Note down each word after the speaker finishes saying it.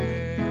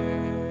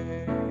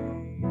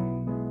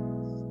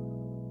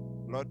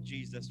Lord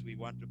Jesus, we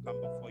want to come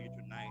before you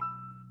tonight,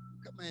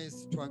 Mukama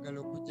Yesu twagala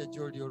okujja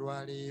gy'oli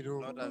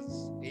olwaleero not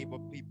as able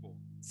people,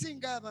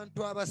 singa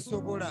abantu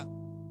abasobola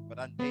but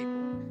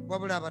unable,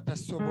 wabula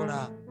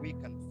abatasobola weak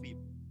and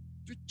feeble.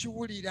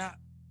 tukiwulira.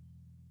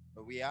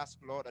 But we ask,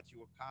 Lord, that you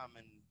will come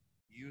and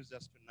use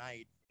us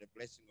tonight for the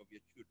blessing of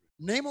your children.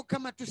 Naye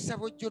Mukama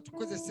tusaba ojja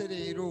otukozese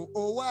leero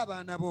owa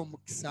abaana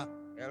b'omukisa.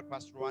 Help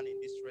us run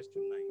in this race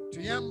tonight.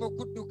 Tuyambe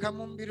okudduka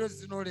mu mbiro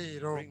zino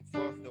leero. Bring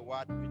forth the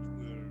word which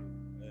will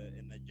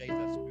energize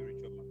our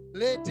spiritual man.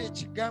 Leeta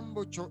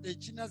ekigambo kyo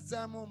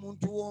ekinazzaamu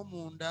omuntu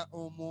w'omunda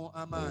omwo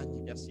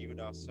amaanyi. Just yield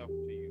ourselves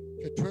to you.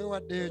 Fe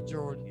twewaddeyo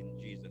gy'oli In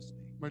Jesus'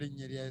 name. mu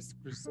linnya lya Yesu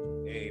Kristo.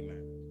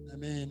 Amen.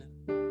 Amiina.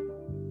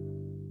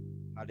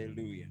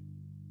 Hallelujah.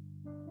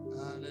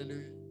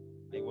 Haleluya.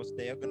 I was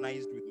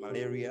diagnosed with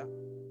malaria.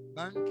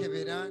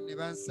 Bankebera ne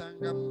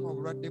bansangamu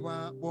obulwadde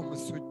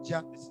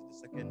bw'omusujja. This is the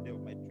second day of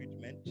my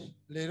treatment.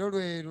 Leero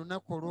lwe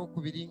lunaku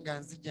olwokubiri nga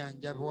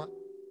nzijanjabwa.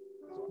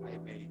 So I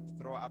may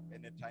throw up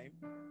anytime.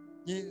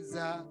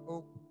 Nyinza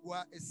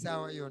okugwa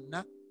essaawa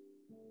yonna.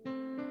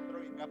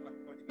 Throwing up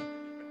and calling it a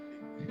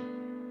different thing.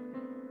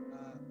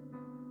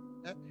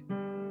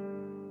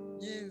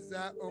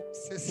 Nyinza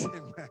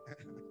okusesema.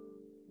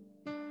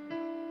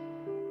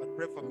 But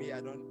pray for me,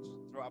 I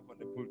don't throw up on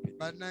the pulpit.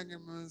 Bannange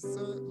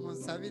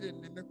munsabire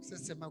nneme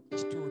kusesema ku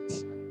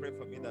kituuti. Pray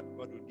for me that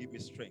God will give me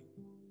strength.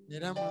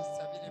 Era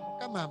munsabire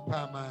Mukama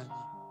ampa amaanyi.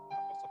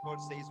 Apostle Paul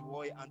says,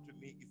 woe unto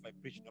me if I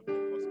preach not the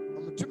gospel.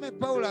 Omutume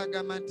Pawulo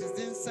agamba nti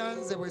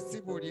zinsanze bwe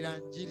sibuulira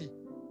njiri.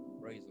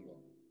 Praise the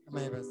Lord.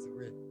 Kama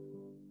yebazibwe.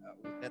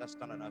 Let us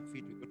stand on our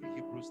feet. We go to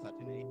Hebrews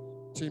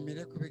 13:8.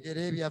 Tuyimire ku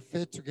bigere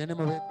byaffe tugende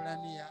mu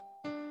Beebulaniya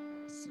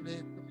Sura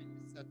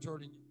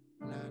 13:8.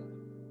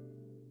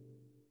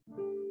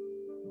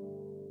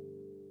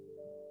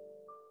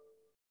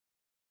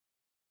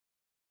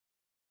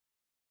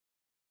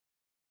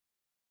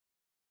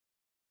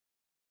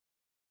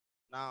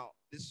 Now,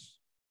 this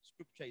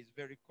scripture is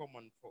very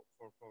common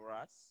for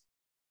us.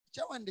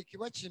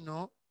 Ekyawandiikibwa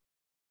kino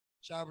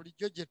kya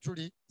bulijjo gye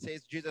tuli. It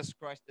says Jesus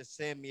Christ the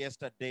same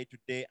yesterday,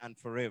 today, and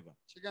forever.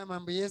 Kigamba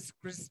mbu Yesu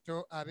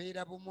Kristo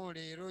abeera bumu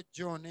leero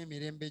jjo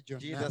n'emirembe gyonna.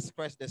 Jesus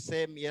Christ the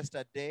same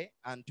yesterday,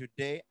 and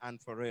today,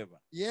 and forever.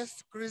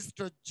 Yesu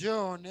Kristo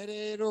jjo ne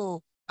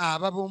leero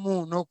aba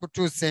bumu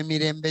n'okutuusa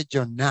emirembe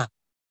gyonna.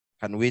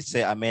 Can we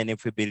say amen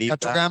if we believe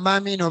that? Katugamba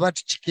amiina oba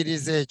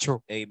tukikiriza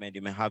ekyo. Amen.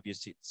 You may have your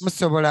seats.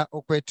 Musobola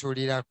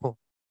okwetuulirako.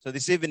 So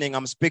this evening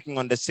I'm speaking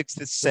on the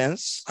sixth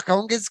sense.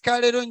 Akawungezi ka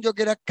leero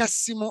njogera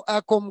kasimu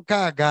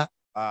ak'omukaaga.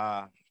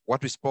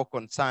 What we spoke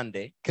on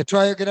Sunday. Ke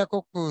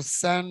twayogerako ku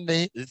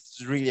Sunday. This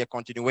is really a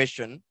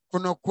continuation.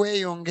 Kuno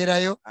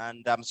kweyongerayo.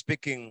 And I'm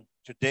speaking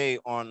today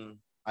on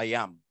I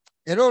am.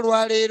 Era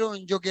olwaleero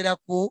njogera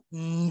ku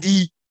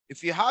ndi.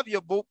 If you have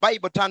your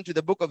Bible, turn to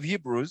the book of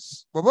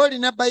Hebrews. Bw'oba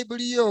olina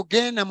Bayibuli yo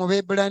ogenda mu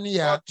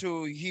Beebulaniya. Go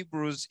to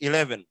Hebrews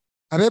 11.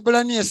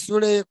 Abeebulaniya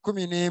essula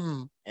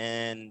 11.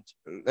 And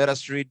let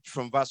us read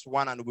from verse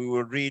 1, and we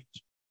will read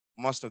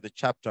most of the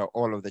chapter,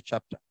 all of the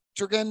chapter.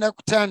 Tugenda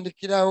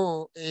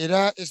kutandikirawo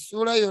era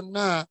essula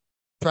yonna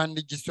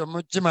twandigisoma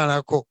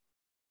ogimalako.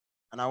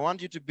 And I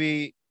want you to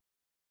be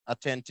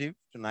attentive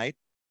tonight.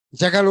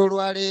 Njagala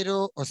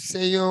olwaleero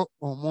osseeyo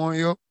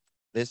omwoyo.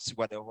 Let's see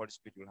what the Holy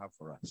Spirit will have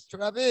for us.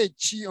 Tulabe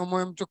eki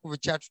omwoyo mutukuvu So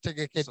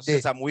kyatutegekedde.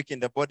 since I'm weak in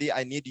the body,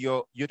 I need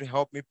you to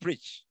help me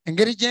preach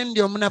Engeri gye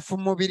ndi omunafu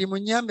mu mubiri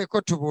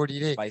munnyambeko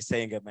tubuulire by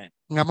saying amen.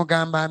 nga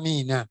mugamba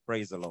amiina.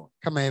 Praise the Lord.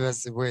 Kama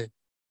yebazibwe.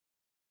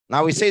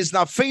 Now he says,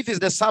 now faith is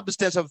the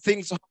substance of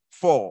things hoped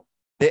for,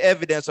 the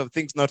evidence of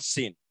things not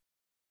seen.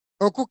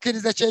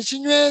 Okukkiriza kye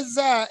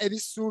kinyweza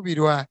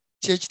ebisuubirwa,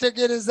 kye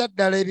kitegeereza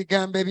ddala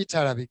ebigambo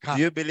ebitalabika.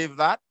 Do you believe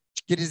that?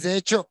 Kikiriza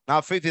ekyo.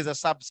 Now faith is a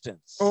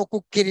substance.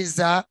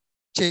 Okukkiriza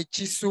kye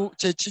For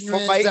by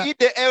kinyweza. it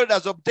the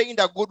elders obtained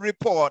a good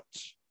report.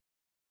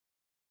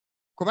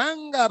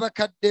 Kubanga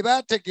abakadde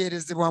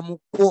baategeerezebwa mu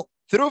kwo.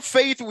 Through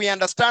faith we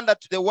understand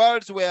that the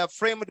worlds were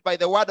framed by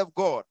the word of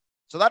God,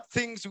 so that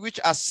things which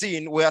are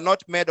seen were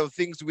not made of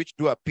things which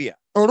do appear.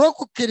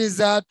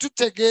 Olw'okukkiriza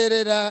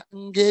tutegeerera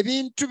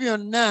ng'ebintu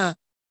byonna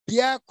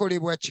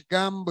byakolebwa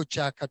kigambo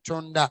kya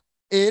Katonda,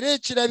 era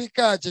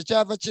ekirabika kye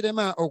kyava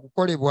kirema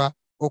okukolebwa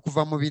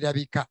okuva mu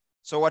birabika.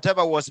 So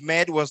whatever was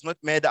not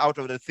made out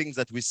of the things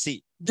that we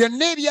see.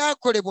 Byonna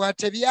ebyakolebwa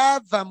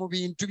tebyava mu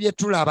bintu bye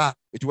tulaba,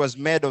 It was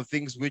made of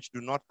things which do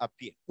not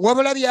appear.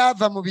 wabula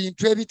byava mu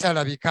bintu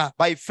ebitalabika.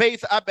 By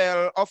faith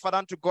Abel offered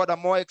unto God a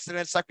more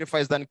excellent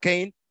sacrifice than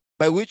Cain,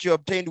 by which he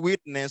obtained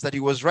witness that he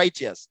was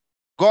righteous,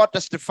 God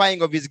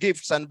testifying of his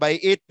gifts, and by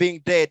it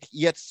being dead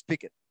yet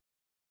speaketh.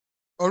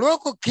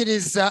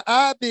 Olw'okukkiriza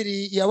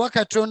Aberi yawa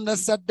Katonda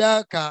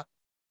ssaddaaka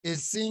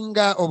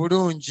esinga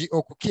obulungi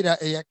okukira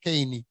eya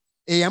Kayini,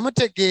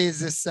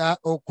 eyamutegeezesa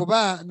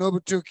okuba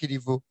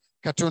n'obutuukirivu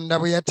Katonda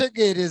bwe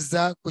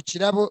yategeereza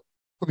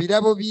ku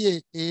birabo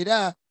bye,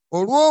 era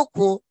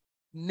olw'okwo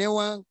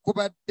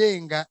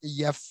newankubadde nga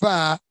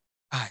yafa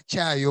And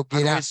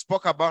akyayogera. we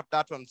spoke about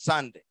that on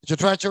Sunday. Ekyo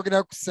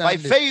twakyogera ku By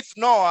Sunday. faith,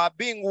 Noah,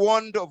 being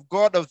warned of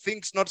God of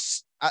things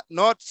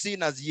not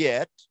seen as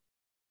yet,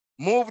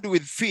 moved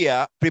with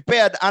fear,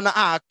 prepared an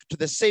ark to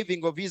the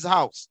saving of his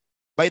house,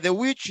 by the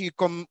which he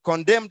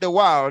condemned the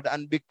world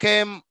and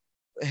became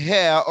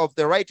heir of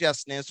the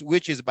righteousness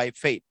which is by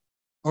faith.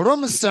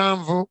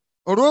 Olw'omusanvu,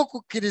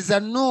 olw'okukkiriza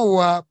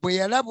Nuuwa bwe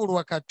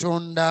yalabulwa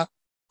Katonda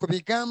ku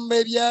bigambo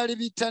ebyali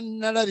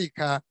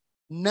bitannalabika,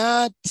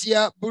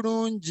 n'atya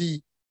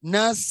bulungi,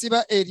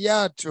 n'asiba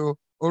eryato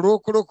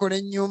olw'okulokola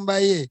ennyumba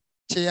ye,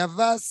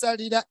 kyeyava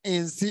asalira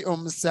ensi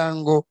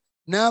omusango,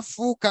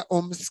 n'afuuka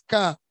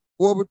omusika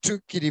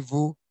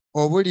w'obutuukirivu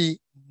obuli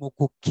mu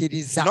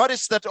kukkiriza.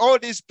 Notice that all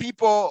these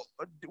people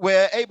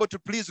were able to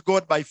please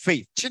God by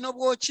faith. Kino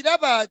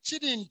bw'okiraba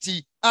kiri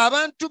nti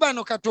abantu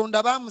bano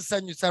Katonda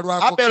baamusanyusa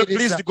lwa Abel kukkiriza.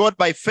 pleased God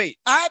by faith.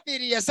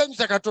 Abiri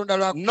yasanyusa Katonda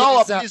lwa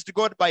Noah kukkiriza. pleased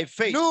God by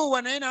faith.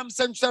 Nuuwa naye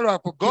n'amusanyusa lwa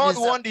God kukkiriza.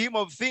 warned him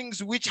of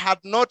things which had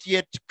not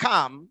yet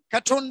come,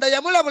 Katonda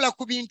yamulabula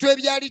ku bintu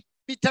ebyali and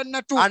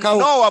bitannatuukawo.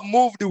 Noah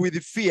moved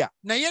with fear.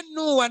 Naye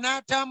Nuuwa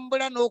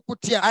n'atambula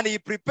n'okutya. And he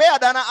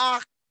prepared an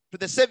ark to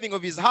the saving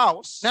of his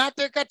house.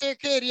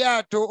 N'ateekateeka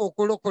eryato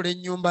okulokola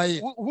ennyumba ye.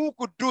 Who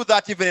could do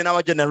that even in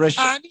our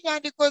generation? Ani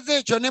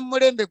yandikoze ekyo ne mu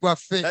mulembe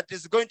gwaffe? That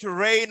is going to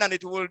rain and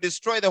it will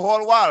destroy the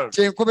whole world.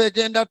 Kyenkuba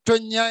egenda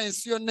ttonnya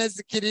ensi yonna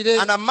ezikirire.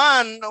 And a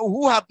man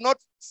who had not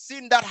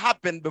seen that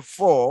happen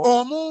before,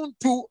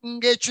 Omuntu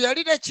ng'ekyo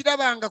yali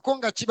tekirabangako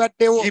nga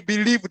kibaddewo. he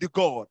believed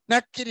God.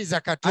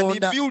 N'akkiriza And he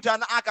Katonda. built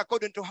an ark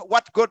according to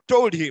what God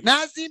told him.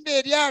 N'azimba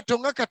eryato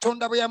nga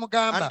Katonda bwe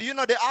yamugamba. And do you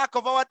know the ark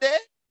of our day?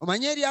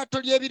 Omanyi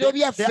eryato ly'ebiro The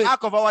byaffe?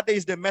 ark of our day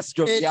is the message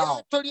of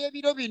Yahweh. Eryato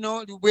ly'ebiro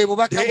bino bwe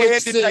bubaka The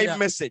end time bw'ekiseera.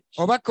 message.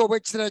 Obubaka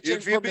obw'ekiseera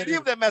If you believe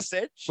ky'enkomerero. the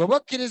message Bw'oba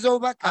okkiriza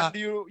obubaka and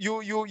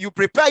you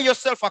prepare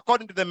yourself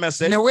according to the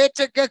message, ne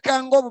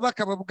weetegeka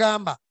ng'obubaka bwe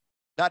bugamba,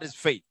 that is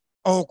faith.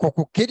 okwo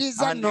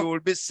kukkiriza And nno. you will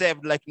be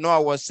saved like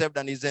Noah was saved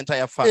and his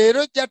entire family.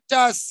 Era ojja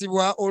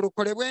taasibwa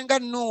olukolebwe nga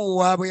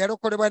Nuuwa bwe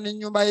yalokolebwa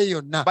n'ennyumba ye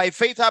yonna. By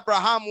faith,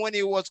 Abraham, when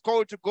he was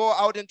called to go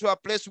out into a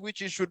place which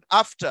he should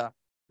after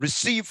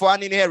receive for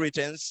an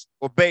inheritance,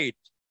 obeyed.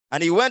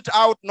 And he went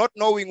out not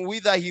knowing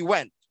whither he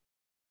went.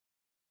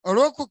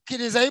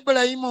 Olw'okukkiriza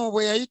Ibulayimu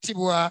bwe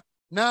yayitibwa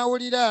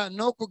n'awulira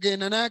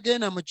n'okugenda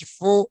n'agenda mu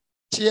kifo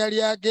kye yali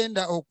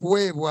agenda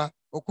okuweebwa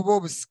okuba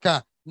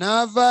obusika,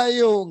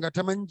 n'avaayo nga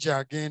tamanyi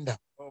gy'agenda.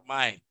 Oh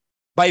my.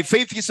 By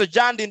faith, he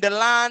sojourned in the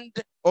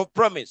land of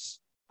promise,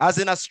 as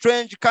in a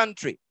strange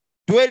country,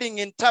 dwelling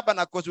in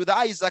tabernacles with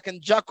Isaac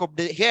and Jacob,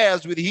 the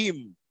heirs with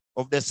him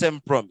of the same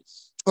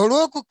promise.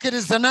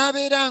 Olw'okukkiriza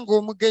n'abeera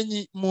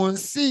ng'omugenyi mu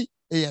nsi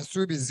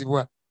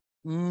eyasuubizibwa,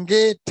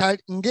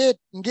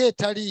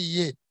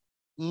 ng'etaliiye,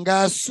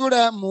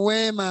 ng'asula mu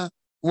weema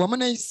wamu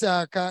ne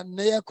Isaaka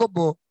ne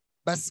Yakobo,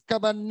 basika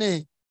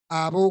banne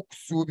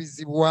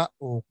ab'okusuubizibwa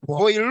okwo.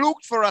 For he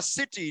looked for a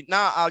city.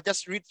 Now I'll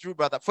just read through,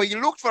 brother. For he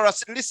looked for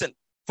us. Listen.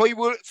 For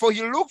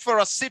he looked for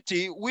a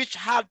city which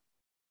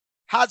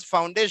has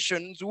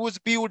foundations, whose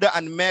builder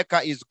and maker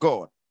is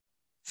God.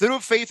 Through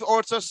faith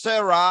also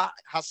Sarah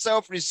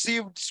herself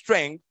received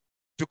strength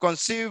to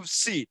conceive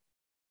seed,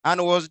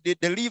 and was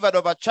delivered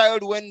of a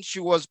child when she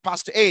was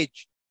past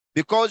age,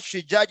 because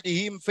she judged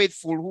him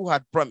faithful who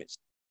had promised.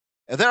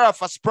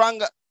 Thereafter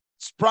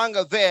sprang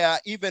there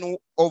even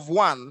of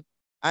one,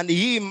 and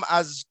him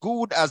as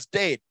good as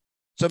dead,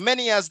 so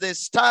many as the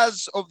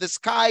stars of the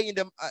sky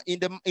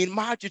in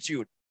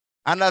multitude,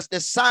 and as the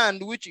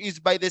sand which is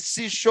by the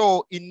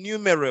seashore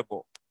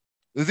innumerable.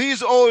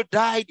 These all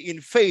died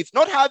in faith,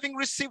 not having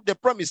received the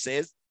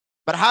promises,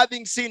 but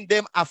having seen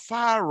them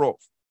afar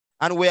off,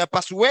 and were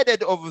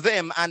persuaded of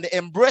them, and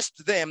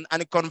embraced them,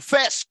 and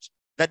confessed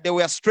that they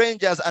were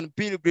strangers and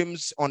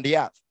pilgrims on the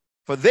earth.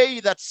 For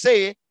they that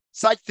say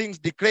such things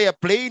declare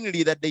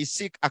plainly that they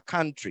seek a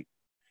country.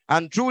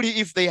 And truly,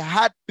 if they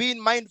had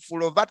been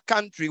mindful of that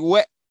country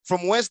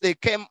from whence they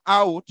came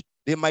out,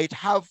 they might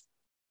have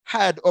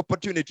had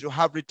opportunity to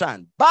have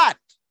returned. But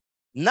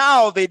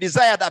now they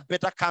desired a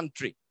better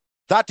country,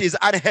 that is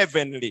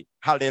unheavenly.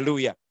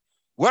 Hallelujah.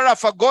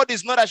 Wherefore God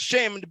is not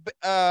ashamed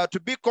to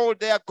be called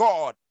their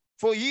God,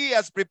 for he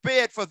has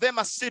prepared for them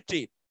a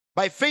city.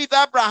 By faith,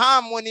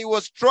 Abraham, when he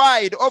was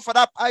tried, offered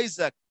up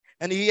Isaac,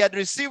 and he had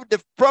received the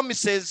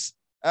promises,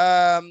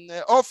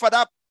 offered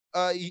up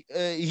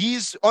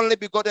his only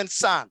begotten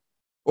son,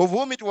 of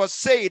whom it was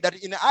said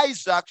that in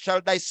Isaac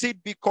shall thy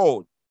seed be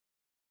called,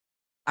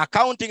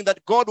 accounting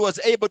that God was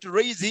able to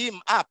raise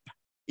him up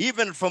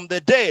even from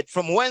the dead,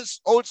 from whence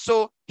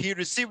also he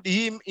received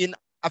him in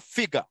a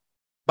figure.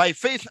 By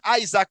faith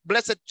Isaac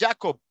blessed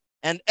Jacob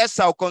and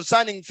Esau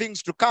concerning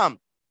things to come.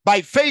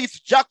 By faith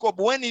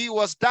Jacob, when he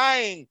was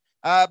dying,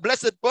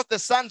 blessed both the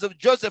sons of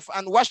Joseph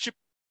and worship.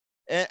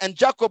 And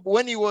Jacob,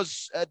 when he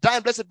was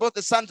dying, blessed both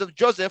the sons of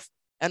Joseph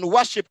and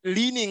worshipped,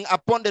 leaning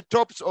upon the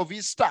tops of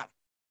his staff.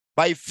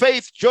 By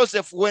faith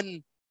Joseph,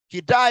 when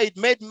he died,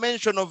 made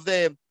mention of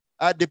the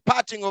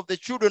departing of the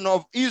children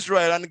of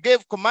Israel, and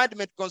gave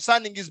commandment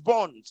concerning his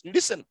bones.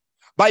 Listen.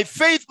 By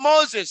faith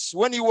Moses,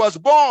 when he was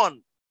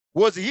born,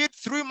 was hid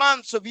 3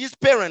 months of his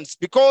parents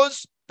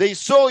because they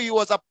saw he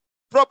was a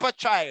proper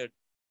child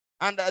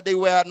and they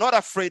were not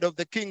afraid of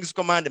the king's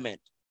commandment.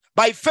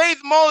 By faith,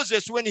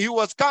 Moses, when he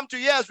was come to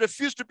years,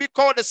 refused to be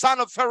called the son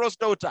of Pharaoh's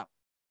daughter,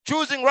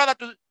 choosing rather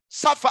to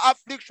suffer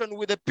affliction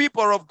with the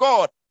people of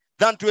God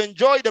than to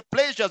enjoy the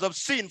pleasures of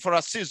sin for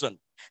a season,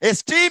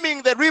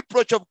 esteeming the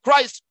reproach of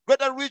Christ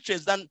greater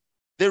riches than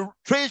the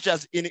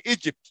treasures in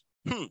Egypt.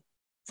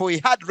 For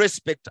he had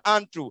respect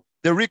unto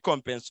the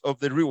recompense of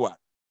the reward.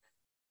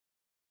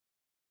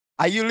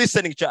 Are you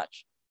listening,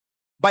 church?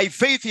 By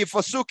faith he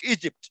forsook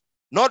Egypt,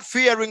 not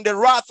fearing the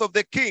wrath of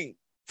the king,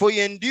 for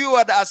he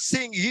endured as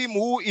seeing him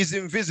who is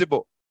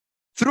invisible.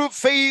 Through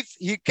faith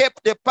he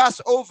kept the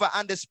Passover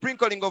and the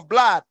sprinkling of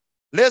blood,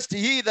 lest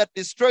he that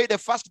destroyed the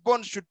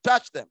firstborn should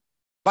touch them.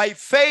 By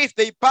faith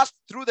they passed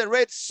through the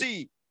Red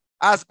Sea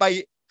as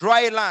by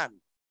dry land,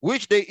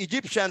 which the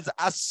Egyptians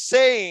are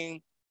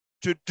saying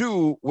to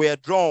do were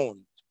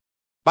drowned.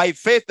 By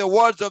faith the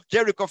walls of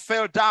Jericho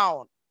fell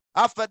down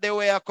after they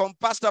were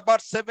compassed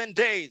about 7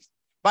 days.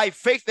 By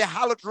faith the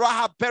harlot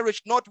Rahab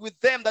perished not with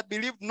them that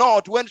believed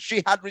not, when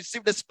she had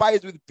received the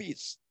spies with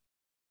peace.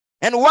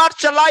 And what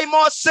shall I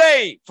more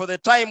say? For the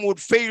time would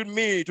fail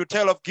me to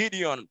tell of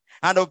Gideon,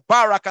 and of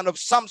Barak, and of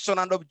Samson,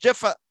 and of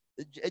Jephthah,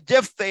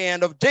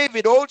 and of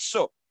David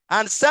also,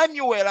 and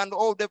Samuel, and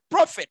all the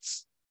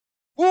prophets,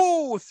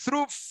 who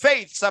through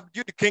faith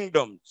subdued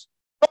kingdoms,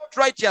 wrought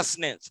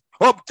righteousness,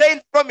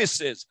 obtained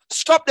promises,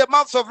 stopped the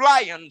mouths of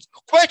lions,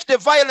 quenched the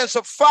violence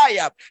of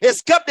fire,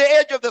 escaped the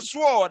edge of the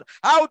sword,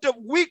 out of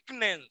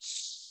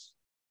weakness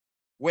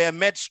were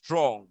made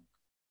strong,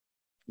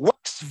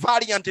 waxed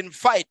valiant in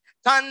fight,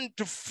 turned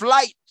to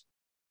flight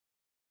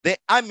the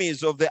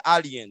armies of the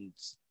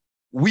aliens.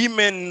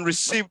 Women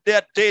received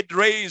their dead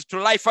raised to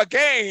life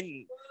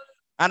again,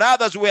 and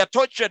others were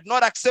tortured,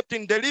 not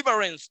accepting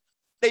deliverance,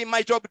 they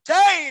might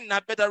obtain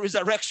a better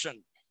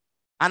resurrection.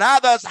 And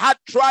others had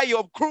trial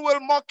of cruel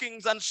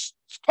mockings and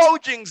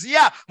scourgings,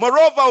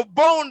 moreover of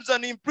bonds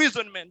and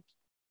imprisonment.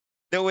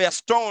 They were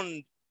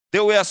stoned,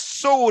 they were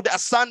sewed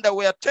asunder,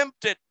 were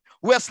tempted,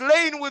 were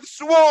slain with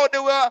sword,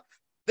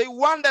 they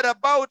wandered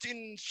about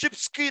in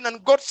sheepskin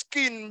and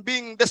goatskin,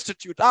 being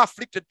destitute,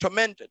 afflicted,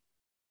 tormented,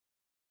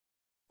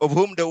 of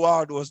whom the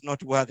world was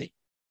not worthy.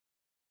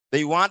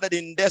 They wandered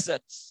in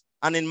deserts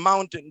and in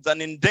mountains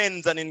and in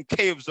dens and in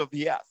caves of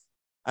the earth.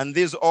 And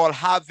these all,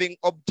 having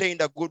obtained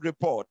a good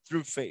report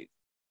through faith,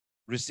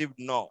 received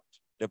not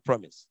the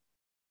promise,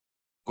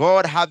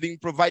 God having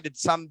provided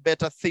some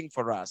better thing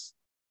for us,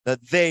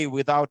 that they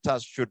without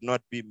us should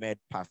not be made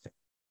perfect.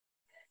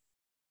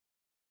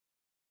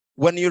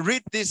 When you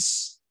read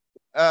this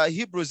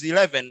Hebrews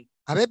 11,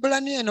 you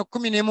begin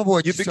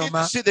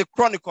to see the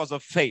chronicles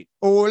of faith.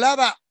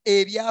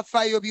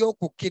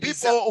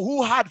 People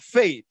who had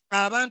faith.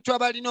 And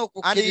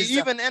he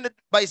even ended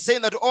by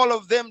saying that all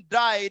of them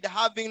died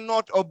having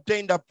not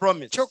obtained a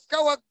promise. You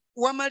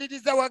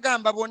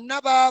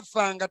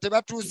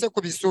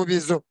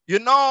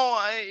know,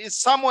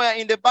 somewhere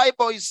in the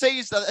Bible, it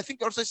says that, I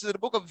think also in the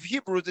book of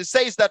Hebrews, it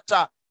says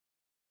that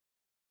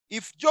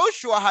if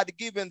Joshua had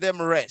given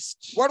them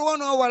rest, and then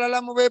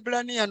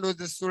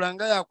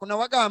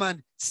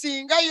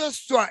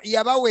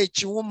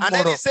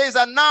he says,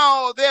 and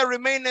now there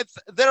remaineth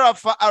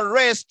therefore a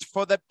rest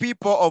for the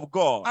people of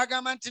God. And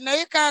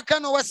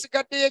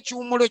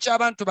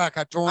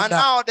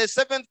now the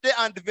Seventh-day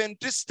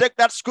Adventists take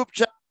that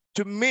scripture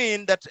to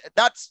mean that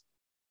that's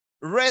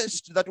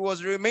rest that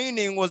was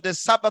remaining was the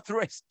Sabbath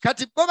rest.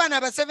 Because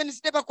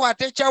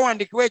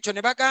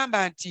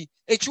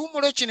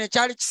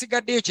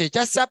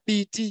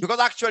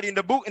actually in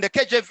the book, in the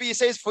KJV, it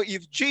says, for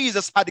if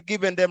Jesus had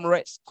given them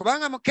rest,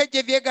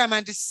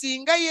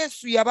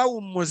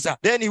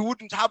 then he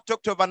wouldn't have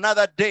talked of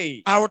another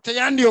day. But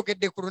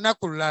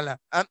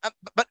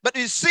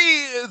you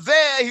see,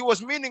 there he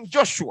was meaning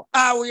Joshua.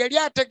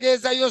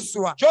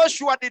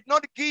 Joshua did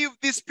not give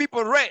these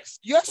people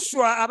rest.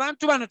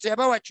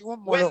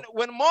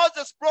 When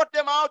Moses brought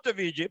them out of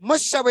Egypt,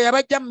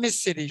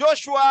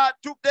 Joshua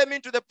took them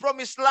into the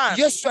promised land.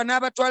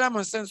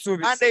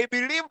 And they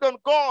believed on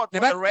God for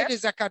the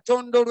rest,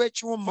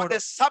 for the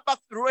Sabbath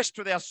rest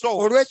to their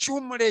souls. They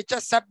thought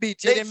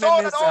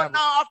that, oh,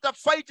 now after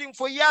fighting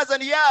for years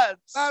and years,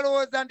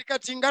 after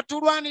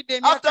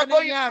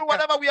going through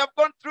whatever we have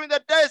gone through in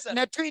the desert,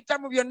 now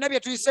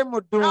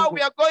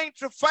we are going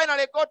to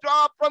finally go to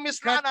our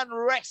promised land and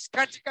rest.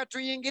 But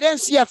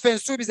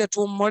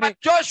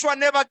Joshua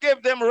never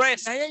gave them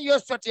rest. For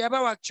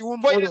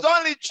it is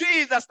only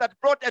Jesus that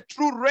brought a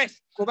true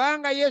rest.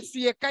 And he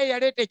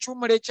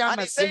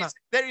says,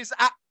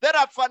 there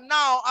are for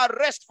now a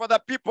rest for the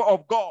people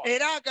of God.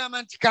 Era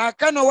agamba nti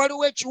kaakano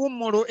waliwo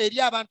ekiwummulo eri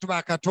abantu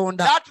ba Katonda.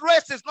 That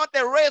rest is not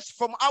a rest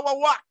from our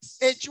works,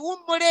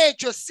 Ekiwummulo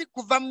ekyo si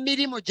kuva mu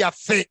mirimu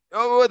gyaffe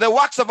the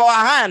works of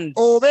our hands.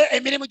 oba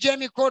emirimu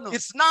gy'emikono.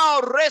 It's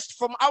now rest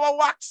from our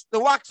works, the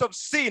works of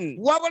sin.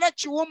 Wabula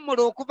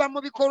kiwummulo okuva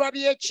mu bikolwa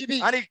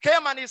by'ekibi. And he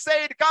came and he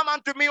said, "Come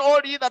unto me,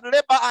 all ye that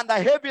labor and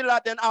are heavy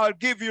laden, I will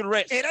give you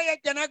rest." Era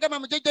yajja n'agamba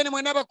mujejjeni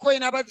mwenna abakoye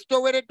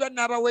n'abazitoowereddwa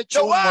n'abawa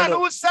The one ekiwummulo.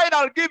 who said,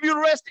 "I'll give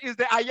you rest," is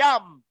the I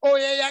am.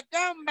 Oyo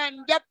yagamba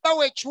nja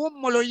bbawa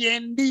ekiwummulo ye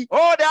ndi.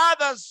 All the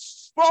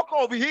others spoke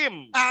of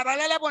him.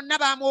 Abalala bonna All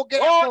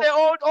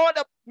bamwogerako.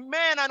 the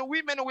men and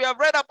women we have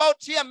read about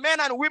here, men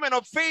and women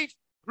of faith,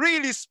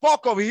 really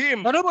spoke of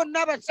him. Bano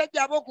bonna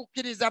abasajja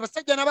ab'okukkiriza,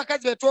 abasajja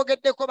n'abakazi be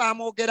twogeddeko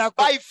bamwogerako.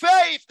 By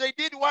faith, they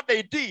did what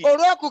they did.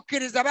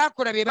 Olw'okukkiriza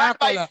baakola bye But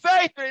by baakola.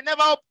 faith, they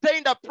never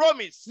obtained a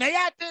promise. Naye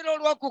ate era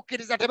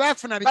olw'okukkiriza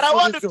tebaafuna But I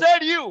want to bisuubizo.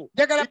 tell you,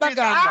 Njagala it is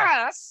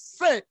bagamba us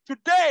ffe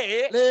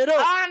today, leero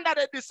under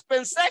the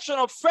dispensation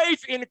of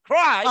faith in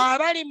Christ,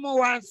 abali mu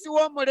wansi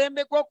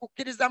w'omulembe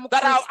gw'okukkiriza mu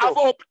that have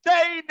Kristo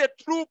obtained the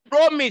true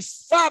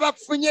promise. ffe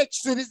abafunye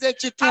ekisuubizo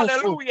ekituufu.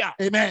 Hallelujah.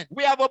 Amen.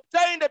 We have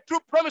obtained the true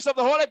promise of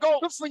the Holy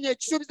Ghost. Tufunye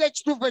ekisuubizo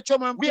ekituufu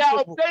eky'omwoyo We have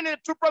omutukuvu. obtained the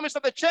true promise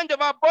of the change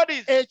of our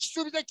bodies.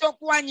 Ekisuubizo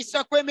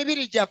ky'okuwanyisa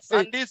kw'emibiri gyaffe.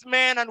 And these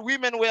men and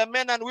women were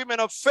men and women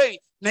of faith.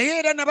 Naye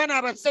era na bano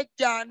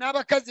abasajja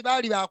n'abakazi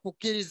baali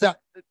bakukkiriza.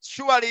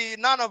 Surely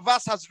none of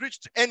us has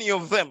reached any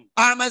of them.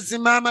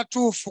 Amazima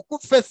amatuufu ku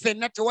ffe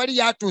ffenna tewali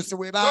yatuuse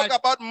we Talk baali.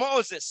 about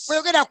Moses.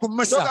 Oyogera ku Talk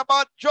Musa,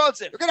 about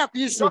Joseph. yogera ku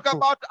Talk Yusufu,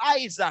 about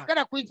Isaac.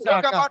 yogera ku Talk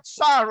Isaaka, about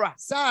Sarah.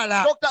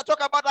 Saala, Talk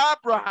about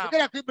Abraham.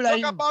 yogera ku Talk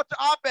Ibulayimu, about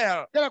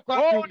Abel. yogera ku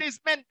All Aberi. these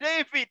men,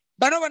 David,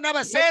 Bano bonna men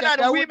abasajja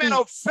and women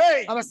Dawudi, of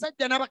faith,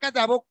 abasajja n'abakazi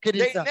they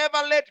ab'okukkiriza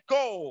never let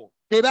go.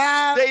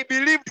 teba- They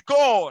believed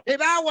God.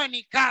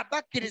 tebaawanika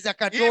bakkiriza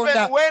Even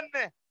Katonda. when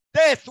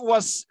death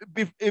was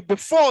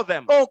before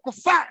them,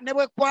 Okufa ne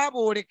bwe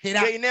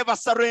kwaboolekera they never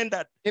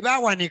surrendered.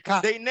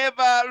 tebaawanika, They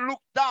never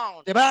looked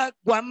down. tebaagwa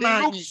mu They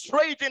looked maanyi,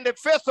 straight in the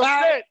face of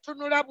death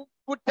baatunula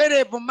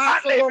butereevu mu and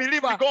maaso they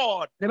believed g'okufa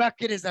God. ne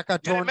bakkiriza You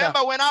Katonda.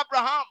 remember when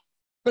Abraham,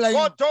 Ibulayimu,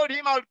 God told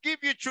him, "I'll give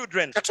you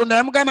children." Katonda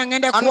yamugamba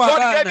ngenda And kuwa God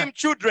gave abaana, him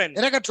children.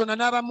 era Katonda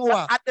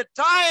n'abamuwa. At the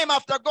time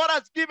after God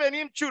has given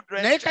him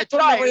children, Naye a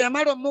Katonda bwe child,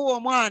 yamala omuwa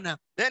omwana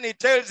then he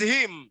tells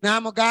him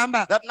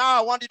n'amugamba that now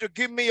I want you to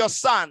give me your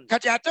son.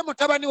 kati ate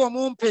mutabani wo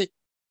mumpe.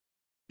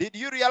 Did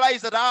you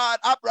realize that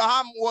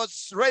Abraham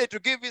was ready to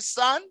give his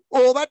son?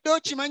 Obadde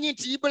okimanyi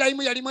nti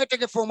Ibulayimu yali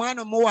mwetegefu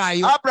omwana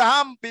omuwaayo.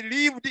 Abraham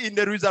believed in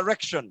the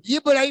resurrection.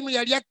 Ibulayimu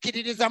yali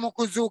akkiririza mu He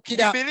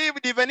kuzuukira,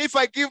 believed even if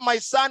I give my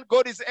son,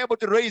 God is able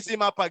to raise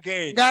him up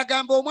again.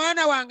 ng'agamba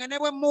omwana wange ne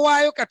bwe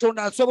muwaayo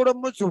Katonda asobola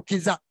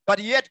omuzuukiza. But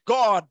yet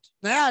God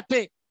Naye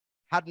ate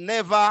had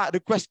never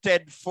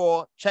requested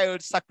for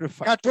child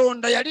sacrifice.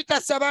 Katonda yali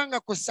tasabanga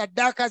ku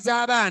ssaddaaka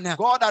z'abaana.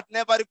 God had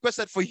never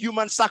requested for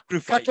human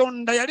sacrifice.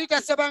 Katonda yali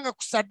tasabanga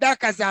ku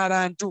ssaddaaka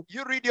z'abantu.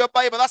 You read your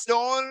Bible, that's the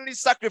only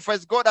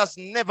sacrifice God has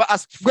never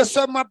asked for. Gwe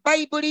soma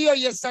Bayibuli yo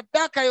ye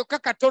ssaddaaka yokka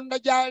Katonda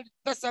gy'ali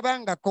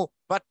tasabangako.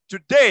 But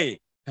today,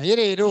 Naye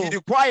leero He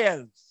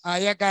requires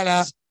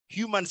ayagala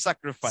human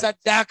sacrifice.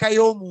 ssaddaaka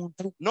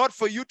y'omuntu, Not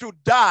for you to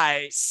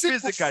die si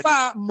physically,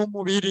 kufa mu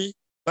mubiri,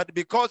 but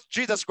because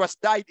Jesus Christ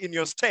died in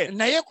your stead.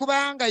 naye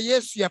kubanga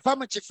Yesu yafa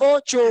mu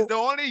kifo kyo. He's the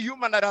only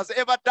human that has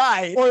ever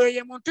died Oyo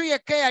ye muntu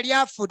yekka eyali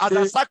as a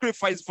afudde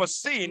sacrifice for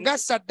sin, nga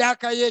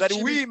ssaddaaka that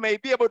y'ekibi, we may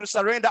be able to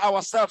surrender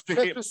ourselves to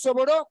ffe Him.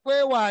 tusobole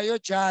okwewaayo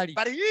gy'ali.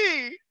 But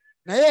He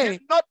Naye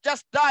did not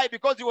just die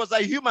because He was a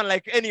human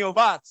like any of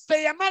us.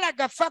 teyamala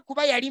gafa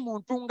kuba yali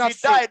muntu nga He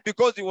ffe, died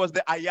because He was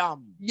the I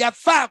am.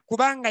 yafa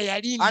kubanga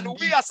yali And ndi.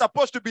 we are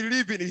supposed to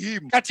believe in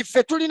Him. Kati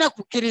ffe tulina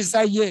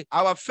kukkiriza ye.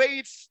 Our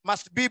faith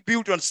must be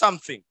built on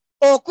something.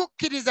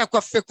 Okukkiriza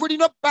kwaffe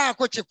kulina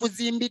obbaako kye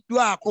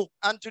kuzimbiddwako.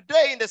 And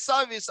today in the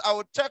service, I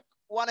will take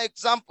one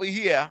example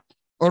here.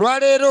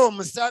 Olwaleero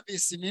mu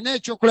saabiisi nina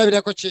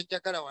ekyokulabirako kye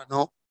njagala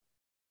wano.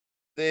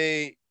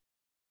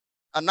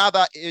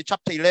 Another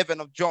chapter 11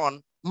 of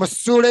John, Mu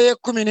ssuula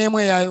y'e11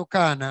 eya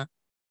Yokaana,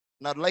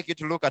 and I'd like you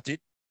to look at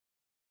it.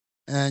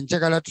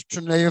 njagala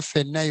tutunuleyo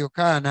ffenna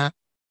Yokaana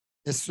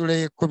essuula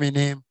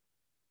y'e11.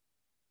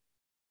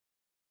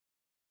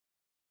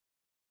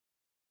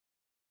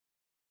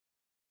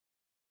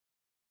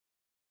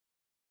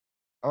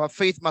 Our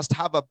faith must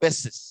have a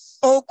basis.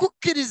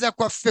 Okukkiriza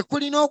kwaffe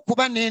kulina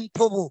okuba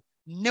n'entobo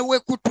ne we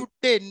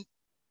kutudde.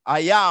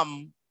 I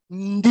am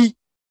Ndi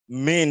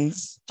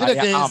means I am.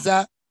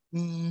 kitegeeza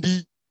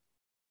ndi.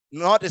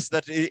 Notice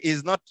that it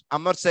is not,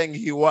 I'm not saying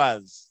he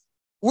was.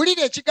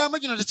 Wulira ekigambo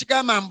kino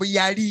tekigamba mbu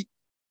yali.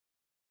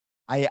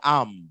 I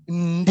am.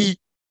 Ndi.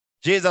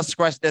 Jesus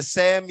Christ, the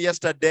same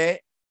yesterday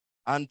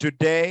and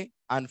today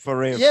and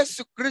forever.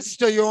 Yesu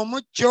Kristo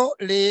y'omujjo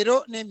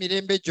leero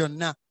n'emirembe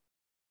gyonna.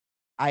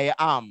 I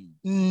am.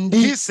 Ndi.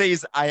 He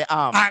says I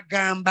am.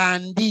 Agamba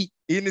ndi.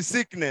 In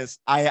sickness,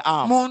 I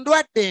am. Mu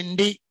ndwadde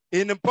ndi.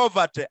 In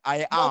poverty, I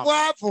mu am.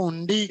 bwavu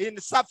ndi, In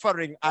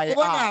suffering, I am.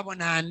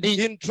 kubonaabona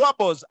ndi, In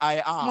troubles, I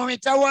mu am.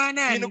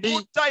 mitawaana In ndi,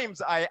 good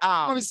times, I mu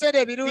am.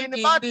 biseera In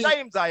ebirungi bad ndi,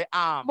 times, I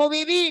am. mu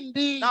bibi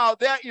ndi. Now,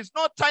 there is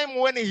no time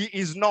when he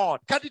is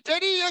not. Kati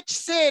teriiyo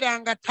kiseera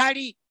nga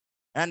tali.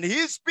 And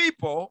his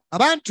people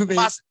Abantu be,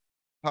 must.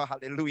 Oh,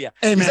 hallelujah.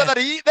 He Amen. said that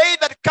they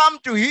that come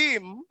to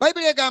him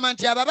Bayibuli egamba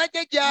nti abo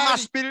abajja gy'ali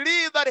must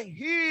believe that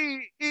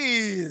he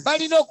is.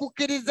 balina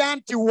okukkiriza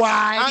nti And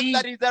waali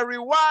that is the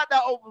rewarder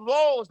of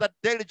those that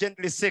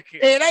diligently seek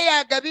him. era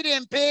y'agabira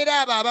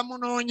empeera abo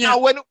abamunoonya. Now,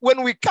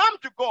 when we come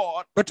to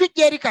God, Bwe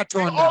tujja eri we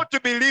Katonda ought to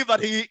believe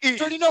that he is.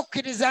 tulina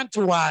okukkiriza nti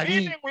waali,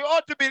 Meaning, we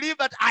ought to believe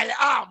that I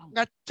am.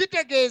 nga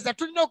kitegeeza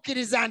tulina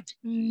okukkiriza nti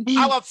ndi.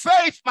 Our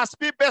faith must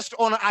be based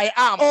on I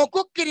am.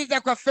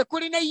 Okukkiriza kwaffe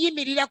kulina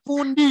yimirira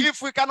ku ndi.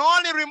 If we can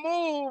only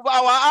remove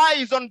our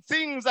eyes on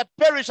things that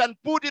perish and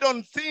put it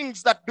on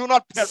things that do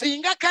not perish.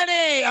 Singa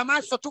kale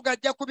amaaso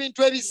tugajja ku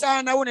bintu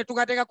ebisaanawo ne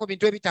tugateeka ku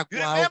bintu You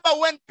ebitaggwaawo. remember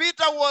when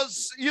Peter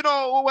was,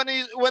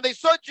 when they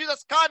saw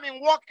Jesus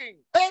coming, walking.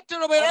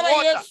 Peetero bwe yalaba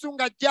water. Yesu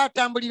ng'ajja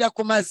atambulira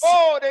ku mazzi,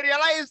 Oh, they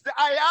realized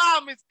I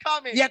am is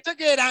coming.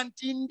 yategeera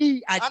nti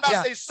ndi And as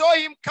ajja. they saw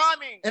him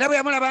coming, Era bwe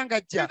yamulaba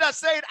ng'ajja, Peter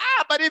said,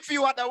 but if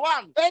you are the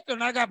one, Peetero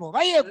n'agamba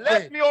oba ye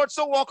let ggwe, me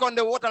also walk on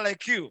the water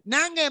like you.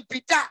 nange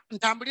mpita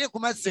ntambulire ku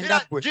mazzi nga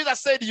ggwe. Jesus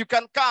said, you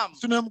can come.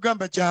 Yesu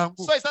n'amugamba jangu,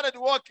 So he started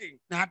walking.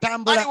 And he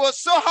n'atambula. was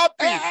so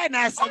happy.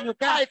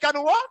 N'asanyuka. I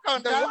can walk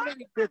on the water.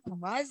 Ntambulidde ku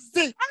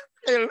mazzi.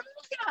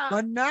 Hallelujah.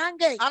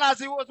 Bannange And as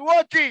he was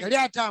walking, yali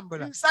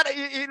atambula,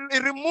 he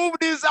removed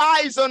his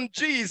eyes on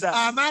Jesus.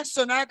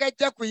 amaaso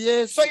n'agajja ku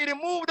Yesu. So he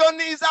removed on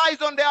his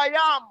eyes on the I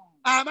am.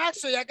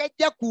 Amaaso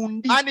yagajja ku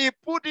ndi, And he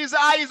put his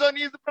eyes on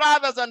his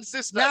brothers and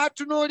sisters.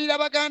 n'atunuulira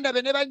baganda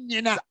be ne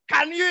bannyina.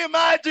 Can you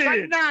imagine?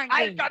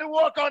 I Bannange can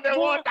walk on the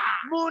water.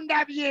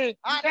 mundabye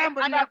And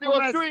ntambulira as he ku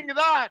was mazzi. doing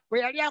that, Bwe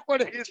yali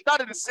akola he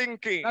started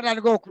sinking.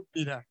 n'atandika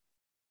okubbira.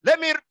 Let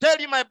me tell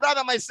you, my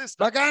brother, my sister,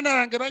 Baganda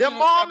bange the bannyina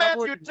moment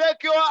you ababuulire,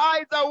 take your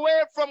eyes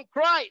away from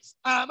Christ,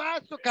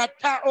 amaaso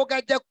kata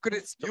ogajja ku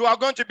Kristo, you are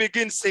going to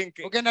begin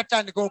sinking. ogenda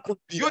tandika You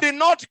okubbira. did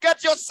not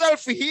get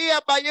yourself here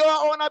by your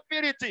own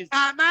abilities.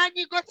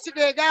 Amaanyi go si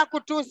ge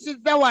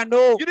gaakutuusizza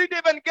wano. You didn't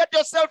even get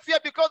yourself here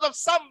because of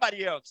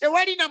somebody else.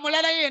 Tewali na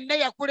mulala yenna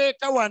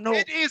yakuleeta wano.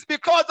 It is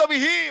because of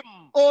him.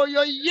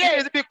 Oyo It ye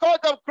is because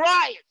of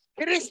Christ.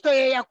 Kristo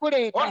ye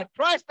yakuleeta. On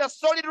Christ, the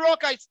solid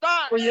rock I Ku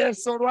stand.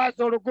 Yesu olwazi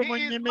olugumu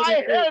He is my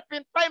nnyimiride. help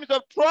in times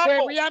of Bwe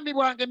trouble. buyambi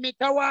bwange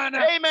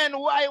mitawaana. Amen.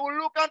 I will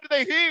look unto the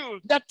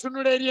hills.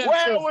 Ndattunula eri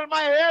Where ensozi. will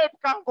my help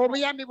come from?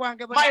 Obuyambi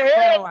bwange My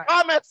help bunaava.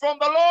 cometh from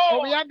the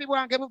Lord, Obuyambi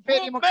bwange buva who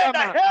eri made the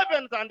Mukama.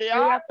 heavens and the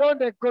earth.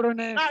 Eyatonda eggulu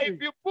Now, n'ensi.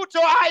 if you put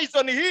your eyes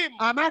on him,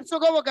 Amaaso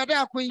go bwe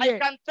gata ku I ye,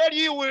 can tell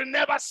you, you will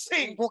never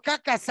sink.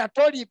 nkukakasa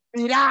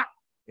tolibbira.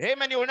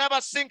 Amen. You will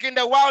never sink in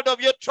the world of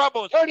your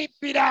troubles.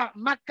 Tolibbira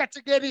mu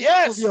makkati g'ebizibu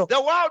Yes, byo.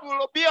 the world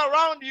will be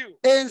around you.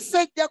 Ensi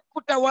ejja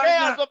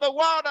kukutawaanya Cares of the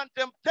world and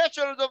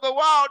temptations of the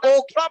world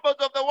and troubles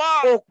of the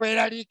world.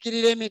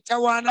 okweraliikirira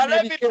emitawaana But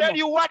let me tell n'ebikemo.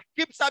 you what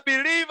keeps a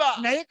believer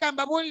Naye ka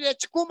mbabuulire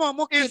ekikuma is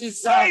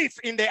omukkiriza, faith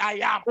in the I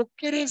am.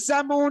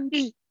 kukkiriza mu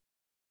ndi.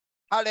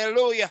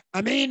 Hallelujah.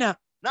 Amiina.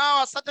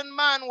 Now, a certain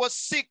man was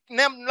sick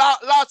named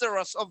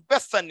Lazarus of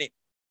Bethany,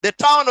 the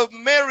town of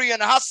Mary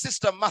and her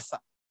sister Martha.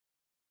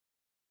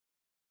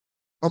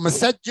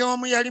 Omusajja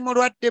omu yali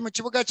mulwadde mu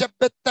kibuga kya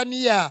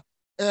Betaniya,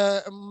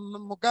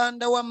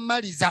 muganda wa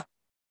Maliza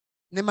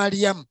ne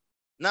Maliyamu.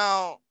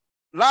 Now,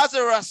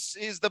 Lazarus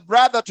is the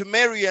brother to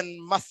Mary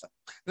and Martha.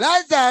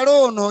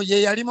 Laazaalo ono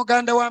ye yali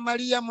muganda wa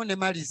Maliyamu ne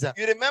Maliza.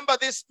 You remember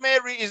this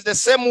Mary is the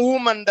same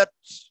woman that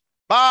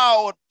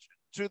bowed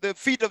to the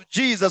feet of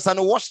Jesus and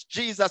washed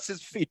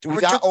Jesus' feet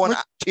with her own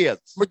tears.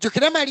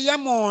 Mujjukire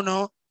Maliyamu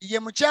ono ye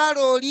mukyala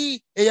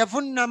oli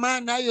eyavunnama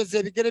n'ayoza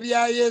ebigere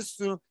bya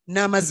Yesu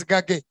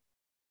n'amaziga ge.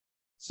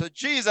 So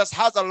Jesus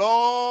has a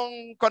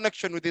long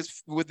connection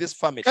with this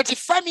family. Kati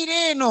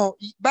famire eno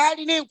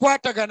baalina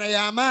enkwatagana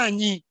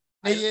y'amaanyi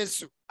ne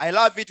Yesu. I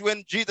love it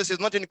when Jesus is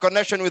not in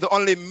connection with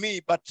only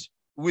me, but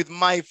with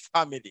my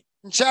family.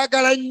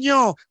 Nkyagala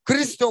nnyo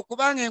Kristo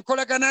kubanga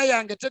enkolagana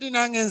yange teri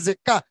nange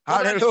nzekka,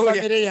 Hallelujah.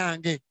 famire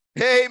yange.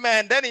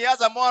 Amen. Then he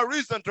has a more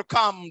reason to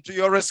come to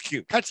your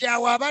rescue. Kati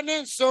awo aba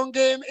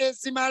n'ensonga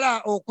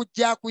ezimala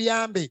okujja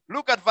akuyambe.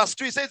 Look at verse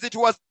 2. It says, it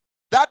was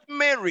that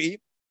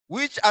Mary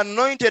which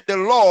anointed the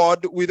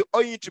Lord with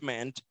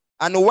ointment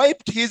and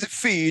wiped his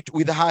feet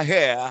with her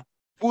hair,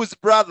 whose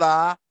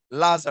brother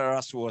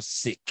Lazarus was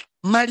sick.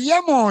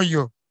 Maliyamu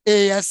oyo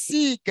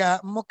eyasiiga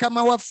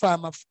Mukama waffe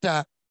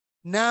amafuta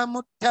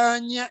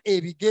n'amutaanya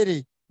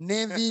ebigere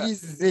n'enviiri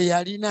ze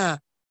yalina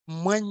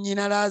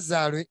mwannyina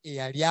Laazaalo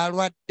eyali You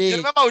alwadde.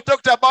 remember we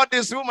talked about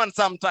this woman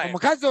sometime.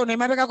 Omukazi ono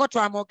emabegako She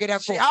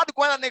twamwogerako. had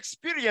quite an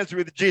experience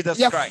with Jesus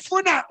Christ.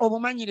 Yafuna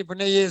obumanyirivu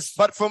ne Yesu.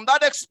 But from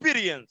that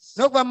experience,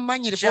 N'okuba she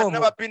mumanyirivu had obwo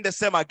never been the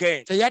same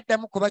again.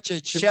 teyaddamu kuba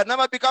kye She kimu. had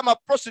never become a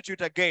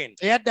prostitute again.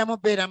 Teyaddamu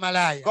beera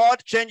malaaya.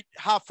 God changed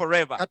her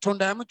forever.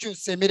 Katonda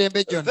yamukyusa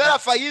emirembe gyonna.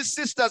 Therefore, his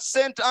sister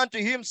sent unto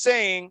him,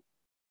 saying,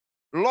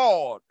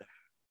 Lord,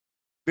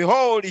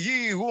 behold,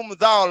 he whom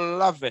thou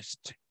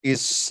lovest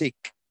is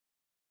sick.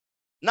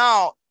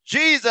 Now,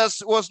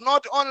 Jesus was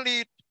not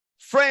only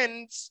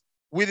friends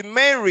with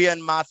Mary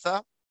and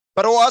Martha,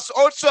 but was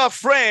also a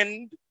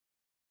friend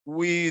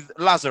with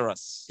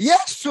Lazarus.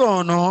 Yesu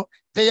ono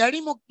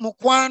teyali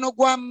mukwano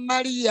gwa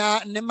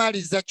Mariya ne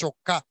Maliza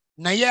kyokka,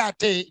 naye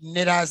ate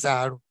ne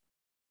Laazaalo.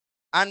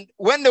 And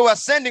when they were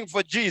sending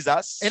for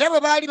Jesus, Era bwe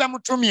baali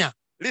bamutumya,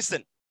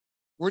 listen,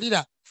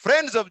 wulira,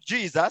 friends of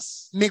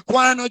Jesus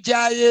mikwano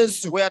gya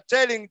Yesu, were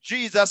telling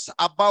Jesus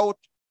about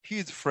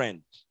his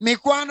friend.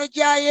 mikwano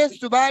gya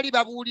Yesu baali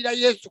babuulira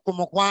Yesu ku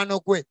mukwano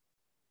gwe.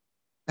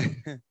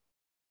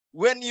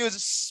 When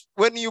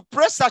you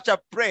pray such a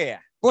prayer,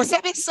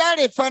 Bw'osaba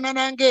essaala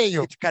efaanana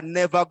ng'eyo, it can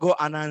never go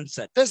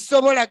unanswered.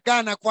 tesobola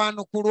gaana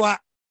kwanukulwa.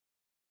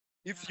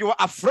 If you are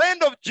a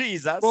friend of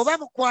Jesus, Bw'oba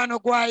mukwano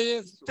gwa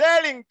Yesu,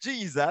 telling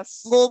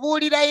Jesus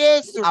ng'obuulira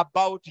Yesu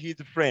about his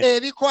friend,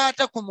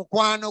 ebikwata ku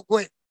mukwano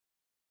gwe.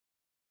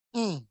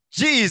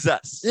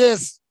 Jesus,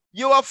 Yes,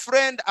 your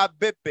friend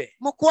Abebe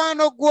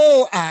mukwano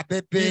gwo is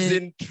Abebe,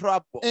 in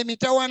trouble.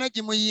 emitawaana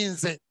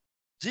gimuyinze.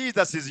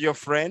 Jesus is your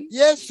friend,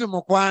 Yesu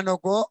mukwano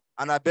gwo,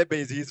 and Abebe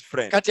is his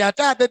friend. kati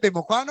ate Abebe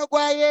mukwano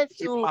gwa He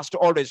Yesu, must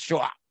always show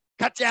up.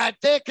 kati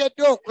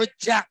ateekeddwa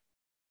okujja.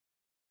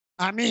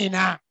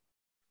 Amiina.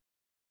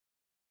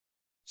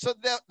 So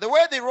the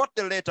way they wrote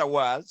the letter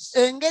was,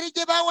 Engeri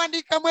gye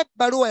baawandiikamu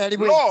ebbaluwa yali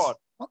bwe Lord,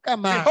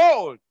 Mukama,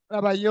 behold,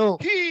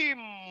 labayo, him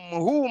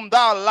whom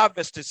thou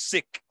lovest is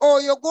sick.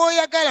 oyo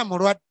gw'oyagala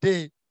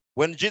mulwadde.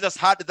 When Jesus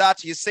heard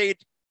that, he said,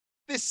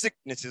 this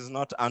sickness is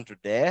not unto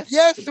death,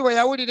 Yesu bwe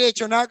yawulira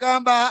ekyo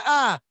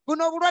n'agamba,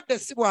 buno obulwadde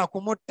si bwa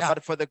kumutta,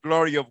 but for the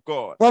glory of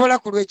God,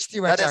 wabula ku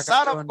lw'ekitiibwa that the kya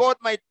Son of Katonda. God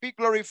might be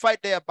glorified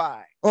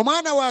thereby.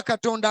 Omwana wa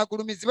Katonda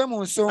agulumizibwe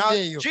mu nsonga Now,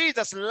 eyo.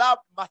 Jesus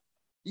loved Martha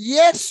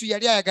Yesu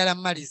yali ayagala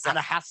Maliza and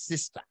her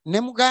sister ne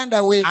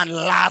muganda we and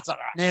Lazarus.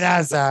 ne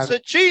Laazaalo. So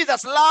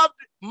Jesus loved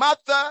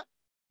Martha,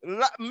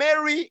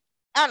 Mary,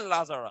 and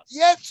Lazarus.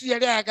 Yesu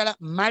yali ayagala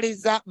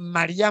Maliza,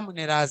 Mariyamu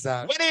ne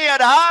Laazaalo. When he had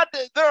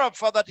heard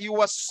therefore that he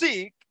was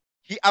sick,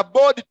 he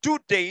abode 2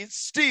 days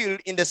still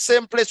in the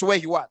same place where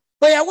he was.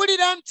 Bwe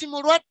yawulira nti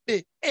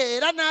mulwadde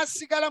era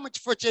n'asigala mu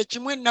kifo kye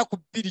kimu ennaku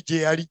 2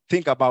 gye yali.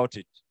 Think about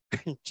it.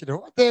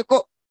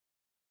 Kirowoozeeko,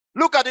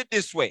 Look at it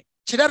this way.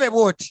 kirabe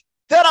bw'oti.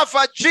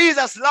 Therefore,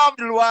 Jesus loved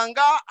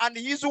Luanga and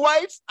his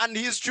wife and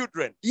his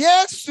children.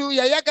 Yesu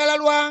yayagala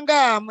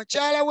Lwanga,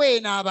 mukyala we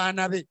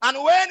n'abaana be. And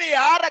when he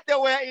heard that they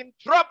were in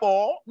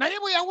trouble, Naye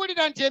bwe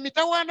yawulira nti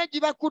emitawaana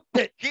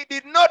gibakutte, he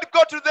did not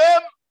go to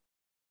them.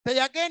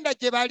 teyagenda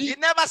gye He bali,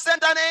 never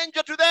sent an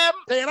angel to them.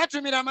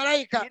 teyabatumira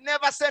malayika, He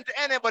never sent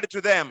anybody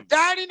to them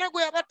taalina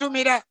gwe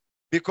yabatumira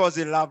because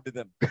he loved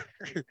them.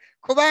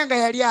 kubanga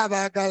yali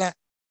abaagala.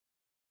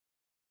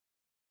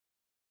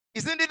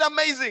 Isn't it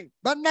amazing?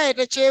 Bannaye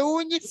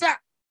tekyewuunyisa.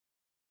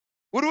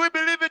 Would we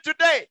believe it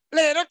today?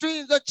 Leero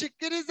tuyinza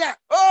okikkiriza.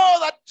 Oh,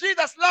 that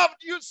Jesus loved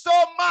you so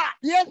much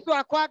Yesu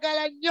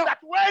akwagala nnyo. that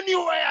when you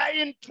were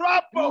in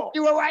trouble,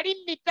 Iwe wali mu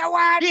he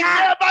mitawaana,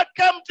 never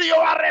came to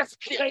your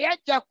rescue.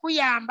 teyajja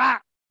kuyamba.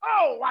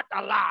 Oh, what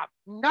a love.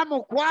 Nga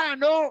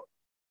mukwano.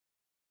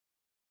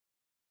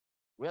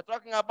 We are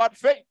talking about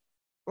faith.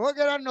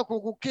 Twogera nno ku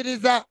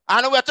kukkiriza.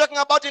 And we are talking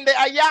about in the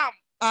I am.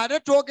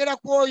 Ate twogera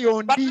ku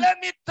oyo But ndi. let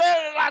me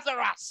tell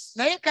Lazarus.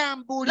 Naye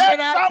kambuulire Let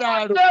someone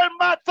Laazaalo. tell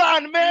Martha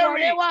and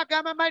Mary Olewo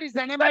agamba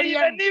Maliza ne that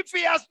even Mariyamu. if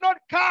he has not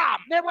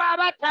come, Ne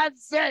bw'aba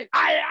tazze.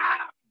 I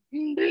am.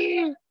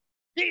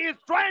 He is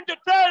trying to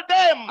tell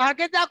them,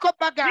 Agezaako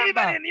bagamba.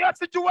 even in your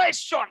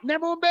situation, Ne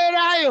mu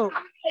mbeerayo.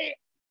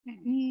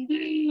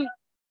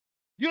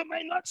 you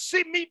may not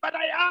see me, but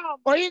I am.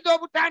 Oyinza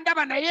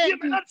obutandaba naye You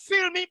may ndi. not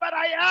feel me, but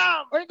I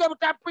am. Oyinza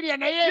obutampulira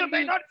naye You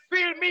may ndi. not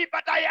feel me,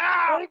 but I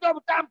am. Oyinza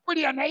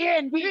obutampulira naye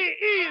He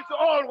ndi. is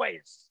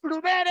always.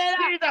 Lubeerera.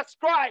 Jesus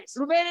Christ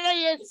Lubeerera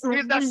Yesu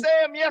is the ndi.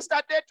 same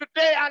yesterday,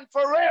 today, and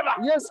forever.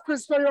 Yesu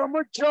Kristo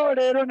y'omuggyo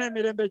leero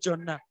n'emirembe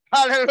gyonna.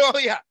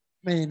 Hallelujah.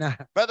 Amen.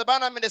 Brother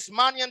Branham in the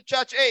Smyrnian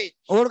church age,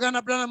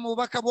 Owooluganda Branham mu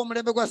bubaka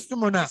bw'omulembe gwa he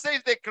Sumuna says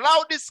the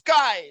cloudy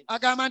skies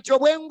agamba nti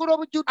obwengula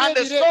obujjudde and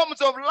the ebire storms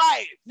of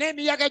life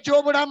n'emiyaga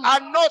gy'obulamu are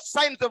no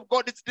signs of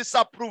God's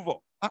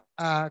disapproval.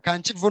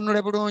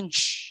 kankivunule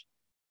bulungi.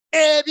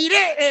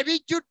 Ebire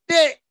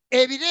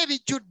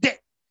ebijjudde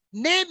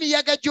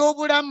n'emiyaga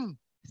gy'obulamu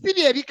si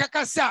bye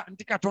bikakasa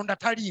nti Katonda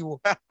taliiwo.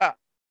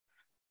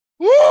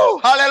 Woo!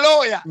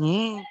 Hallelujah.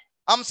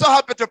 I'm so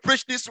happy to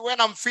preach this when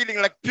I'm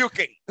feeling like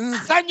puking.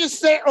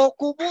 Nsanyuse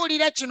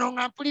okubuulira kino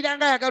nga mpulira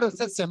nga ayagala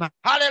osesema.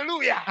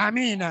 Hallelujah.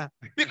 Amiina.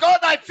 Because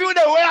I feel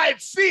the way I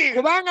feel,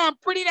 Kubanga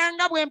mpulira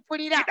nga bwe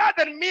mpulira. it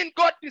doesn't mean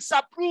God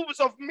disapproves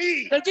of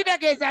me.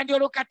 Tekitegeeza nti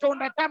olwo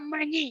Katonda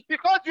tammanyi.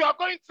 Because you are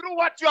going through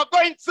what you are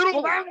going through,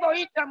 Kubanga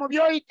oyita mu it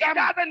by'oyitamu.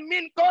 doesn't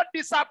mean God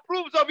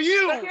disapproves of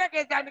you.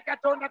 Tekitegeeza nti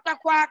Katonda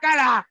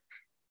takwagala.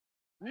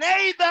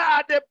 Neither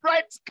are the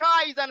bright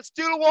skies and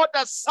still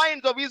waters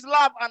signs of his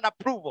love and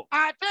approval.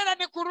 ate era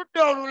ne ku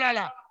ludda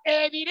olulala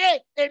ebire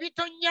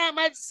ebitonya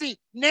amazzi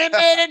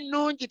n'embeera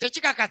ennungi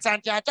tekikakasa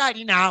nti ate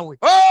ali naawe.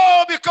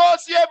 Oh,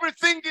 because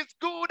everything is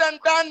good and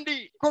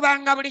dandy.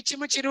 Kubanga buli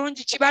kimu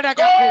kirungi God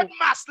kibalagako.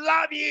 must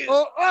love you.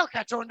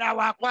 Katonda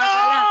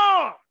waakwagala.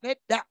 No,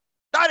 Nedda,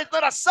 that is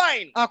not a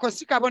sign. ako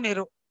si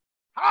kabonero.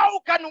 How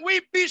can we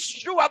be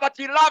sure that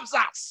he loves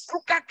us?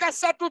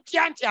 Tukakasa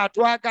tutya nti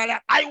atwagala?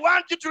 I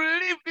want you to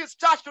leave this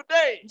church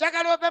today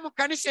Njagala ove mu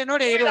kkanisa eno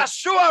with leero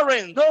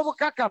assurance,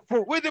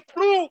 n'obukakafu with the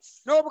proof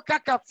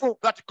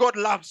that God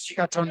loves you.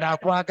 Katonda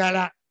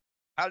akwagala.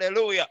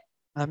 Hallelujah.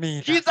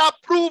 Amiina. His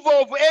approval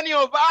of any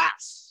of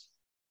us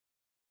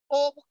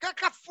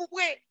Obukakafu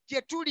bwe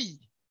gye tuli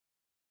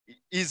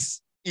is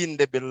in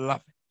the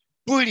beloved.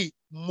 buli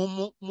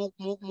mu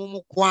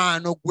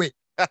mukwano gwe.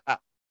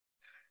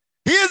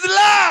 His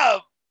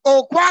love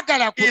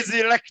Okwagala kwe is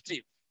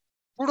elective,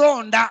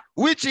 kulonda.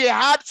 which he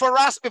had for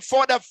us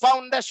before the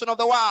foundation of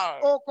the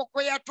world. Okwo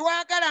kwe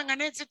yatwagala nga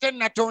n'ensi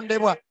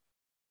tennatondebwa.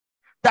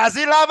 Does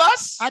he love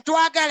us?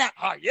 Atwagala.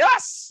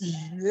 Yes.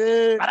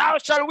 Ye. But how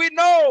shall we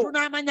know?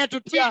 Tunaamanya We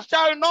tutya?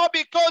 shall know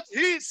because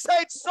he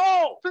said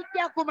so.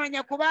 Tujja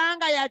kumanya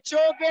kubanga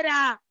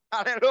yakyogera.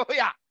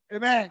 Hallelujah.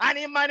 Amen. And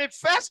he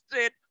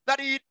manifested that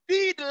he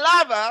did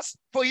love us,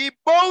 for he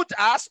bought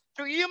us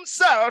to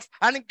himself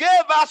and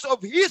gave us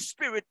of his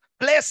spirit,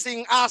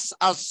 blessing us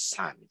as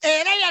sons.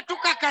 Era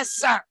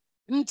yatukakasa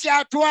nti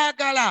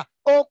atwagala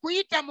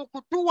okuyita mu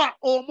kutuwa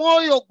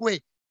omwoyo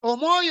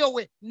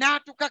we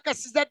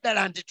n'atukakasiza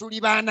ddala nti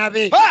tuli baana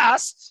be.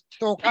 First,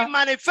 he Sooka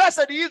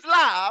manifested his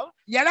love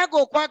yalaga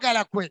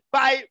okwagala kwe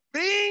by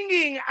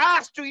bringing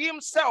us to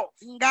himself.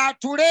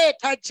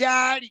 ng'atuleeta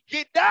gy'ali.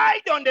 He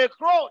died on the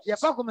cross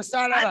Yafa ku and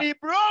musaalaba he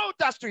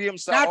brought us to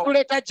himself.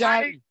 n'atuleeta And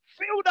gy'ali he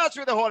filled us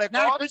with the Holy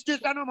Ghost.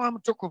 n'atujjuza n'Omwoyo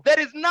Mutukuvu. There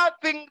is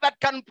nothing that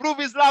can prove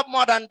his love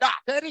more than that.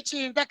 Teri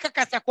kiyinza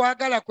kakasa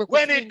kwagala kwe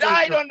When he kusinga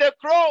died ekyo. on the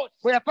cross,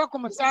 Bwe yafa ku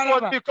it was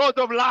musaalaba because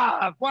of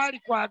love. kwali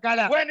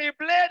kwagala. When he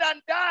bled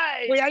and Bwe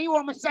died, yayiwa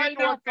it omusaayi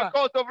was n'afa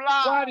because of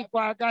love. kwali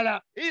kwagala.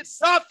 He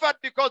suffered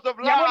because of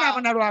love.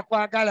 Yabonaabona lwa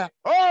kwagala.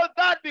 All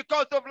that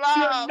because of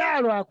love.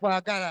 Byonna lwa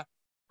kwagala.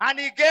 And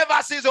he gave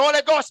us his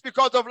Holy Ghost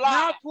because of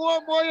love. N'atuwa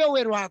omwoyo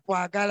we lwa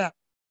kwagala.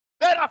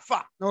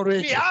 Therefore, we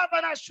N'olwekyo have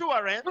an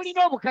assurance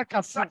tulina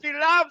obukakafu. that he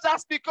loves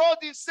us because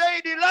he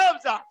said he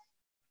loves us.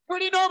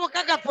 Tulina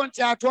obukakafu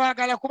nti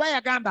atwagala kuba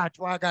yagamba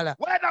atwagala.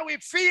 Whether we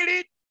feel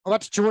it, Oba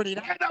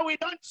tukiwulira, whether we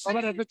don't see oba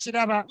it,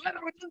 tetukiraba, whether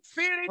we don't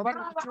feel it, oba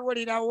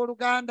tetukiwulira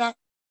owooluganda.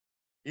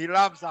 he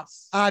loves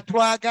us.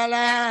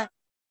 Atwagala.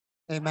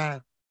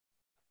 Amen.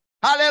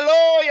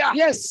 Hallelujah.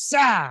 Yes,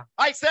 sir.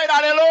 I said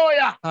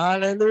hallelujah.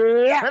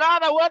 Hallelujah.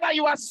 Rather, whether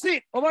you are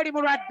sick, Oba oli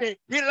mulwadde,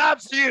 he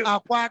loves you.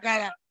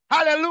 akwagala.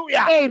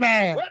 Hallelujah.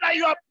 Amen. Whether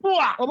you are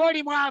poor, Oba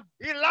oli mwavu,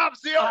 he loves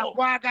you.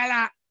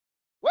 akwagala.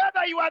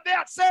 Whether you are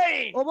there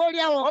saying, Oba oli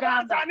awo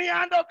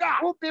ogamba,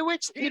 who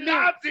bewitched he me,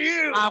 loves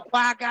you.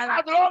 akwagala.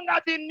 As long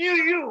as he knew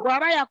you Bw'aba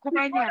before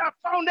yakumanya,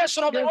 the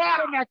foundation of the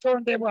world,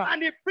 natondebwa,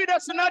 and he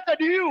predestinated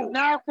you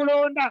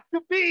n'akulonda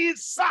to be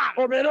his son,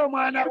 obeere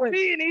omwana to we,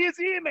 be in his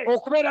image.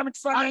 okubeera mu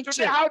kifaananyi And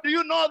today, kye. how do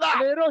you know that?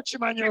 Leero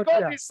okimanya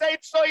Because otya? he said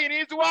so in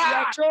his word.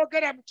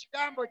 Yakyogera mu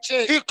kigambo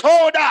kye, He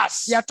called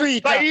us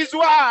yatuyita by his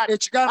word.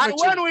 ekigambo And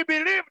kye. when we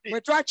believed Bwe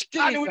it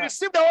and we twakikiriza,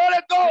 received the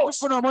Holy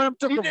Ghost, tufuna Omwoyo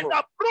it is Mutukuvu,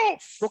 a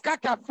proof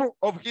bukakafu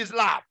of his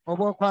love.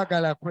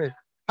 obw'okwagala kwe.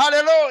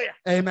 Hallelujah.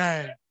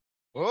 Amen.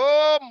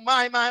 Oh,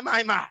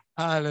 my.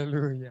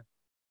 Hallelujah.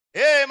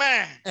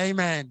 Amen.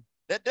 Amen.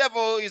 The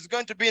devil is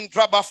going to be in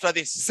trouble after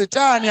this.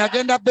 Sitaani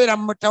agenda kubeera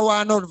mu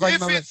mutawaana If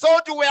oluvannyuma we lwe.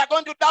 thought we are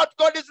going to doubt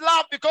God's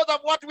love because of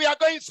what we are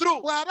going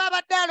through, Bw'aba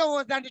abadde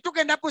alowooza nti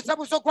tugenda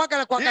kubuusabuusa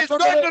okwagala kwa he's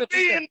Katonda going to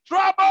be in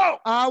trouble.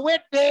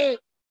 awedde.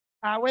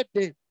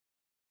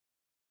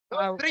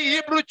 Those 3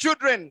 Hebrew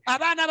children,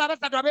 Abaana abo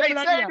abasatu they said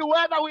ab'Ebulaniya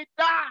whether we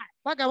die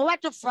bagamba oba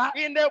tufa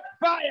in the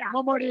fire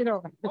mu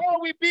muliro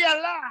or we be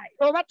alive,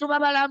 oba tuba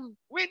balamu,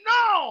 we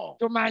know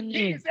he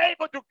tumanyi is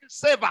able to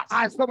save us.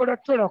 asobola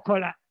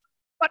otulokola.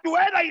 But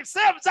whether he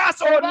saves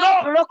us or Oba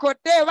not,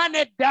 tulokodde oba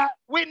nedda,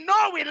 we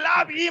know we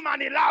love him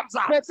and he loves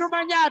ffe us.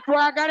 tumanyi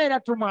atwagala era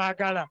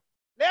tumwagala.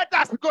 Let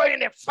us go in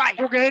the fire.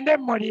 Tugende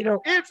mu muliro.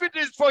 If it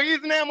is for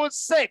his name's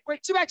sake, Bwe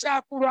kiba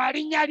kyakulwa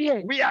linnya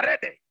lye, we are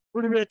ready.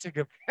 tuli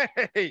beetegefu.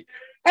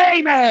 We are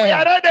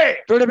Amen. ready.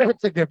 Tuli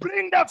beetegefu.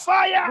 Bring the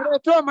fire.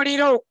 Tuleete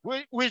omuliro.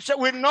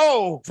 We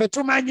know Ffe he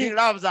tumanyi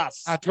loves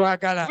us.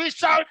 atwagala. We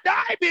shall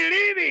die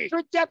believing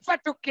Tujja kufa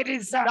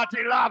tukkiriza that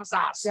he loves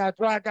us.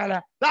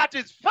 kyatwagala. That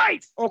is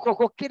faith. Okwo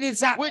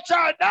kukkiriza. We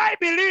shall die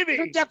believing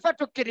Tujja kufa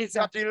tukkiriza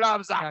that he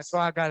loves us.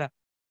 kyatwagala.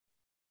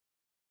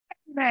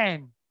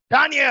 Amen.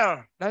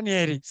 Daniel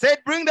Danieri, said,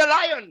 bring the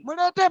lion.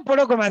 muleete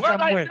empologoma Whether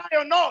zammwe he die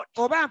or not,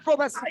 oba nfa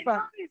oba I sifa,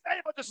 know he's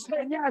able to save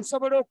manyi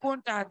asobola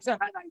okuntaasa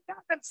and he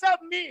doesn't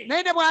serve me.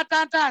 naye ne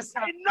bw'atantaasa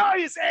I know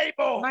he's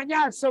able. manyi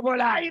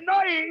asobola I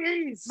know he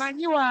is.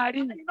 manyi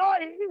waali I know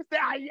he is the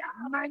I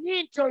am.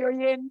 manyi nti oyo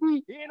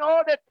yendi In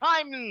all the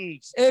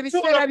times,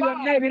 ebiseera full of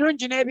byonna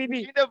ebirungi n'ebibi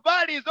in the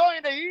valleys or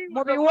in the hills,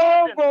 mu of the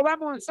biwongo mountain, oba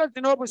mu nsozi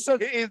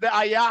n'obusozi he is the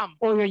I am.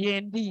 oyo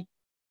yendi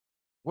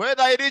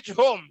Whether I reach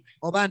home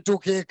oba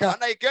ntuuka eka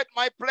and I get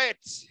my plate,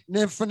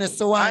 ne nfuna and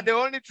essowaani the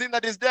only thing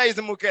that is there is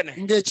mukene,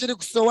 ng'ekiri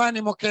ku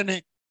ssowaani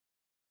mukene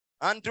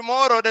and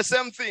tomorrow the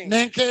same thing,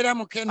 n'enkeera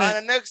mukene and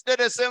the next day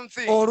the same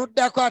thing,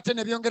 oluddako ate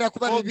ne byongera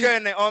kuba bibi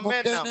mukene,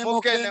 omena, mukene mukene,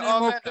 mukene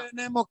omena,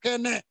 mukene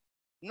mukene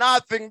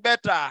nothing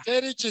better.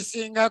 teri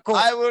kisingako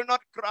I will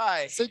not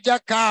cry sijja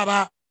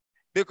kaaba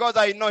because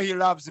I know he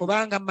loves me.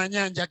 kubanga mmanyi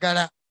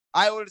anjagala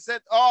I will say,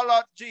 oh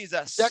Lord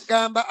Jesus,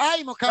 jagamba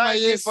ayi mukama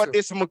thank you for yesu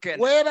this mukene.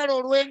 weebala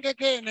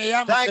olw'engege eno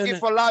eya Thank you mukene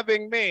for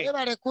loving me.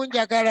 weebale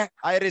kunjagala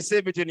I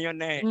receive it in your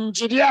name.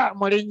 njirya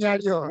mu linnya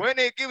lyo When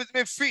he gives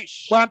me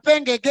fish, bw'ampa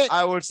engege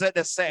I will say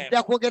the same.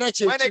 nja kwogera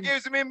When he kyekimu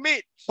gives me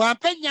meat,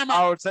 bw'ampa ennyama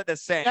I will say the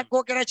same. nja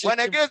kwogera When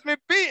he kyekimu gives me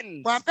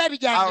beans, bw'ampa I will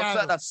say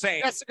ebijanjaalo the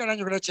same. gasigala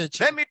njogera Let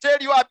kyekimu me tell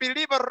you, a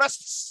believer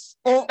rests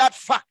in Oh. that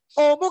fact,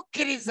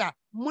 omukkiriza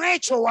mu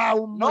ekyo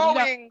waawummulira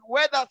knowing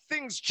whether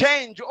things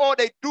change or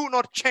they do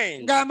not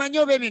change. ng'amanyi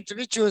oba ebintu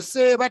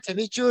bikyuse oba I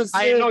tebikyuse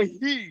know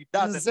he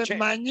doesn't nze change.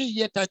 manyi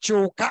ye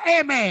takyuka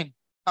amen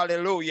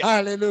Hallelujah.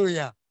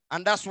 haleluya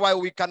And that's why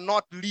we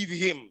cannot leave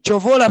him,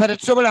 kyova olaba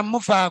tetusobola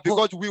mumufaako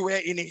because we were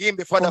in him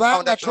before the kubanga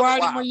foundation of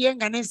twali the mu world. ye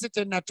nga n'ensi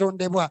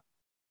tennatondebwa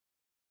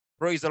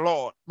Praise the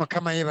Lord.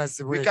 mukama We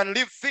yeebazibwe can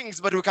leave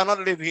things, but we cannot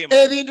leave him.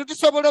 ebintu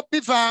tusobola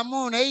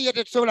okubivaamu naye ye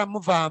tetusobola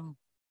muvaamu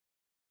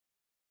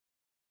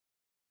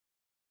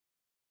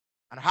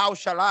And how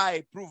shall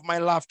I prove my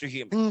love to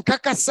him?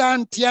 nkakasa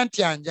ntya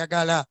nti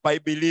anjagala By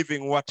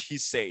believing what he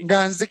said.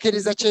 nga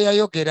nzikiriza kye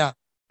yayogera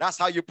That's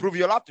how you prove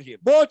your love to him.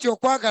 bw'otyo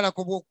okwagala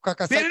ku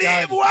bw'okukakasa Believe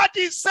gyali what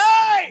he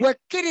said.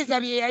 wekkiriza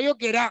bye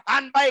yayogera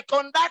And by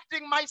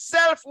conducting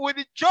myself with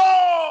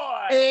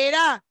joy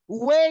era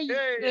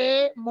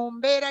weeyise mu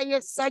mbeera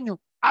y'essanyu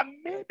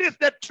amidst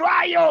the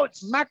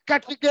trials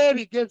makkati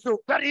g'ebigezo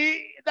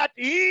that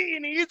he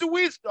in his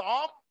wisdom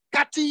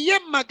kati ye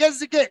mu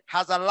magezi ge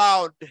has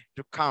allowed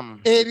to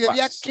come. ebyo to pass.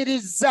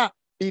 byakkiriza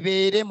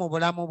bibeere mu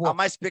bulamu bwo Am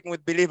I speaking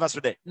with believers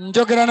today?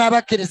 njogera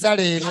n'abakkiriza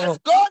leero has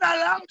God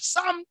allowed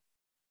some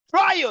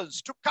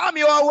trials to come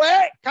your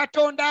way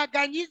katonda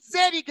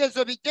aganyizza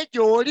ebigezo bijje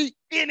gy'oli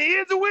in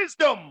his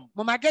wisdom.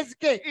 mu magezi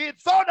ge He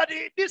thought that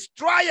this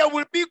trial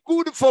will be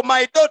good for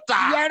my daughter.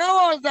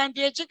 yalowooza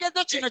nti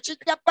ekigezo kino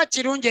kijja kuba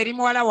kirungi eri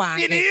muwala In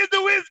wange his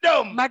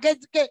wisdom,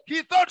 magezi ge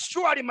he thought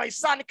surely my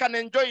son can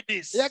enjoy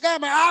this.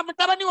 yagamba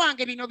mutabani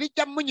wange bino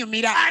bijja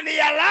munyumira And he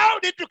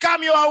allowed it to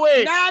come your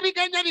way.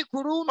 n'abiganya Oh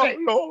bikulumbe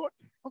Lord,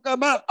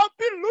 mugamba I've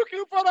been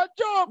looking for a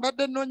job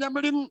mbadde nnoonya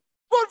mulimu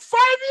for 5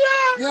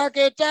 years.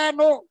 myaka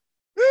 5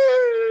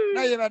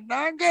 naye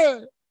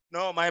bannange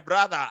No, my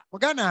brother.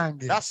 muganda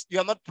wange You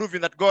are not proving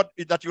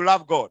that you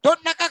love God.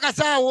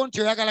 tonnakakasaawo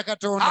nti oyagala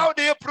katonda How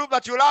do you prove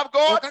that you love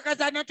God?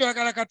 okakasa nti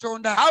oyagala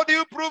katonda How do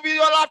you prove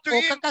your love to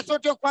him? okakasa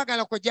otya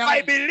okwagala kwe By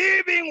gyali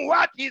believing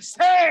what he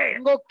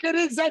said.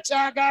 ng'okkiriza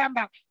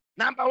kyagamba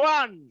Number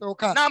one.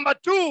 sooka Number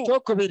two,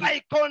 kyokubiri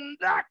by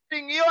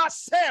conducting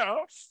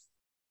yourself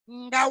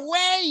nga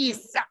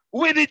weeyisa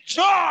with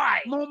joy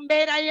mu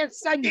mbeera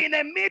y'essanyu in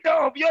the middle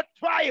of your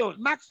trials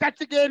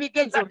makkati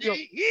g'ebigezo that byo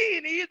he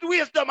in his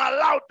wisdom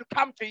allowed to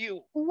come to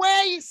you.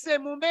 weeyise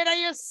mu mbeera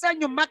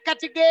y'essanyu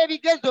makkati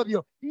g'ebigezo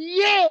byo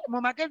ye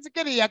mu magezi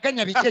ge bye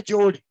yaganya bijje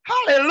gy'oli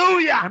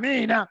Hallelujah.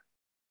 amiina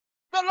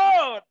The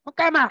Lord,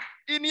 mukama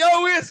in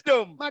your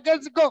wisdom,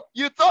 magezi go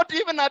you thought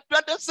even at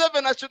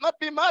 27 I should not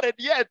be married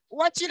yet.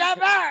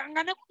 wakiraba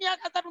nga ne ku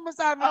myaka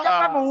 37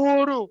 jaba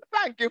muwuulu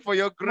Thank you for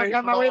your grace,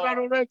 mukama Lord.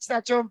 weebala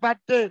olw'ekisa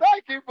ky'ompadde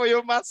Thank you for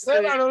your mercy.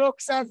 weebala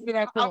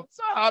olw'okusaasirako I'm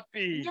so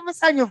happy ndi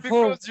musanyufu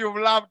because you've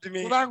loved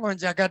me. kubanga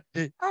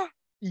onjagadde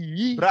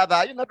Brother,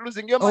 are you not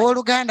losing your mind?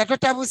 owooluganda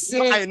totabuse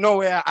I know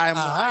where I'm.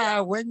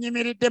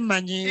 wenyimiridde In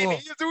mmanyiiwo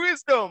his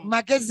wisdom,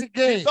 magezi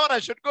he ge thought I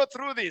should go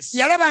through this.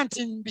 yalaba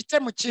nti mbite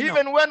mu kino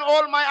Even when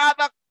all my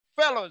other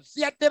fellows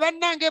yadde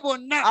bannange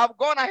bonna have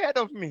gone ahead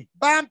of me.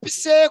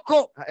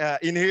 bampiseeko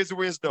In his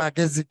wisdom,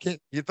 magezi ge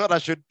he thought I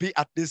should be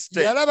at this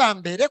stage. yalaba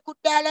mbeere ku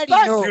ddaala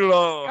Thank lino you,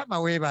 Lord. mukama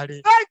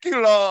weebale Thank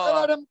you, Lord.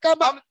 weebale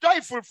mukama I'm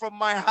joyful from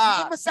my ndi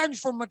heart.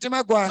 musanyufu mu mutima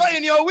So gwange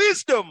in your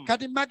wisdom,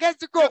 kati mu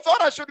magezi go you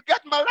thought I should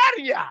get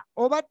malaria.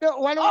 obadde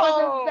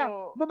walowoozezza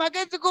Oh. mu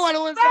magezi go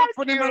walowooza Thank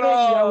nfune you,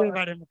 malaria Lord.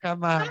 weebale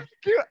mukama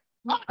Thank you.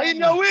 In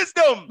your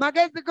wisdom.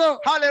 magezi go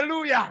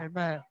Hallelujah.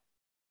 Amen.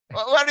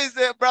 Where is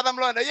Brother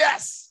Mlonda?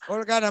 Yes.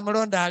 oluganda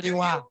mulonda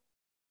aliwa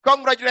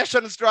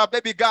Congratulations to our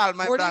baby girl,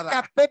 my fulika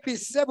brother. pepi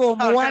ssebo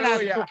omuwala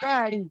Hallelujah.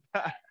 sukaali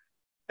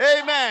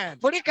Amen.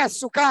 fulika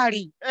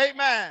sukaali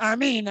Amen.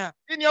 amiina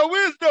In your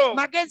wisdom,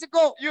 magezi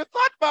go you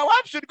thought my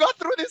wife should go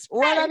through this.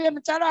 walabye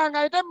mukyala wange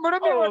ayite mu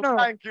bulumi Oh, buno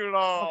thank you,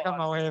 Lord.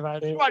 mukama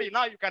weebale Surely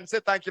now you can say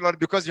thank you, Lord,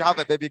 because you have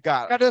a baby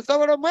girl. kati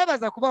osobola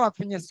omwebaza kuba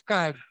wafunye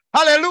sukaali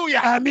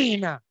Hallelujah.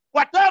 amiina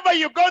Whatever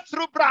you go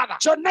through, brother,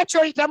 kyonna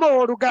ky'oyitamu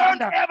don't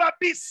owooluganda ever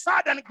be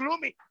sad and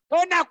gloomy.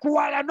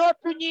 tonakuwala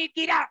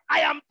n'otunyiigira. I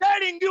am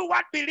telling you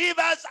what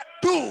believers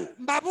do.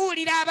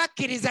 Mbabuulira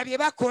abakkiriza bye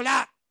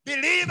bakola.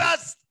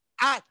 Believers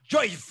are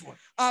joyful.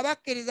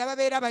 Abakkiriza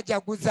babeera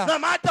bajaguza No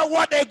matter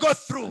what they go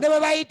through. ne bwe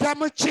bayita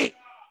mu ki.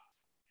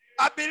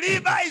 A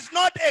believer is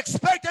not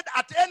expected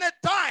at any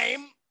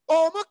time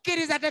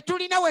Omukkiriza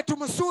tetulina we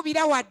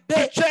tumusuubira to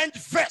wadde change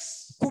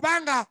face.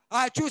 kubanga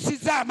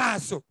akyusizza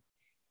amaaso.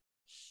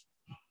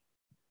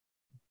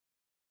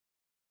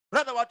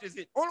 Brother, what is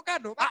it?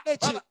 Oluganda obadde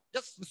ki? Brother,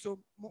 just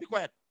be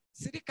quiet.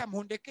 Sirika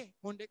mundeke.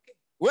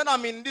 When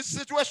I'm in this Bwe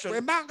situation,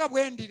 mbanga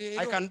bwe ndi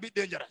I leero can be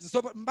dangerous.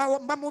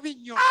 mba mubi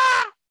nnyo.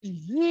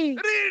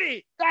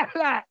 Really?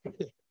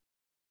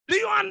 Do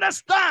you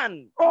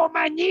understand?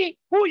 Omanyi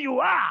who you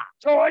are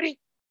ky'oli.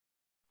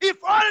 If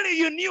only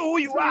you knew who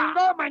you are,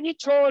 Singa omanyi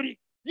ky'oli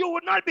you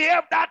would not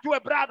behave that to a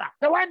brother.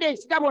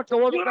 tewandiikisa bw'otyo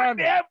You would not owooluganda.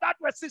 behave that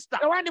to a sister.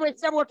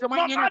 Tewandiikisa bw'otyo No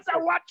mwannyina. matter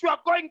what you are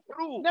going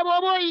through, Ne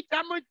bw'oba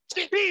oyita mu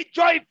ki. be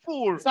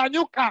joyful.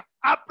 Sanyuka.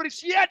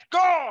 Appreciate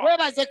God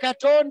Weebaze for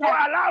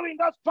Katonda. allowing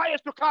those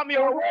fires to come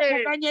your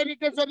way. Okuganya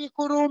ebigezo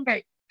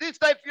bikulumbe.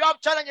 Sister, if you have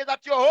challenges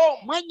at your home,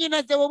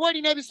 Mwannyinaze bw'oba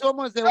olina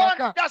ebisoomooza ewaka.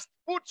 don't just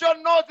put your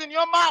nose in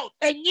your mouth.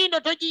 Ennyindo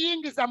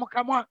togiyingiza mu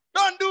kamwa.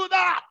 Don't do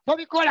that.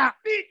 Tobikola.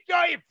 Be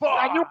joyful.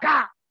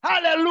 Sanyuka.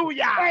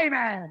 Hallelujah.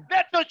 Amen.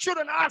 Let the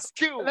children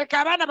ask you, Leka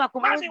abaana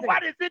Mommy, bakubuuze.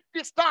 what is it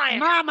this time?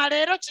 Maama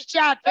leero kiki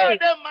Tell ate?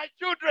 them, my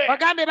children,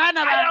 Bagambe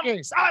baana I am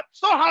bange.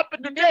 so happy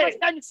Ndi today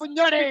musanyufu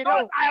nnyo leero.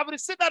 because I have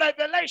received a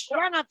revelation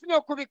Kubanga nfunye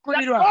that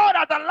okubikkulirwa. God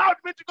has allowed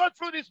me to go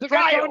through this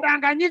trial Katonda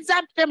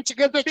ng'anyizza mpite mu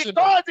kigezo kino.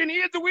 because in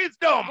His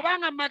wisdom,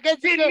 Kubanga mu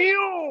magezi He ge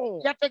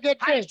knew I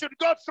yategedde should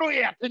go through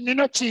it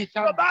nnino so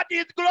kiyita. that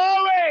His Kati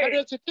glory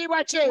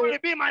ekitiibwa kye will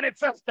be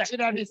manifested.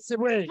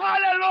 kirabisibwe.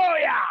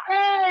 Hallelujah.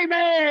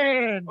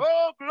 Amen.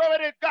 Oh,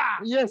 glory to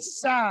God. Yes,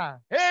 sir.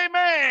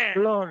 Amen.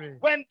 Glory.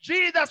 When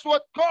Jesus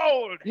was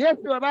called, Yesu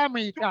bwe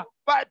baamuyita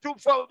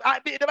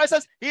the Bible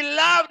says He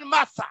loved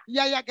Martha,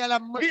 yayagala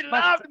He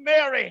loved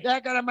Mary,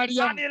 yayagala and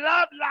Mariyamu He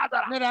loved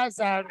Lazarus. ne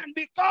Laazaalo. And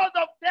because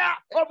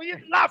of His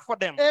love for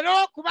them,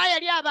 Era okuba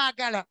yali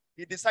abaagala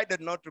He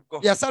decided not to go.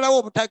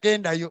 yasalawo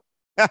obutagendayo.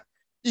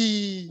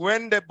 Ii,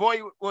 When the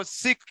boy was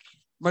sick,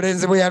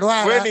 mulenzi bwe when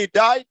yalwala he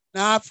died,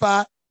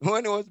 n'afa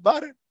when he was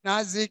buried,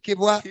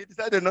 n'aziikibwa he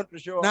decided not to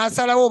show up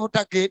n'asalawo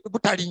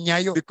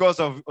butalinnyayo because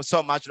of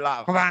so much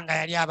love. kubanga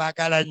yali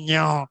abaagala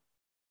nnyo.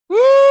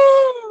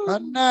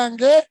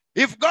 Bannange,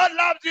 If God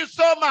loves you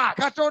so much,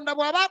 Katonda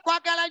bw'aba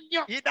akwagala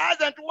nnyo He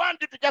doesn't want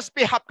you to just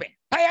be happy.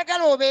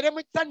 tayagala obeere mu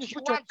He ssanyufu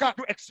wants you kyokka,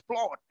 to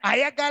explode.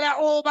 ayagala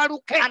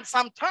obaluke. And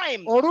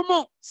sometimes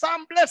Olumu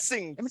some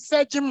blessings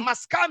emikisa egimu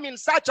must come in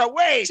such a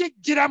way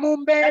kijjira mu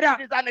mbeera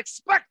that it is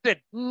unexpected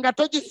nga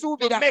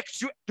togisuubira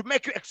to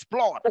make you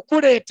explode.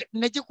 okuleeta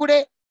ne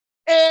gikule.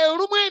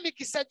 Olumu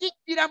emikisa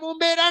gijjira mu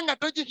mbeera nga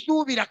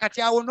togisuubira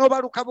kati awo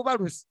n'obaluka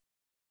bubaluzi.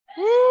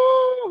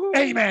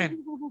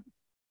 Amen.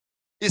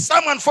 Is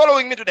someone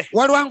following me today?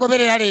 Waliwo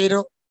ngoberera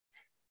leero.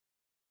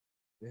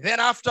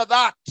 Then after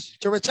that,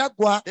 Kyo bwe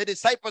kyaggwa the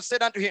disciples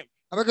said unto him,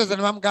 abageezi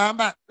ne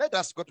bamugamba let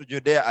us go to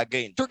Judea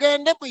again.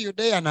 tugende mu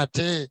Yudeya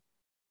nate.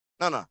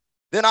 No.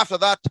 Then after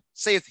that,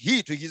 saith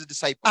he to his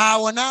disciples,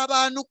 Awo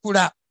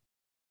n'abaanukula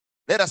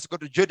let us go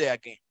to Judea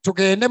again.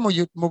 tugende mu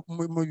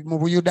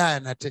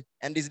Buyudaaya nate.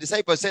 And his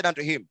disciples said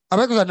unto him,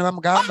 Abageezi ne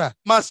bamugamba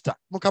Master,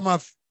 Mukama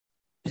waffe,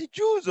 the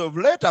Jews of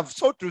late have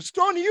sought to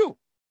stone you.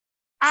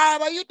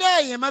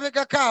 Abayudaaya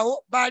emabegako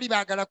awo baali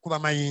baagala kuba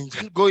mayinja.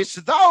 And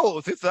goest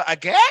thou thither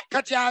again?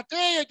 Kati ate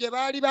eyo gye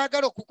baali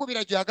baagala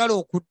okukubira gyagala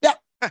okudda.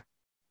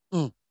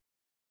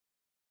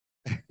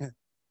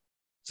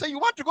 So you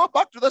want to go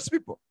back to those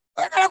people?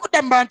 Baagala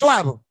kudda mu bantu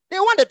abo. They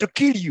wanted to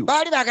kill you.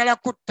 Baali baagala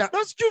kutta.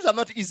 Those Jews are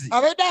not easy.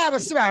 Abayudaaya abo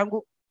si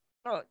bangu.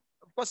 No,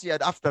 of course, he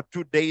had after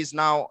 2 days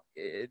now.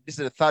 This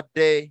is the 3rd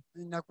day.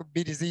 Ennaku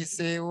bbiri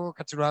ziyiseewo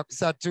kati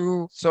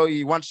lwakusatu. So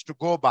he wants to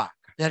go back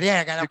Yali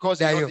ayagala because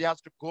he knows kuddayo he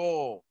has to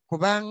go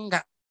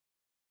kubanga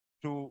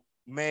to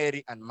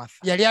Mary and Martha.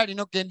 yali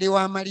alina okugenda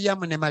ewa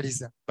Mariyamu ne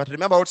Maliza. But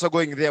remember, also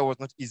going there was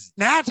not easy.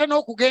 Naye ate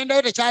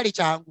n'okugendayo tekyali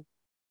kyangu.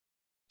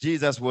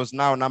 Jesus was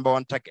now number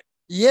 1 target.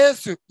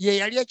 Yesu ye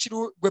yali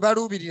gwe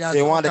baluubirira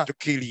They wanted asooka to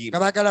kill him. nga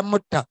baagala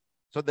mutta.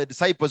 So the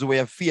disciples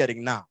were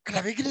fearing now. Kati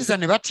abigiriza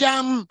ne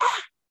batyamu.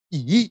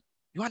 You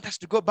want us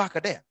to go back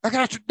there?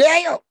 Baagala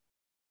tuddeeyo.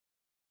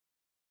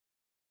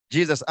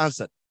 Jesus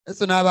answered.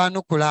 Yesu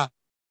n'abaanukula.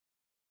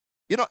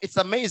 You know, it's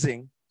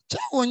amazing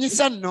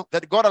Kyewuunyisa nno.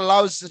 that God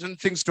allows certain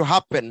things to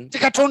happen Ti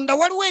Katonda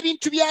waliwo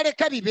ebintu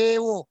by'aleka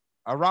bibeewo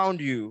around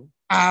you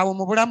awo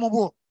mu bulamu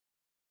bwo.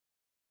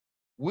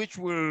 which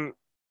will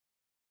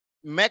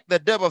make the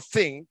devil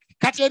think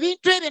Kati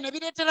ebintu ebyo ne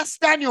bireetera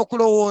Sitaani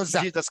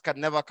okulowooza. Jesus can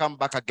never come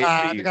back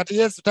again to you. Kati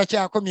Yesu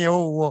takyakomyewo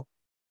wuwo.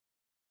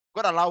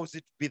 God allows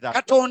it to be that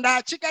Katonda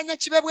akiganya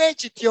kibe bwe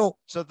kityo.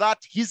 so that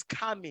his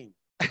coming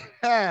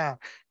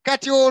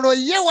Kati olwo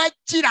ye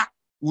wajjira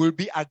will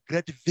be a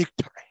great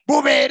victory.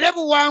 bubeere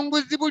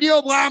buwanguzi buli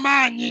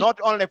obw'amaanyi Not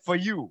only for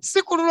you,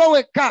 si ku lulwe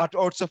wekka but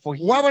also for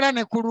him. wabula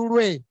ne ku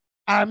lulwe.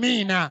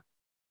 Amiina.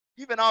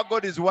 Even our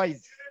God is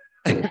wise.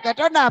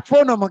 Katonda afa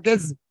ono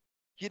mugezi.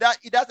 He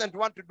doesn't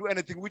want to do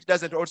anything which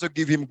doesn't also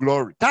give him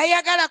glory.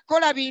 Tayagala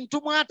kukola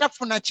bintu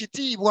mwatafuna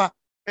kitiibwa.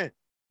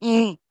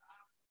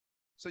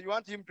 So you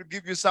want him to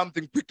give you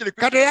something quickly.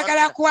 Kati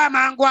oyagala kuwa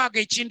amangu ago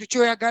ekintu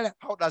ky'oyagala.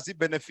 How does he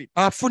benefit?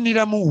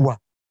 Afunira muwa.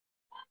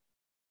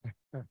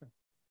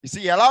 You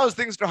see, he allows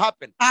things to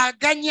happen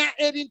Aganya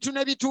ebintu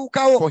ne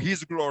bituukawo for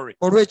his glory.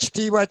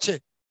 olw'ekitiibwa kye.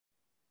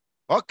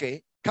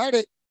 Okay.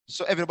 Kale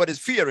So everybody's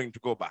fearing to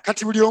go back.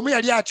 kati buli omu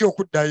yali atya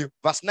okuddayo.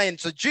 Verse 9.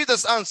 So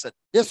Jesus answered,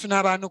 Yesu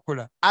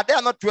n'abaanukula. are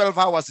there not 12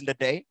 hours in the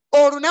day?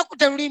 Olunaku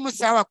teruliimu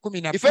ssaawa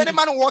 12. If any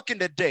man walk in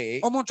the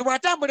day, Omuntu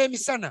bw'atambula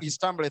emisana he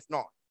stumbleth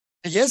not,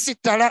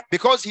 yeesittala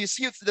because he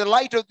seeth the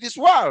light of this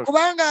world.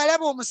 kubanga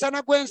alaba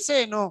omusana gw'ensi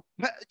eno.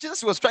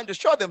 Jesus was trying to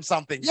show them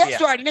something here.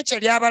 Yesu alina kye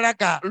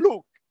lyabalaga.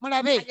 Look, I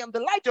Mulabe, am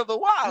the light of the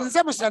world.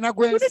 nze musana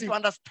You need gw'ensi. to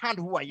understand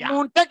who I am.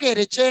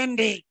 Muntegeere kye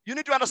ndi. You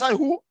need to understand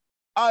who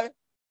I am.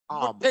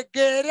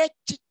 Mutegeere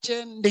ki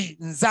kye ndi.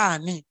 Nze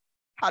ani.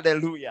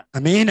 Hallelujah.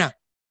 Amiina.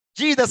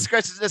 Jesus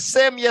Christ is the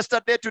same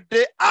yesterday,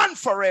 today, and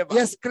forever.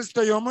 Yesu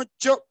Kristo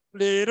y'omujjo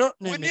leero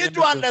We need n'emirembe to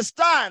gyonna.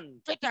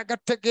 understand Twetaaga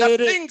that tutegeere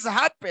things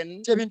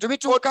happen ebintu or do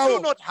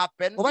bituukawo not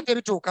happen, oba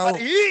tebituukawo.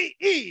 but He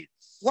is.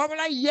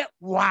 Wabula ye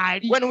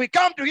waali. When we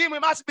come to Him, we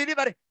must believe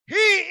that He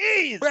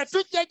is. Bwe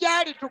tujja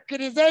gy'ali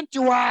tukkirize nti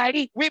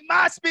waali. We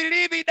must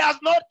believe He does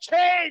not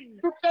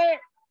change.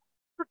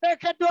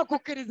 Tuteekeddwa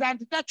okukkiriza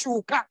nti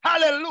takyuka.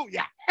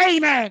 Hallelujah.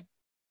 Amen.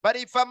 But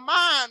if a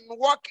man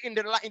walk in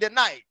the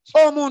night,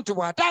 Omuntu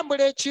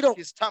bw'atambula ekiro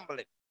he's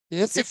stumbling. If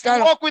you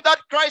yeesittala. walk without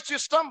Christ, you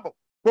stumble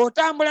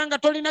Bw'otambula nga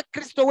tolina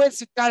Kristo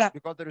weesittala.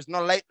 because there is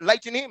no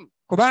light in Him.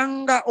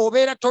 Kubanga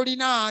obeera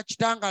tolina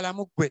kitangaala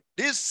mu ggwe.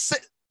 These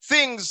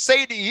things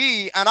said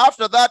He, and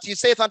after that He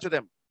saith unto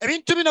them,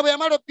 Ebintu bino bwe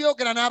yamala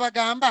obyogera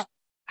n'abagamba,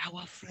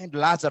 our friend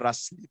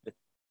Lazarus sleepeth,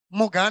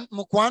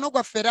 mukwano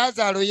gwaffe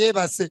Laazaalo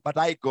yeebase. but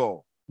I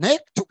go. Naye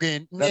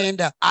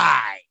ŋŋenda.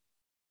 I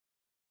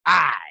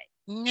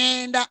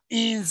ŋŋenda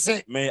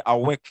nze may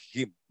awake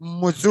him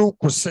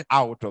muzuukuse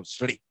out of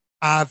sleep.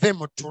 ave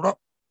mu tulo.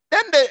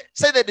 Then they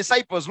say the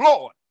disciples,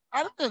 Lord,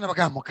 Ate ne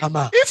bagamba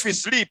Mukama, if he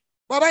sleep,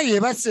 bw'aba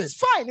yeebase it's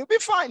fine, he'll be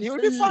fine, he'll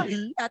be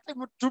fine. ate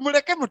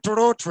tumuleke mu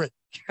tulo twe.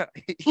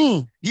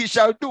 He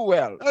shall do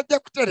well. Ajja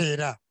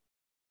kutereera.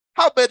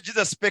 How bad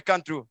Jesus spake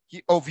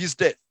of his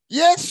death.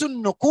 Yesu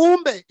nno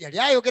kumbe yali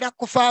ayogera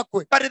kufa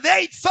kwe. But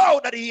they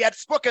thought that he had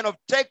spoken of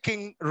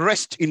taking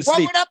rest in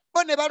sleep. Wabula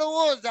bo ne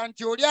balowooza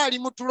nti oli ali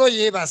mu tulo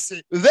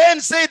yeebase.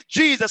 Then said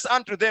Jesus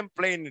unto them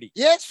plainly,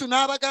 Yesu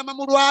n'abagamba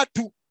mu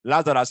lwatu,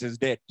 Lazarus is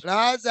dead.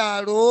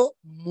 Laazaalo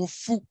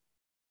mufu.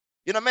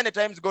 You know, many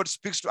times God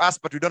speaks to us,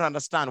 but we don't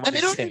understand what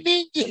he's Emirundi saying.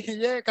 mingi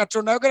ye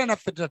Katonda ayogera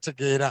naffe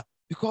tutategeera.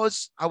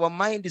 Because our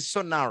mind is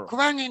so narrow.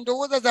 Kubanga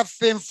endowooza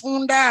zaffe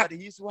enfunda. But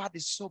his word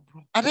is so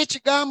broad. Ate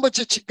ekigambo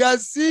kye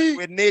kigazi.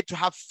 We need to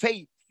have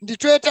faith Ndi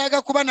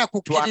twetaaga kuba na to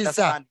kukkiriza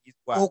understand his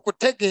word.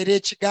 okutegeera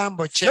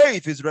ekigambo kye.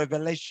 Faith is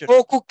revelation.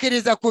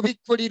 Okukkiriza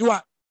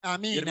kubikkulirwa. You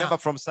Amiina. remember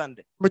from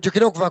Sunday.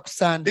 Mujjukire okuva ku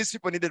Sande. These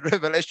people needed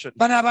revelation.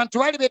 Bano abantu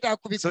baali beetaaga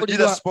So Jesus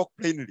kubikkulirwa. spoke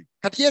plainly.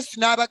 Kati Yesu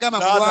n'abagamba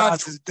mu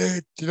Lazarus lwatu is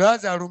dead. nti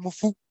Laazaalo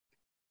mufu.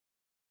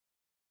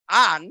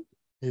 And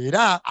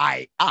Era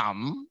I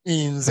am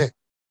nze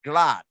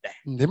glad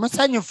ndi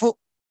musanyufu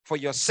for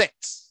your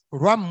sakes ku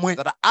lwammwe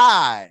that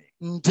I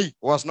nti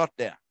was not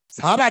there,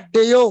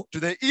 saabaddeyo to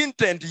the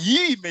intent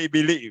ye may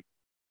believe.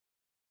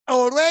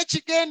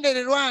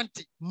 olw'ekigendererwa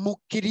nti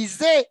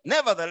mukkirize.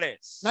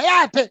 Nevertheless, Naye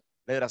ate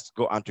let us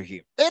go unto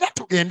him. era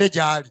tugende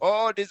gy'ali.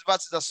 All these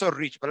verses are so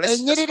rich, but let's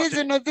just Ennyiriri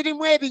continue. zino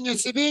zirimu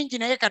ebinyusi bingi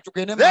naye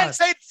katugende Then maaso.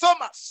 said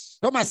Thomas,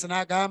 Tomasi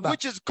n'agamba,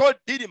 which is called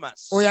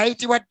Didymus. oyo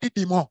ayitibwa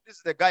Didimo. This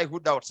is the guy who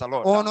doubts a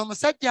lot. Ono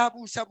omusajja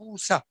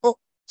abuusabuusa.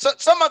 So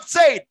some have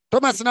said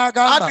Tomasi unto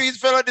n'agamba his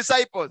fellow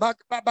disciples,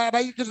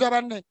 bayigirizwa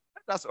banne,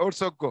 let us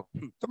also go,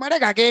 tumale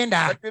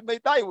gagenda that we may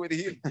die with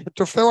him.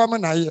 tufe wamu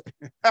naye.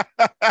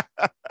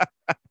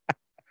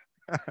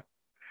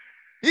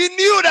 He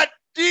knew that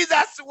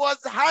Jesus was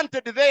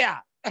hunted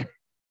there.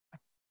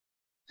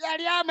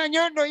 Yali amanyi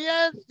ono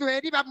Yesu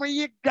eri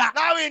bamuyigga.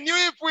 Now he knew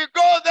if we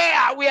go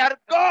there, we are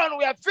gone,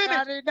 we are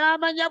finished. Kale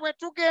n'amanya bwe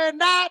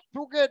tugenda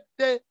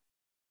tugedde.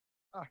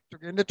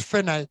 Tugende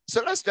tufe naye.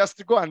 So let's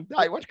just go and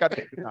die. What can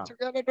we do now?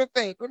 Tugende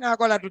tufe,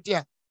 tunaakola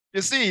tutya?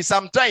 You see,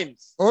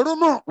 sometimes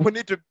Olumu we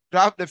need to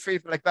have the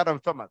faith like that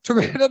of Thomas.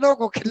 tugende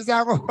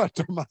n'okukkiriza ng'okwa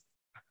Tomasi.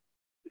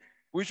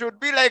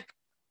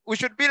 We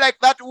should be like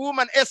that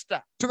woman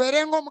Esther.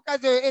 Tubeere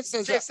ng'omukazi oyo She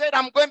Eseza. said,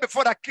 I'm going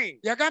before the king.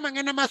 Yagamba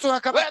ngenda maaso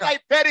ga When kabaka. I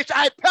perish,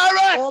 I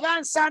perish. Oba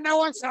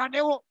nsaanewo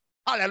nsaanewo.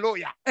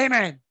 Hallelujah.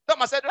 Amen.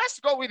 Thomas said, let's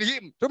go with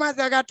him Tomasi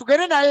aga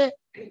tugende naye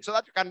so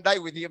that you can die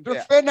with him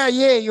there. tufe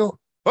naye eyo.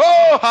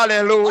 Oh,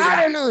 hallelujah.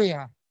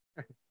 Hallelujah.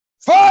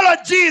 Follow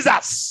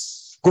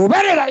Jesus.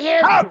 goberera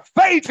Yesu Have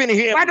faith in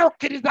him.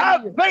 banokkiriza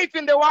Have naye faith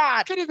in the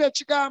word. kkiriza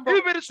ekigambo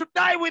If it is to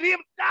die with him,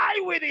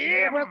 die with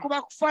him. bwe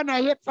kuba kufa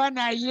naye fa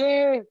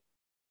naye.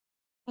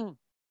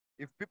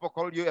 If people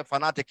call you a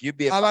fanatic, you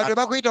be a abantu fanatic.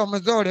 bakuyita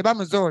omuzoole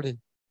bamuzoole.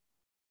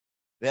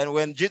 Then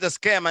when Jesus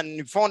came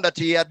and found that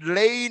he had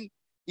lain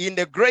in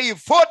the grave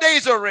 4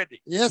 days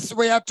already. Yesu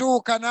bwe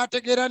yatuuka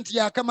n'ategeera nti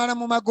yakamala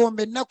mu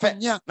magombe ennaku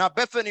nnya. Now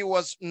Bethany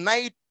was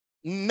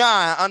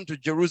nigh unto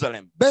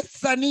Jerusalem,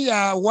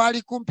 Bethaniya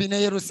waali kumpi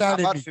ne about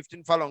Yerusaalemi.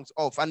 15 furlongs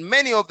off. And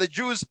many of the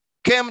Jews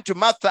came to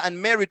Martha and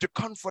Mary to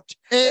comfort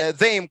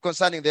them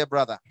concerning their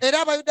brother. Era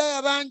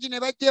Abayudaaya bangi ne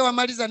bajja ewa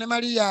Maliza ne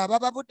Mariya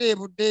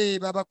bababudeebudde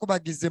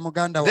babakubagize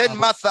muganda Then waabwe.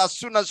 Martha, as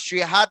soon as she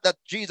heard that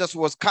Jesus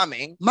was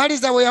coming,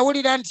 Maliza bwe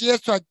yawulira nti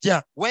Yesu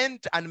ajja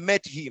went and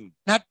met him.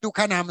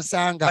 n'adduka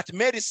n'amusanga. But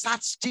Mary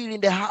sat still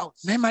in the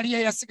house. Naye Mariya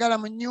yasigala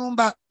mu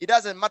nnyumba. It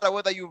doesn't matter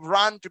whether you've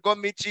run to go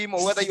meet him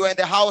or whether you are in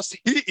the house,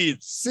 he is.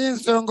 Si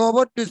nsonga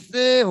oba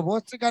odduse oba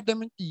osigadde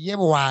mu ye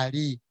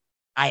bw'ali.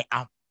 I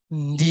am.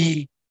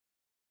 Ndi.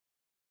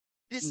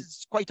 This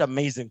is quite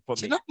amazing for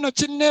me. Kino nno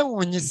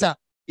kinneewuunyisa.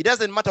 It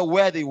doesn't matter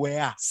where they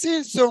were. Si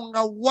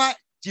nsonga wa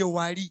gye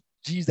wali.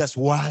 Jesus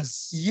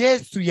was.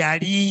 Yesu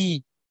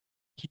yali.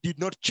 He did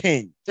not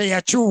change.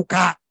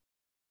 Teyakyuka.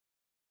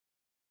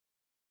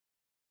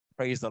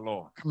 Praise the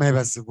Lord. Mukama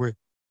yeebazibwe.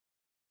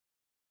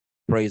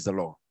 Praise the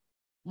Lord.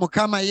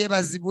 Mukama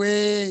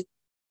yeebazibwe.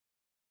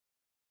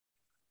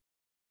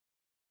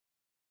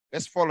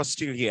 Let's follow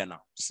still here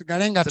now.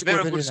 Tusigale nga It's a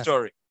very good tugoberera.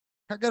 story.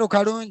 Kagero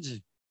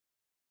kalungi.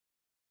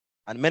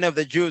 And many of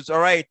the Jews, all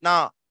right,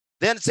 now,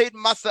 then said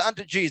Martha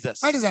unto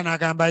Jesus, Maliza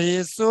n'agamba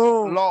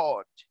Yesu.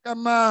 Lord,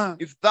 Kama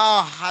if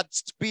thou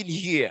hadst been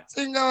here,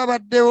 singa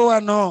wabaddewo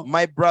wano.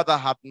 my brother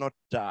had not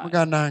died.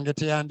 Muganda wange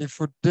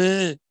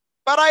teyandifudde.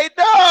 But I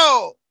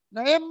know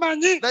Naye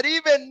mmanyi that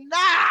even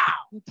now,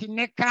 nti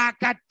ne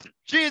kaakati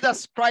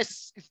Jesus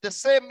Christ is the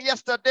same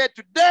yesterday,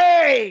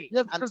 today, Yesu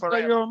and Kristo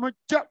forever.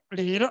 y'omujjo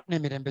leero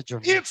n'emirembe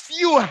gyonna. If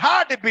you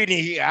had been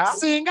here,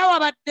 Singa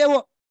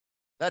wabaddewo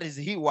that is,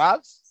 he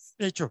was,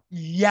 ekyo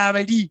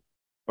yabali.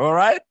 all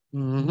right,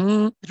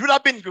 Mhm. it would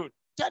have been good.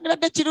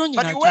 Kyandibadde kirungi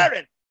But you nakyo.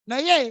 weren't.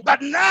 Naye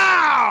But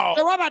now, I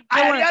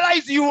tewabaddewo.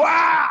 realize you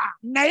are.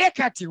 Naye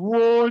kati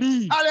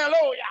w'oli.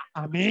 Hallelujah.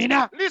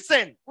 Amiina.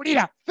 Listen,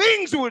 Wulira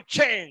things will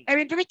change,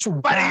 ebintu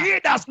bikyuka. but he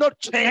does not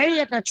change. Naye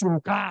ye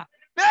takyuka.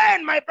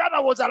 Then my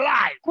brother was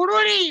alive, Ku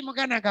luli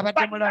muganda nga badde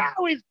but mulamu.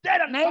 now he's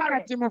dead and Naye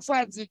buried. kati mufu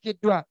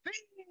aziikiddwa.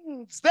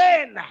 Things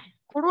then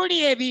Ku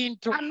luli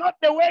ebintu are not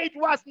the way it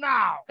was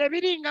now.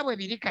 tebiri nga bwe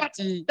biri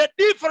kati. The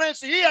difference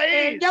here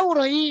is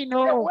Enjawulo the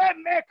yiino way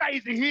maker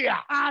is here.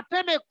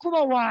 ate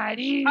n'ekkubo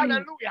waali.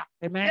 Hallelujah.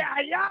 The Amen.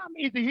 I am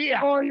is here.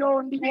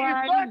 Oyo ndi He is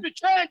going waali. to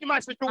change my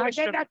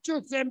situation. Agenda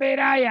kukyusa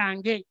embeera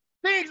yange.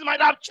 Things might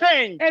have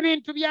changed.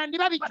 Ebintu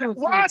byandiba But bikyuse.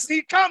 once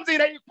he comes in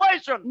the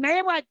equation,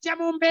 Naye bw'ajja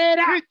mu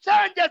mbeera he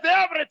changes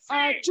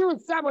everything.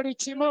 akyusa buli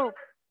kimu.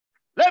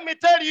 Let me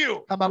tell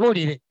you,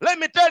 Kababuulire. let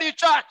me tell you,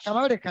 church.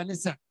 Kababuulire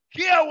kanisa.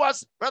 Here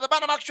was Brother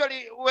Branham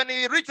actually, when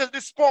he reaches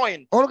this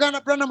point,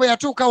 Oluganda Branham bwe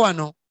yatuuka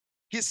wano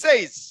he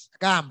says,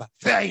 gamba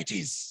there it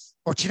is.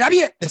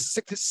 okirabye The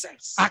sixth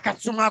sense.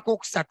 akasuma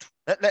akookusatu.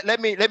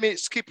 Let me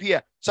skip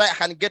here so I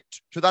can get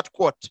to that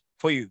quote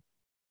for you.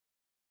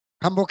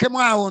 Kambokemu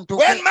awo ntuuke.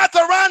 When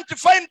Martha ran to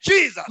find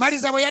Jesus,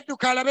 Maliza bwe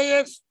yadduka alabe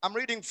Yesu. I'm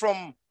reading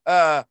from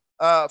the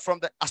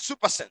a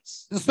super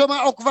sense.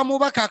 Nsoma okuva mu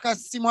bubaka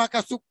akasimu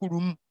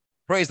akasukkulumu.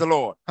 Praise the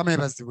Lord. Kama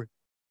ebazibwe.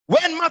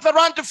 When Martha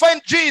ran to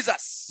find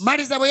Jesus,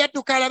 Maliza bwe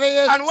yadduka alabe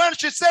Yesu. and when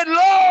she said,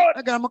 Lord,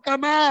 Agamba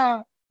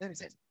Mukama. then he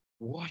says,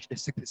 watch the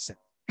sixth sense.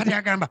 Kati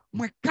agamba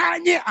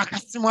mwekkaanye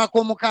akasimu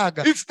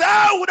ak'omukaaga. If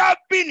thou would have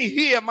been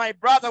here, my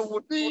brother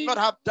would not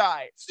have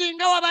died.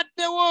 Singa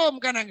wabaddewo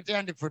muganda wange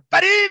teyandifudde.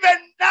 But even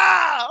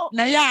now,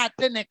 Naye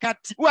ate ne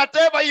kati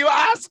whatever you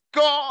ask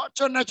God,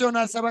 kyonna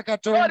ky'onaasaba God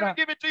will Katonda.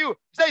 give it to you.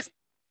 He says,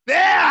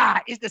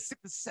 there is the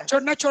sixth sense.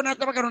 Kyonna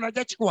ky'onaasaba Katonda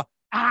ajja kikuwa.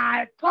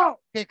 Ako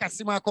ke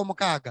kasimu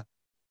ak'omukaaga.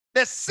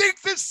 The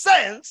sixth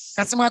sense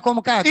Kasimu is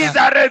ak'omukaaga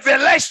a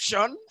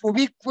revelation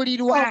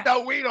kubikkulirwa of the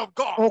will of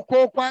God.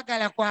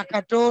 okw'okwagala kwa This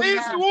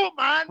Katonda.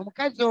 woman,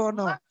 Omukazi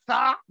ono Martha,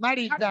 had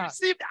Maliza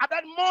received at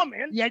that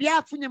moment. yali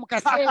afunye mu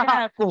kaseera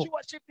ako.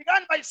 She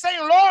began by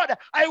saying, Lord,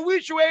 I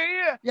wish you were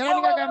here.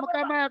 Yalabikaga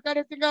Mukama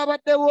kale singa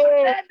wabaddewo.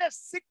 Then the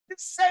sixth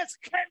sense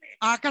came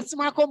in.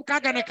 Akasimu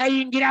ak'omukaaga ne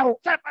kayingirawo.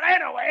 But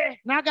anyway,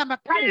 N'agamba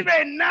kale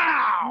even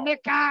now, ne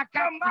kaaka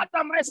no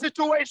matter my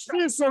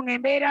situation, si nsonga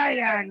embeera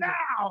yange.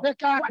 now, Ne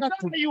kaakati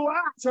whatever you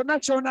ask, kyonna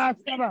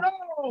ky'onaasaba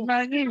no,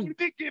 manyi will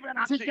be given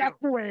unto you. kijja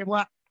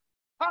kuweebwa.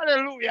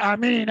 Hallelujah.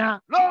 Amiina.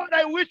 Lord,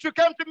 I wish you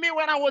came to me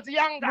when I was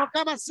younger.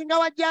 Mukama singa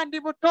wajja ndi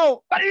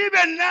buto. But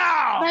even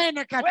now, Naye ne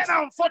when kati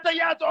I'm 40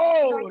 years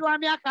old, wa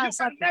myaka you can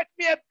asatu make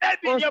me a baby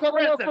in your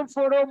osobola presence.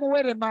 okunfuula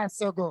omuwere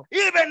maaso go.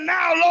 Even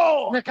now,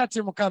 Lord, Ne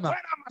kati Mukama when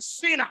I'm a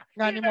sinner,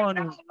 nga even ndi now,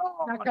 mwono. Ne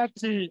Lord,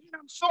 kati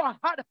when I'm so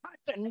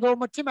hard-hearted,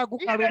 ng'omutima even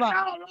gukaluba.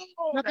 now, Ne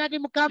Lord, kati you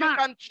Mukama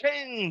can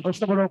change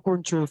osobola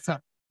okunkyusa.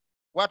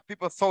 what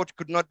people thought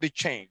could not be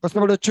changed.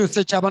 Osobola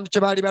okukyusa ekyo abantu kye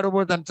baali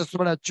balowooza nti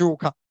tesobola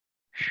kukyuka.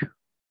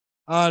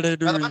 Brother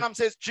Hallelujah. Branham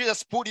says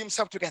Jesus put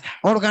himself together.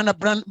 Oluganda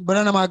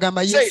Branham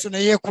agamba Say- Yesu ne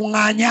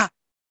yeekuŋŋaanya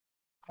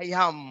I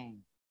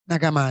am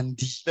n'agamba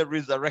ndi the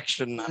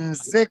resurrection.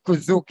 nze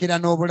kuzuukira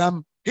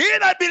n'obulamu. He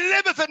that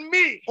believeth in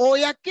me,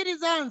 Oyo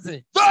akkiriza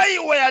nze though he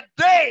were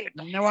dead,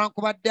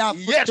 newankubadde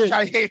yet afudde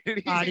shall he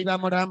live. aliba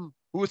mulamu.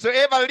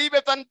 Whosoever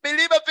liveth and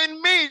believeth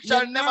in me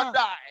shall Yenna never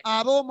die.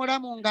 aba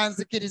omulamu nga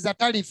nzikiriza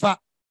talifa.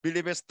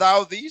 Believest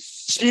thou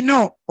this?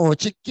 Kino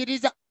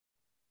okikkiriza.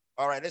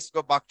 All right, let's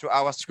go back to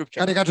our scripture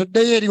Kale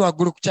katuddeyo eri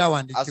waggulu ku as we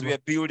kyawandiikibwa are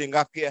building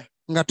up here,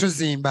 nga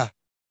tuzimba.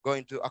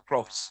 going to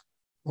across.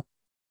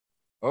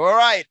 All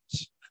right,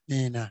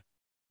 Nina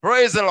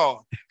praise the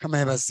Lord. kama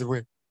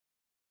yebazibwe.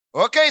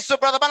 Okay, so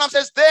Brother Branham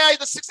says there is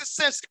the 60th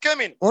sense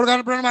coming.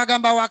 Oluganda Branham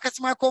agamba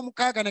akasimu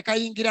ak'omukaaga ne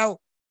kayingirawo.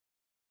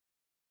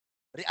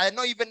 I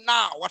know even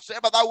now,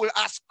 whatsoever thou will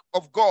ask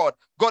of God,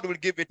 God will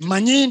give it to you.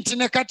 Manyi nti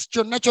ne kati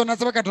kyonna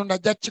ky'onasaba Katonda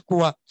ajja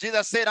kukikuwa.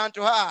 Jesus said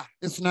unto her,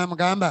 Yesu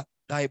n'amugamba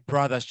thy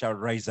brother shall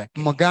rise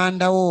again.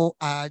 muganda wo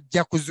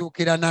ajja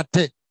kuzuukira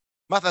nate.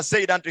 Martha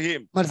said unto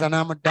him, Maliza I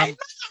n'amuddamu know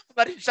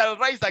that he shall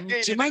rise again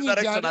in kimanyi nti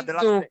resurrection at the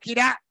last day.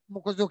 alizuukira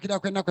mu kuzuukira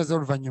kw'ennaku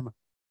ez'oluvannyuma.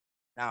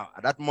 Now,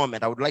 at that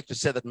moment, I would like to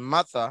say that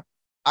Martha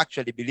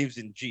actually believes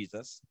in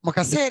Jesus, Mu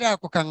kaseera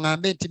ako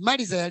kaŋŋambe nti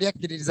Maliza yali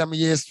akkiririza mu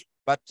Yesu.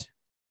 but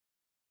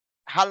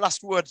her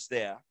last words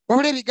there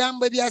Wabula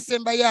ebigambo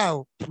ebyasembayo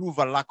awo prove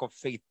a lack of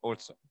faith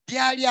also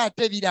byali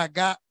ate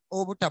biraga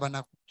obutaba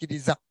na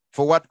kukkiriza.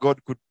 for what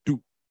God could do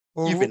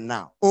Obwo- even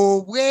now.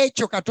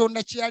 obw'ekyo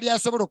Katonda kye yali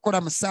asobola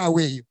okukola mu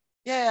ssaawa eyo.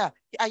 Yeah,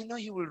 I know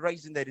he will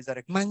rise in the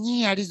resurrection.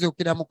 Manyi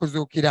alizuukira mu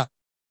kuzuukira.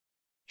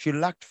 She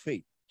lacked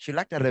faith. She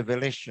lacked a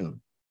revelation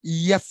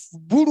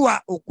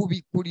Yafubulwa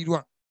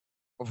okubikkulirwa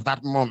of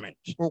that moment.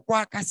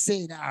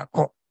 okw'akaseera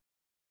ako.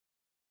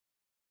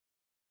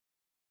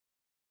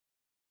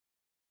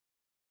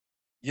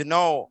 You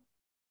know,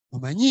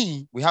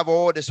 Omanyi we have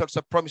all the sorts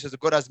of promises that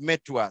God has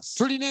made to us,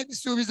 tulina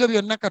ebisuubizo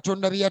byonna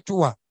Katonda bye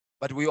yatuwa,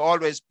 but we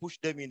always push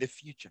them in the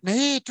future.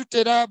 naye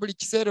tutera buli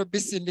kiseera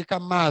obisindika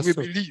mu We maaso.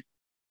 believe.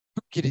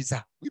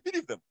 Tukkiriza, We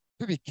believe them.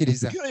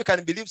 tubikkiriza. You know, you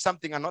can believe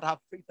something and not have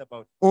faith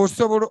about it.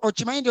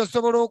 Okimanyi nti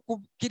osobola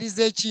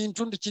okukkiriza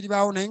ekintu nti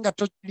kiribaawo naye nga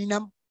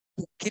tolina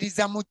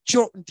kukkiriza mu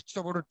kyo nti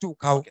kisobola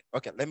otuukawo.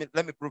 Okay, let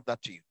me prove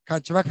that to you.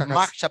 Kankibakakasa.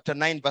 Mark chapter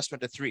 9, verse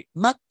 23.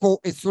 Makko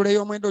essula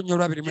ey'omwenda nnyo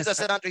olwabiri mu Jesus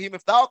esatu. said unto him,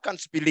 if thou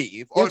canst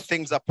believe, all Yes.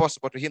 things are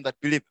possible to him that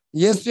believeth.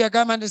 Yesu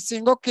yagamba nti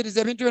singa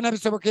okkiriza ebintu byonna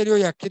bisoboka eri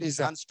oyo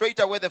akkiriza. And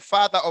straightway the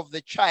father of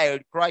the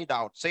child cried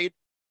out, said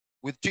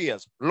with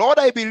tears, Lord,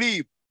 I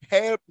believe,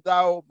 help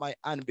thou my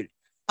unbelief.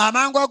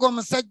 Amangu ago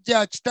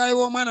omusajja kitaawe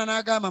w'omwana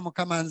n'agamba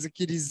Mukama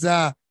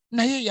nzikiriza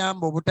naye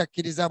yamba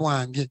obutakkiriza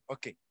bwange.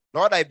 Okay,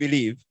 Lord, I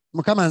believe,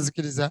 Mukama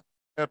nzikiriza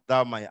help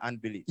thou my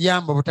unbelief.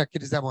 yamba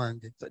obutakkiriza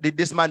bwange. So did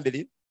this man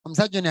believe?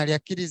 Omusajja ono yali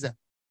akkiriza.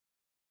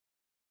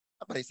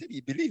 But he said he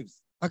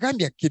believes.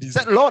 Agambye He akkiriza.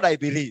 said, Lord, I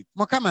believe,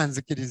 Mukama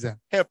nzikiriza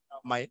help thou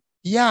my.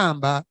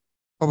 yamba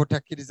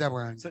obutakkiriza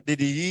bwange. So did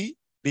he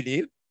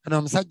believe? Kano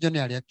omusajja ono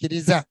yali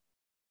akkiriza.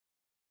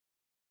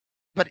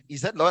 But he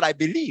said, Lord, I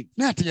believe.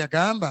 Naye ate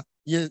yagamba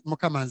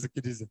Mukama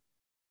nzikiriza.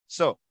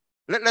 So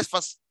let's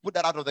first put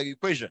that out of the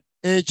equation.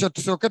 Ekyo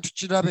tusooke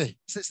tukirabe.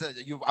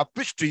 I've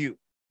preached to you.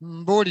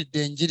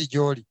 Mbuulidde enjiri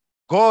gy'oli.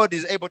 God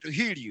is able to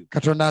heal you.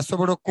 Katonda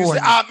asobola You say,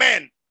 okuwonya.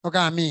 Amen.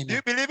 Oga Do amiina.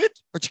 you believe it?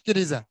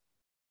 Okikkiriza?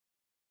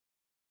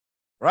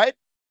 Right?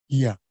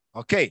 Yeah.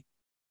 Okay.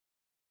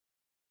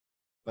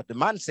 But the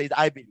man said,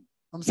 I believe.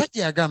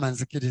 Omusajja yagamba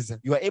nzikiriza.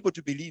 You are able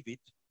to believe it.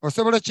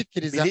 Osobola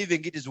okikkiriza.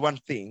 Believing it is one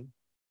thing,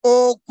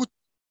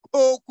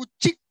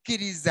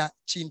 Okukikkiriza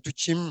kintu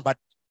kimu. but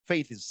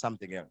faith is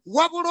something else.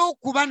 Wabula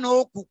okuba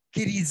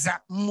n'okukkiriza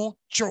mu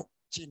kyo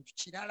kintu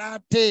kirala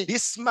ate.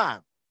 This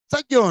man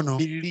Omusajja ono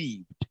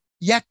believed,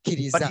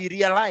 yakkiriza. but he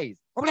realized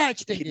Wabula he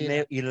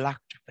yakitegeera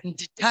lacked faith.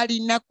 nti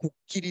talina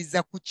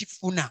kukkiriza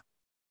kukifuna.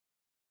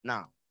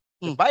 Now,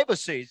 the Bible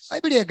says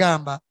Bayibuli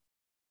egamba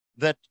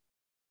that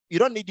you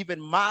don't need even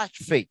much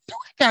faith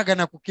tewetaaga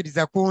na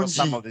kukkiriza for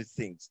some kungi of these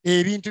things.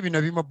 ebintu bino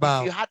If you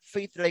bimubbaawo. had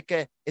faith like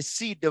a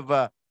seed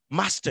of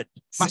mustard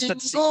Singa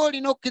seed,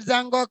 olina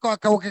okukkiriza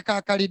ng'akawuke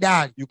ka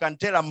kalidaali, you can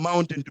tell a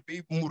mountain to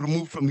be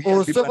removed from here.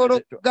 and be osobola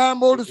planted.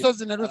 okugamba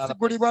olusozi ne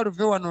lusigulibwa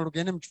luve wano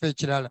lugende mu kifo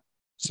ekirala.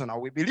 So now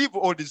we believe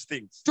all these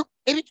things,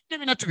 Ebintu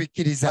byonna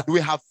tubikkiriza, but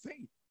we have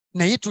faith.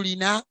 naye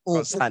tulina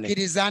Concerning.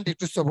 okukkiriza nti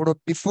tusobola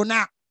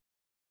obifuna.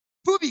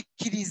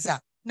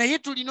 Tubikkiriza naye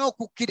tulina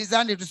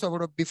okukkiriza nti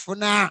tusobola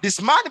obifuna. This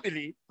man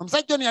believed,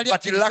 Omusajja ono yali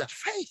but he akkiriza, lacked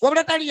faith.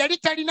 wabula yali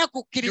talina You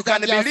kukkiriza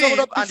can nti asobola believe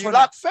and you okufuna.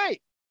 lack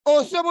faith.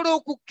 Osobola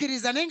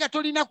okukkiriza naye nga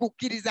tolina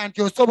kukkiriza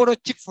nti osobola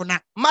okifuna.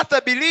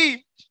 Martha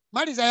believed.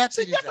 Maliza She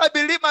said, yes, yakkiriza. I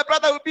believe my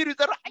brother will be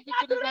resurrected.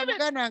 Akkiriza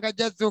muganda wange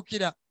ajja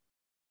zuukira.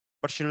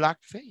 But she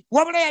lacked faith.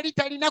 Wabula yali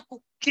talina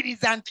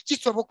kukkiriza nti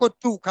kisoboka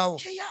otuukawo.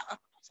 Yeah,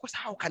 of course,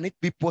 how can it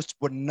be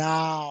possible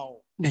now?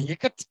 Naye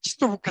kati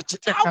kisoboka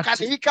kitya How can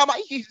kati? he come?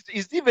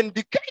 He's even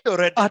decayed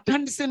already.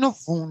 Atandise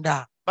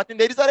n'ovunda. But in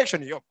the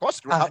resurrection, of course,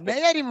 it will happen.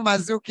 Naye eri mu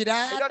mazuukira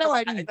I ate know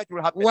wali that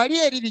will happen. wali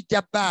eri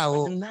bijja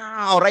bbaawo.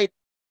 Now, right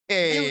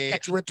Hey,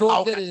 kati we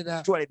how can twogerera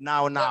I do it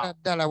now?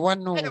 ddala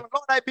wano Hey, Lord,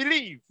 I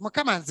believe.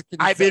 Mukama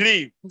I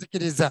believe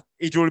nzikiriza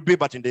it will be,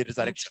 but in the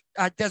resurrection.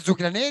 ajja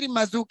zuukira naye eri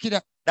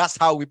mazuukira That's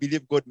how we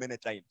believe God many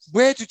times.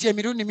 bwe tutyo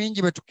emirundi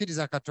mingi bwe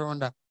tukkiriza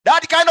Katonda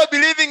That kind of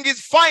believing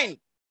is fine,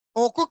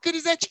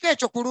 okukkiriza ekika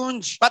ekyo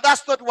kulungi but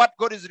that's not what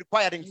God is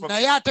requiring from us.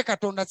 naye ate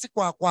Katonda si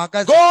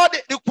kwakwagaza God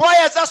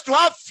requires us to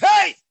have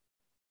faith.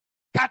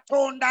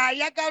 Katonda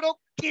ayagala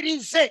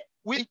okkirize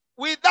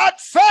Without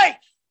faith,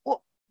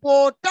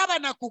 bw'otaba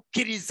na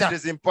kukkiriza it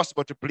is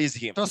impossible to please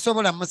Him.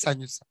 tosobola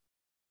musanyusa.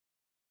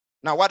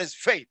 Now, what is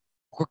faith?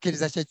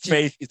 Okukkiriza kye ki?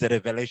 Faith is a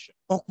revelation.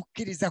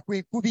 Okukkiriza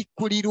kwe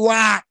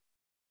kubikkulirwa.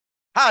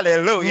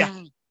 Hallelujah.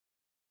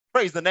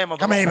 Praise the name of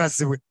the Kama Lord.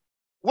 yeebazibwe.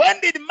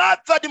 When did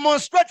Martha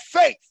demonstrate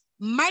faith?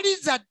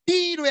 Maliza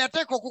ddi lwe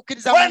yateeka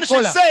okukkiriza mu When she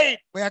nkola said,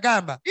 bwe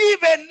yagamba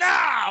even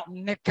now,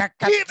 ne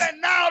kakati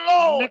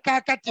Lord, ne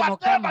kaakati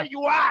whatever Mukama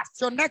you ask,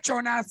 kyonna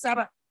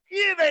ky'onaasaba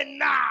even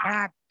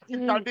now, it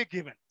shall be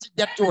given.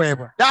 kijja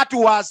tuweebwa. That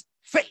was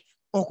faith.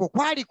 Okwo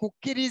kwali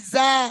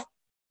kukkiriza.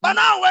 But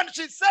now when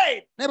she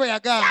said, Ne bwe I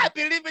yagamba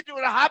believe it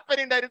will happen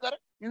in the resurrection,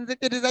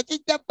 nzikiriza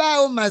kijja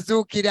bbaawo mu she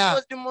mazuukira.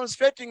 was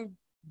demonstrating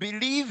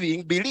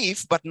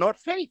belief, but not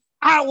faith.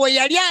 Awo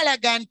yali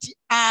alaga nti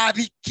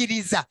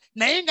abikkiriza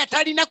naye nga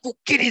talina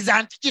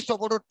kukkiriza nti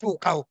kisobola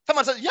otuukawo.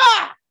 Someone says,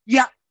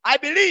 Ya I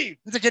believe.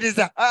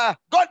 nzikiriza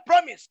God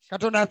promised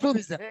Katonda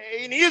asuubiza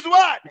in His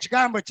word mu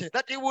kigambo kye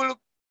that He will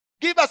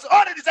give us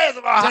all the desires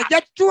of our heart.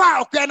 ajja tuwa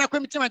okuyana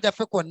kw'emitima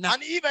gyaffe kwonna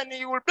And even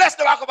He will bless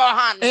the work of our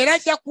hands. era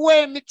ajja kuwa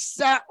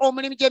emikisa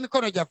omulimi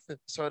gy'emikono gyaffe.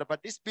 So,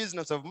 but this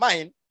business of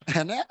mine,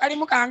 naye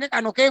kalimu kange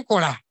kano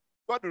kenkola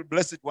God will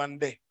bless it one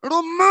day.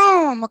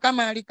 lumu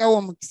Mukama alikawo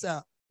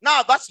omukisa.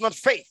 Now, that's not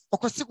faith.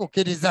 Okwo si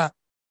kukkiriza,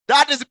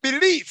 That is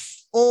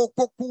belief.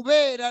 okwo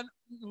kubeera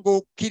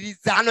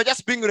ng'okkiriza, And you're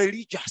just being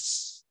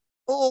religious.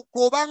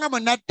 okwo obanga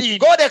munnaddiini.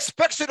 God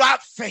expects you to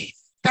have faith.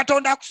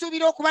 Katonda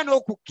akusuubira okuba God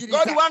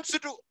n'okukkiriza. wants you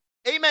to,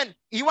 amen.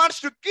 He wants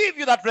to give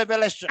you that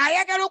revelation.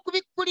 Ayagala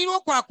okubikkulirwa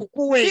okwo Be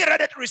akukuwe.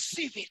 ready to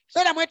receive it.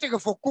 Beera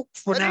mwetegefu And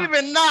okukufuna.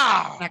 even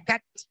now,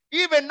 Nakati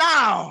even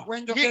now,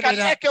 When He you can get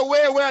it make a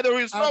way where there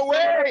is no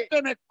way.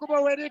 atema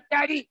ekkubo we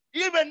litali.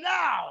 Even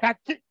now.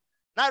 Kati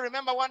Now I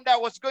remember one day I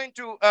was going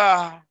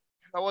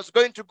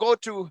to go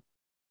to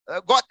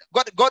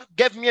God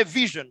gave me a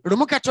vision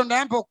lumu Katonda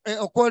yampa of a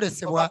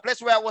okwolesebwa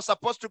place where I was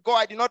supposed to go.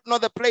 I did not know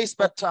the place,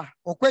 but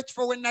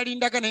okw'ekifo we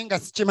nalindaga naye nga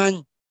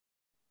sikimanyi.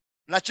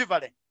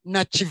 Nachivale.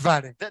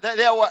 Nakivale.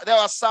 There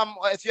were some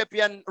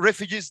Ethiopian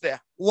refugees there.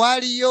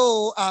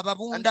 Waliyo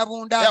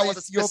ababundabunda There was a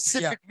Ethiopia.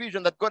 specific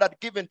vision that God had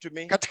given to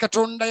me. Kati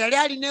Katonda yali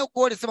alina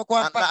okwolesebwa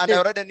And I kwampadde.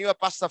 already knew a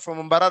pastor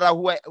from Mbarara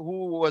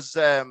who was,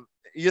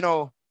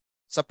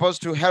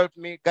 supposed to help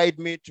me, guide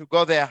me to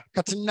go there.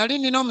 Kati nali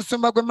nina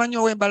omusumba gwe mmanyi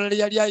ow'Embalala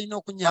yali alina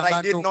But okunyamba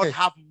I did not ntuuke.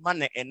 have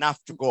money enough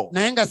to go.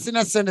 Naye nga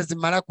sina ssente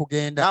zimala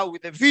kugenda. Now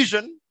with the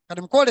vision,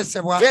 Kati mu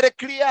kwolesebwa very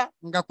clear,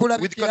 nga with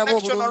kulabikira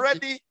connection obulungi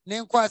already, I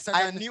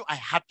n'enkwasaganya. knew I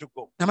had to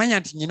go. Namanya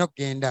nti nyina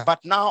okugenda. But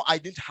now I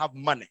didn't have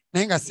money.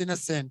 Naye nga sina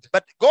ssente.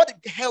 But God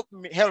helped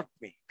me.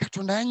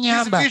 Katonda This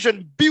yannyamba.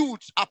 vision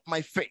built up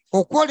my faith.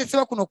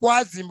 Okwolesebwa kuno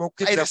kwazimba I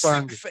okukkiriza received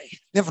kwange. faith.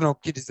 Nefuna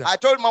okukkiriza. I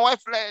told my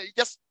wife,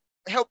 just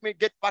help me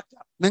get backed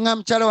up. Ne nga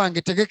mukyala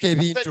wange tegeka I said,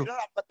 ebintu. you don't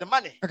have but the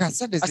money. Kaka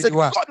ssente I said,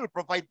 ziriwa. God will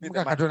provide me the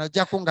Muka money. Katonda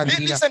ajja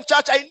kungabirira. Listen,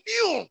 church, I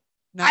knew.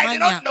 I did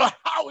not Namanya know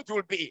how it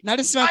will be.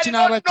 nali simanyi I did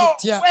kinaaba not know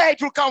kitya where it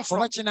will come from.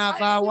 oba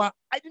kinaavaawa.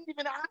 I didn't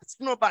even ask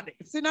nobody.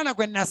 Sina na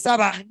gwe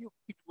nasaba. I knew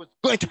it was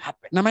going to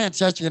happen. Namanya nti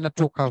kyakigenda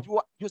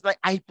tuukawo. It was like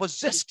I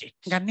possessed it.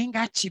 Nga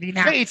ninga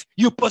kirina. Faith,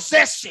 you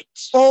possess it.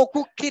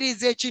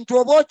 Okukkiriza ekintu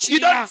oba You okirina.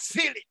 don't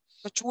feel it.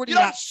 You Tokiwulira.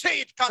 don't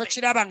see it coming.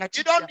 Tokiraba nga You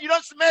kijja.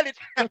 don't smell it.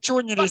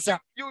 Tokiwunyiriza.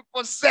 You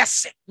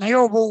possess it. Naye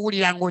oba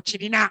owulira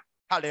ng'okirina.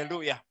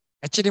 Hallelujah.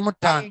 Ekirimu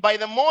ttaano. And by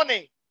the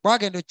morning,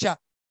 Bwagenda okya.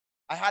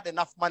 I had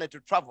enough money to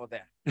travel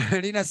there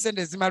Lina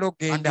ssente zimala and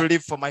okgenda. to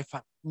live for my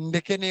family.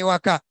 Ndeke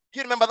n'ewaka. Do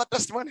you remember that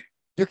testimony?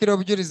 Jjukira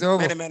obujulizi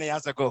obwo. Many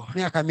years ago,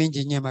 Myaka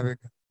mingi nnyo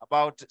emabega.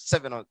 about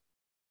 7 or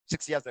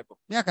 6 years ago.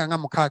 Myaka nga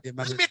 6 Let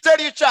emabega. me tell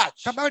you,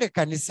 church, Kabawule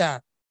kanisa.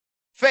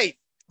 faith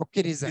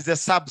Okukkiriza. is a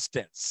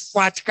substance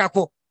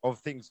Kwatikako. of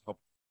things hoped.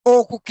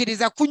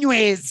 Okukkiriza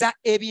kunyweza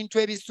ebintu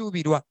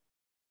ebisuubirwa.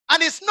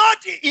 And it's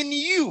not in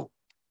you,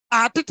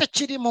 Ate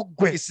tekiri mu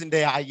ggwe. it's in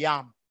the I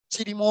am.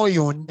 Kiri mu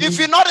oyo ndi. If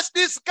you notice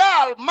this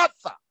girl,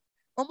 Martha,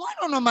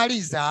 Omwana ono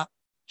Maliza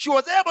she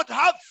was able to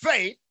have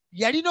faith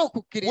yalina when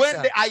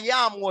okukkiriza. the I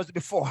am was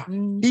before her.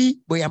 Ndi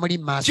bwe yamuli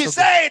mu maaso She ge.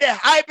 said,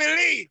 I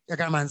believe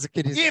Yagamba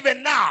nzikiriza.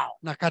 even now,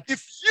 Nakati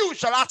if you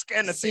shall ask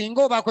anything,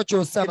 singa obaako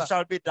ky'osaba it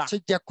shall be done.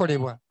 kijja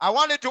kukolebwa. I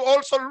want you to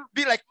also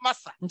be like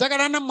Martha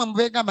Njagala nammwe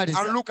mubenga and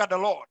Maliza. look at the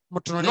Lord,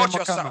 Mutunuulire not Mukama.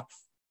 yourself.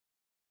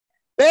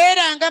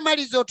 Beera nga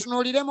Maliza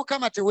otunuulire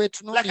Mukama Like I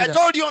teweetunuulira.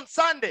 told you on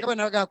Sunday, Nga bwe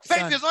nalaga ku faith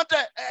Sunday. is not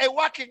a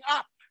working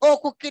up.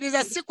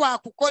 Okukkiriza si kwa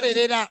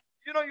kukolerera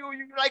You know,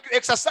 you like to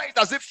exercise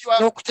as if you are.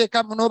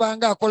 n'okuteeka n'oba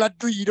nga akola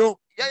dduyiro.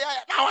 Yeah.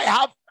 Now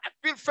I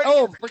feel faith.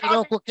 Mpulira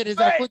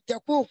okukkiriza kujja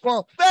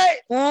kuuko.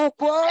 Faith.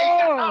 Kuuko.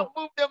 I cannot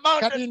move the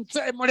mountain.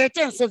 Kati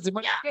muleete ensozi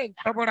muleke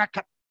nsobola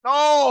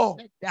No,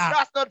 Nedda.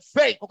 that's not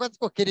faith. Okwezi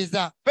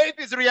kukkiriza. Faith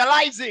is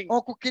realizing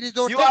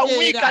Okukkiriza you are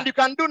weak otegeera. and you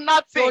can do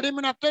nothing. Oli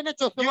munafu tolina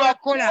You ky'osobola are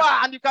poor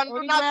kukola. and you can do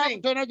Oli mwavu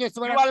nothing. tolina You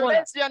ky'osobola are kukola.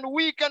 lazy and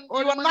weak and you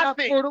Oli are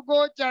nothing. munafu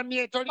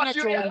olugoojamye tolina But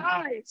you ky'oli.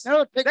 realize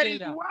Naye there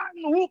is otegeera.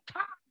 one who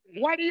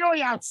can, Waliyo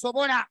oyo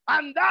asobola.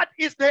 and that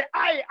is the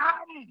I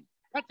am,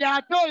 Kati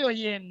ate oyo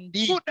ye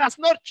ndi. who does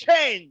not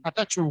change.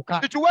 Atakyuka.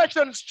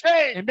 Situations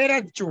change. Embeera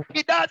zikyuka.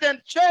 He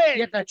doesn't Ye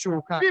change.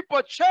 takyuka.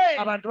 People change.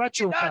 Abantu He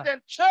bakyuka.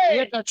 doesn't Ye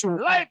change.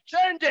 takyuka. Life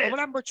changes.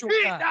 Obulamu He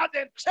bukyuka. doesn't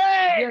Ye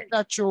change.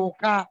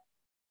 takyuka.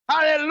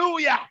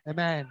 Hallelujah.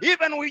 Amen.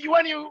 Even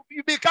when you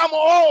become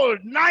old,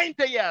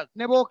 90 years,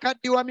 Ne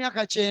bw'okaddiwa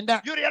myaka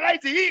 90. you realize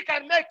he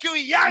can make you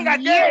young Ye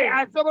again.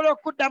 asobola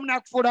okuddamu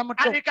n'akufuula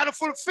muto. And he can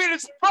fulfill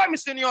his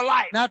promise in your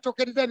life.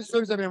 N'atuukiriza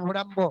ebisuubizo bye mu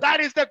bulamu bwo. That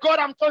is the God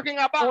I'm talking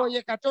about. Oyo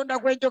ye Katonda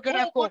gwe Who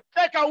njogerako. could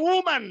take a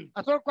woman,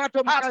 Asobola okukwata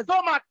her omukazi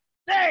stomach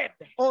dead,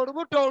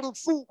 olubuto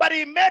olufu. but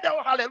he made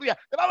her, hallelujah.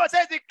 The Bible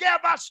says he gave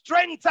her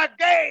strength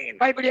again.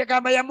 Bayibuli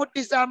egamba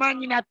yamuddisa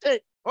amaanyi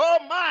nate. Oh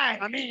my.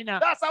 Amiina.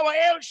 That's our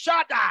El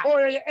Shaddai.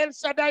 Oyo ye El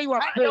Shaddai The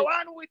waffe.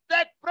 one we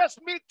take breast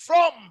milk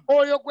from.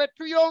 Oyo gwe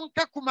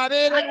tuyonka ku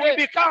mabeere And we ge.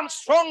 become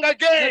strong Ne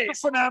again.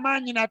 tufuna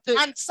amaanyi nate.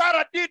 And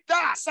Sarah did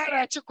that.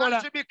 Sara And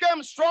yakikola. she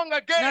became strong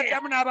again.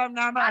 N'addamu n'abamu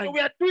n'amaanyi. And we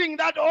are doing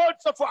that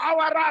also for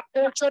our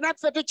rapture. Ekyo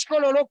naffe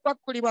tukikola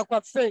olw'okukwakulibwa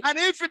kwaffe. And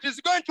if it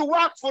is going to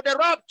work for the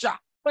rapture,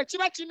 Bwe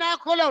kiba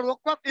kinaakola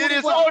it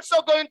is olw'okukwakulibwa,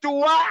 also going to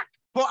work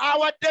for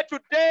our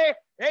day-to-day,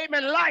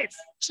 amen, life.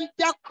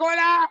 kijja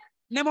kukola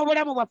ne mu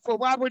bulamu bwaffe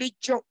obwa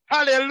bulijjo.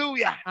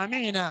 Hallelujah.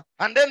 Amiina.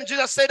 And then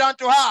Jesus said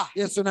unto her,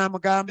 Yesu this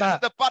n'amugamba, is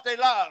the part I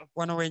love.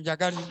 wano we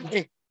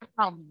njagalidde.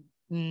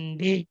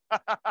 Ndi.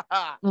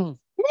 Oh,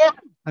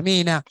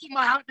 Amiina.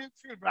 how do you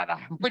feel, brother?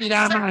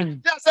 Mpulira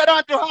amaanyi. Jesus said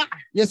unto her,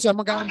 Yesu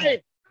amugamba,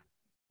 I,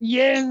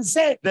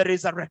 yenze the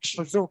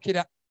resurrection.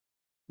 kuzuukira.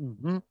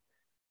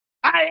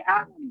 I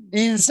am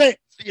Nze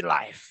the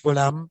life.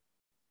 bulamu.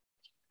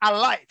 A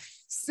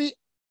life. Si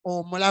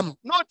omulamu.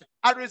 Not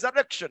a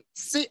resurrection,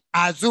 Si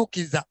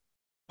azuukiza.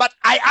 but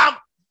I am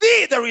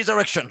the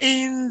resurrection.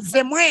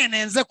 Nze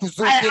mwene nze I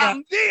kuzuukira.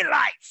 am the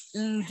life.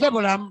 Nze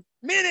bulamu.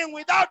 Meaning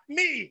without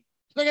me,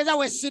 Kitegeeza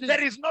we siri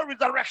there is no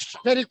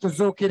resurrection. teri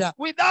kuzuukira.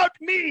 Without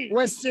me,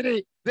 We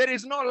siri there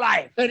is no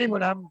life. teri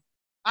bulamu.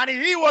 And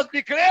he was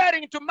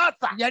declaring to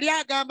Martha, Yali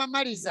agamba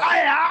Maliza,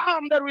 I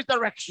am the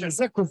resurrection.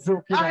 nze I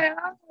kuzuukira.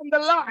 am the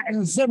life.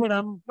 Nze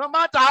bulamu. No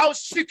matter how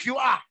sick you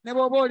are, Ne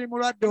bw'oba oli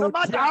mulwadde no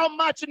matter otya. how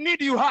much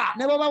need you have,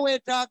 Ne bw'oba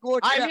weetaaga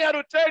I'm otya. here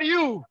to tell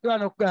you Ndi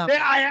wano okugamba.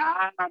 that I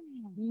am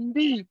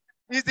Ndi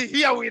is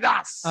here with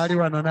us. ali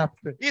wano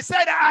naffe. He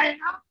said, I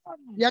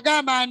am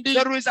Yagamba ndi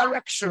the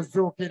resurrection.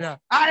 kuzuukira.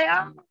 I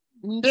am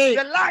Ndi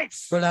the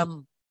life.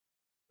 bulamu.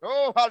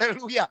 Oh,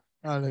 hallelujah.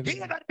 He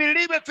Hallelujah. that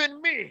believeth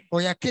in me,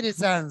 Oyo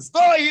akkiriza nze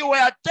though he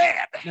were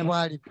dead, ne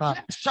bw'alifa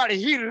yet shall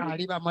he live.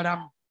 aliba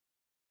mulamu.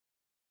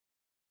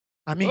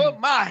 Oh Amiina.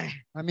 my.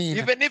 Amiina.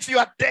 Even if you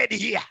are dead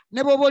here,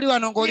 Ne bw'oba oli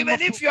wano ng'oli even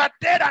mufu. if you are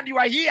dead and you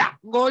are here,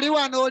 Ng'oli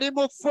wano oli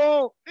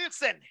mufu.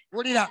 listen.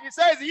 Wulira. He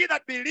says, he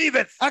that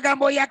believeth,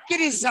 Agamba oyo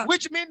akkiriza.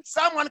 which means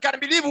someone can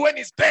believe when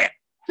he's dead.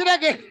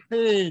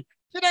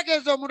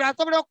 Kitegeeza omuntu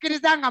asobola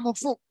okukkiriza nga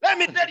mufu. Let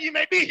me tell you, you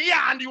may be here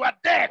and you are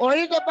dead.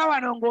 Oyinza obba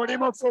wano ng'oli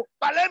mufu.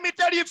 But let me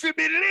tell you, if you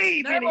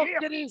believe Naye in him,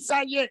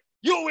 bw'okkiriza ye,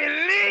 you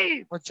will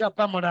live.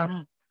 okyapa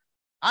mulamu.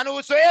 And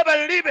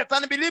whosoever liveth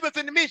and believeth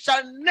in me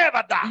shall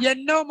never die.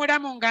 Yenna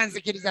omulamu nga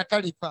nzikiriza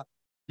talifa.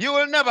 You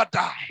will never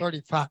die.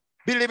 Tolifa.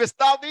 Believest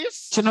thou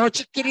this? Kino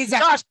okikkiriza.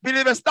 Church,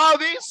 believest thou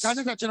this?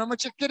 Kanisa kino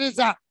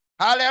mukikkiriza.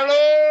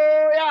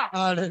 Hallelujah.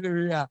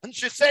 Haleluya. And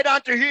she said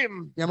unto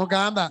him,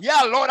 Yamugamba,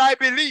 yeah, Lord, I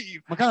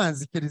believe Mukama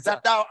nzikiriza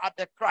that thou art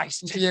the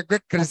Christ, nti ye gwe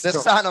the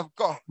Kristo, Son of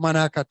God, mwana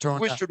wa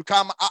which Katonda. should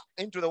come up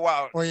into the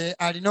world. Oyo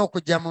alina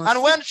okujja mu And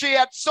nsi. when she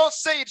had so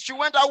said, she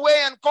went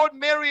away and called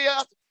Mary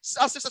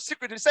her sister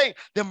secretly, saying,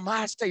 the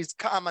master is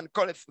come and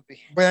calleth for thee.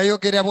 Bwe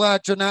yayogera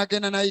bw'atyo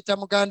n'agenda n'ayita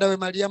muganda we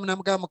Maliyamu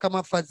n'amugamba Mukama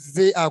waffe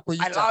azze I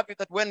akuyita. love it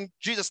that when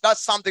Jesus does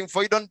something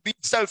for you, don't be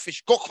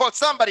selfish. Go call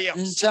somebody else.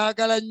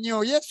 Nkyagala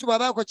nnyo. Yesu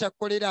bw'abaako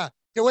kyakkolera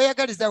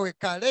teweeyagaliza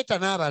wekka, leeta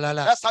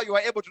n'abalala. That's how you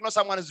are able to know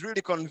someone is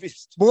really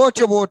convinced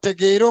Bw'otyo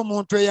bw'otegeera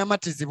omuntu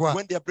eyamatizibwa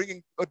when they are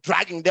bringing or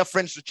dragging their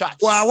friends to church.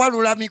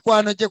 bw'awalula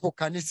mikwano gye ku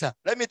kkanisa.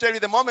 Let me tell you,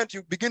 the moment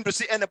you begin to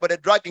see anybody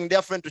dragging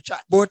their friend to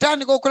church,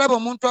 Bw'otandika okulaba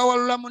omuntu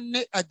awalula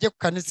munne ajje ku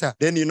kkanisa,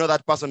 then you know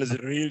that person is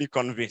really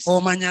convinced.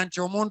 omanya nti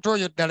omuntu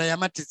oyo ddala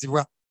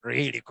yamatizibwa.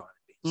 Really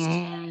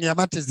convinced.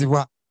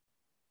 Yamatizibwa.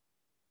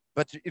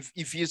 But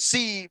if you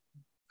see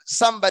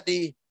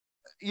somebody,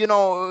 you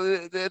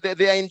know,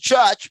 they are in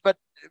church, but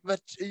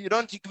you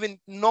don't even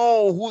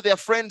know who their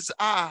friends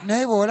are.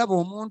 Naye bw'olaba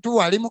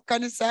omuntu ali mu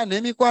kkanisa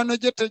n'emikwano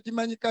gye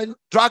tegimanyikanye,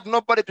 Drag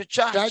nobody to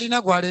church.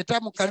 talina gw'aleeta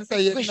mu kkanisa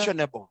yenna.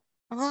 Questionable.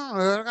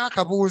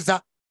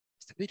 Akabuuza.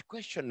 a bit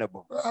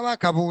questionable.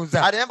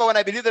 abakabuuza I remember when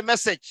I believed the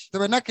message,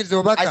 tebenakkiriza I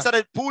obubaka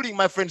started pulling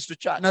my friends to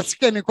church.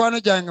 nasika emikwano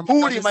gyange mu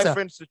Pulling my kanisa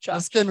friends to church.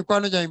 nasika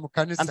emikwano gyange mu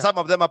And kanisa some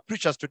of them are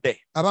preachers today.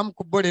 abamu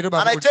ku bo leero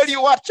And I tell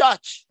you what,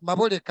 church,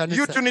 mabole you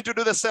ekkanisa too need to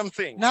do the same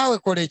thing. naawe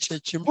kola ekyo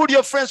ekimu Put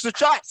your friends to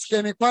church. sika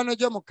emikwano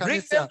gyo mu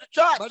Bring kanisa them to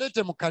church.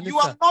 baleete mu You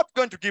are kanisa not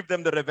going to give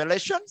them the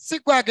revelation. si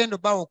gwe agenda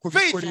obbawo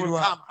Faith will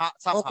okubikkulirwa come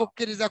somehow.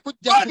 okukkiriza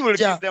kujja God will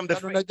kujja give them the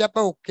katonda faith. ajja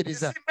bbawo You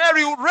okukkiriza see,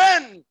 Mary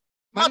ran.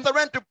 Martha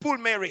ran to pull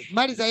Mary.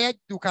 maliza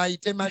yadduka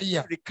ayite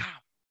mariya Mary, come,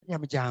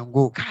 mariyamu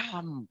jangu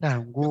come.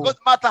 jangu Because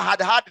Martha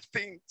had heard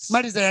things.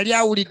 maliza yali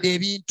awulidde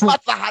ebintu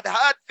Martha had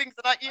heard things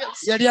in her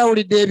ears. yali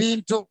awulidde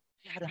ebintu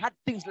She had heard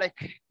things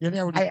like, yali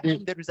I awulidde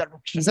am the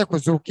resurrection. nze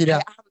kuzuukira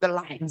I am the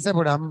life. nze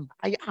bulamu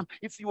I am.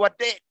 If you are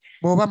dead,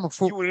 bw'oba you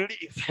mufu will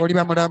live.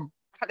 oliba mulamu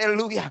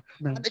Hallelujah.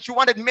 Amen. And she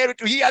wanted Mary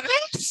to hear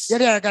this.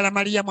 yali ayagala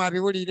mariyamu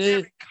abiwulire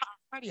Mary, come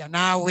mariya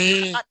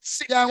naawe and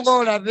sit. jangu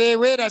olabe You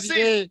weerabire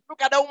see,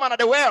 look at the woman at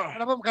the well.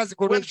 alaba omukazi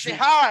ku When she luzzi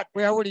heard,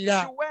 bwe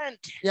yawulira she went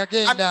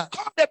yagenda and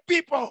called the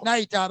people.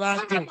 n'ayita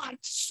abantu Come and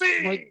see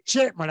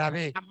mujje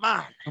mulabe a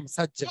man.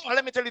 omusajja Oh,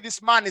 let me tell you,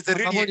 this man is a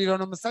really amawulire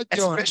ono musajja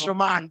a ono special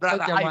man, brother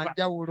musajja Ivan,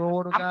 wanjawulo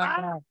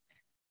oluganda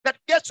that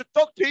gets to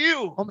talk to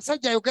you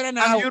omusajja ayogera and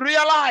naawe you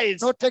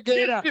realize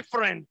n'otegeera he's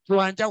different.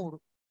 wanjawulo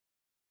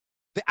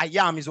The I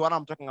am is what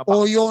I'm talking about.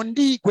 oyo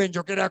ndi gwe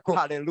njogerako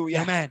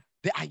Hallelujah. amen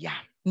The I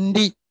am.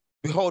 ndi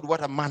Behold,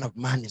 what a man of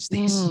man is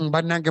this.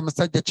 bannange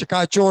musajja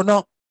kika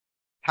kyono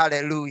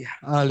Hallelujah.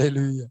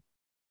 aleluya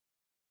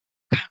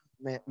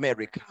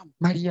Mary, come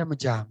mariyamu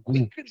jangu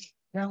quickly.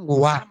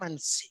 janguwa Come and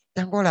see.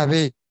 jangu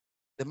olabe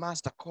The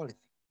master calleth.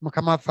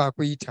 mukama waffe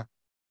akuyita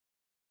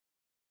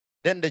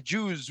Then the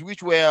Jews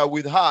which were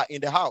with her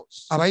in the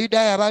house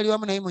abayudaaya abaali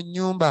wamu naye mu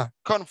nnyumba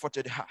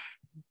comforted her.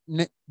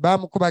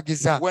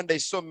 baamukubagiza When they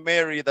saw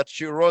Mary, that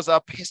she rose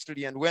up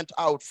hastily and went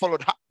out,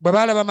 followed her, bwe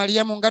baalaba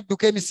mariyamu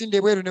ng'adduka emisinde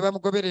ebweru ne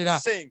bamugoberera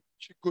saying,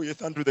 she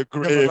goeth unto the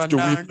grave to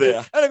weep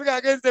there. alabika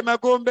agenze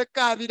magombe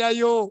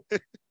kaabirayo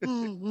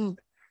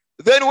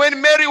Then when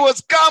Mary was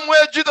come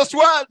where Jesus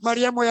was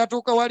mariyamu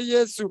yatuuka wali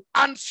yesu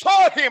and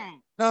saw him,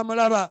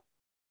 n'amulaba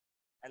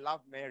I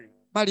love Mary.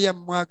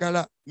 mariyamu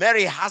mwagala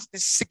Mary has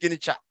this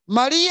signature.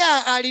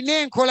 mariya alina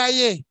enkola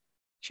ye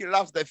She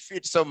loves the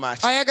feet so much.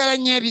 ayagala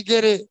nnyo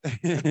ebigere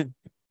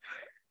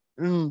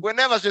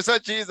Whenever she saw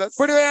Jesus,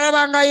 buli we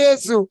yalabanga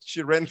yesu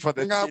she ran for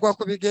the ng'agwa feet.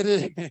 ku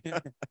bigere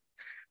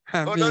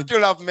Oh, don't you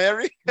love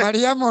Mary?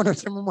 mariyamu ono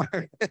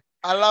temumwagala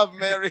I love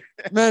Mary.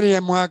 mary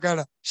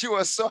yemwagala She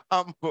was so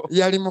humble.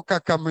 yali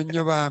mukakamu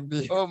nnyo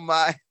bambi Oh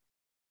my.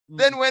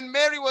 Then when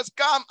Mary was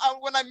come,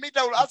 when I meet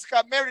her, I will ask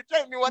her, Mary,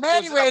 tell me what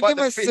mary you bwe said about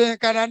the feet.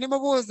 ndimusenkana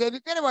ndimubuuza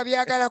ebigere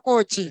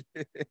wabyagalako ki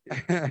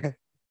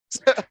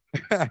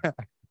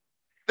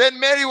Then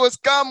Mary was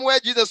come where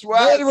Jesus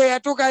mary was bwe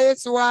yatuuka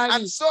yesu and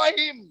waali saw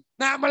him.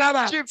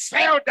 n'amulaba She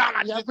fell down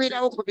at his feet.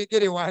 yagwirawo ku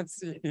bigere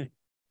wansi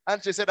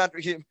And she said unto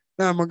him,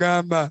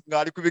 n'amugamba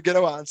 "Ngali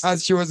kubigera wansi."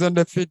 as she was on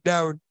the feet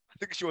down I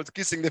think she was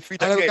kissing the feet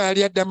alabika again.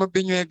 yali addamu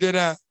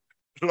binywegera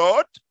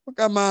Lord,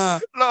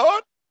 mukama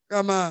Lord,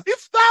 mukama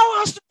if thou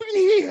hast been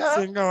here,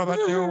 singa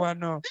wabaddewo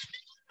wano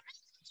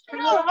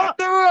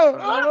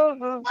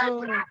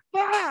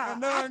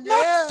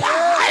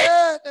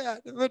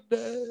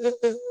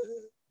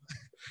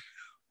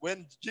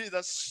when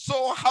Jesus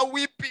saw her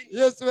weeping,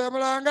 yesu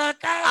yamulanga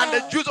and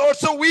the Jews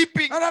also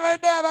weeping,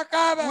 alabadde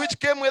abakaaba which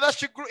came with us,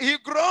 he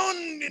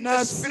groaned in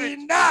the spirit,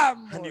 nasinda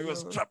and he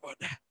was troubled,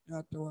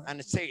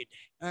 and said,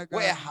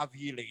 Where agamba have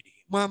ye laid him?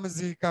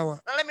 mwamuziikawa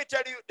Now let me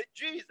tell you, that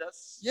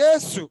Jesus,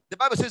 yesu the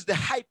Bible says, the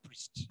high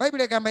priest,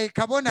 bayibuli egamba ye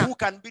kabona who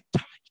can be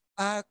touched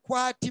by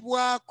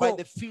akwatibwako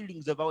the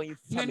feelings of our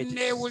infirmities.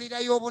 nenneewulira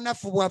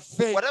y'obunafu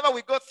bwaffe Whatever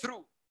we go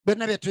through,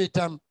 byonna bye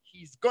tuyitamu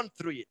he's gone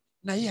through it,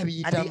 naye and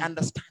he abiyitamu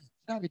understands.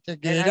 And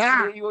n'abitegeera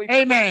actually, you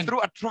amen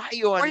through a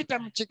trial and oyita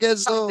mu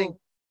kigezo something,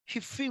 he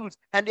feels,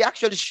 and he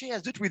actually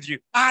shares it with you.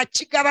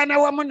 akigabana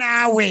wamu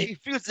naawe He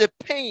feels the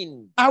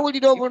pain, awulira he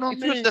feels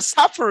obunomi the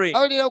suffering.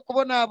 awulira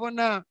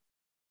okubonaabona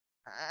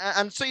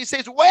And so he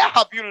says, Where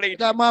have you laid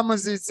him? nga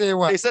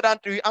mwamuziiseewa They said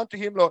unto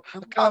him, Lord,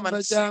 come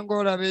and see. jangu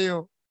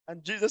olabeyo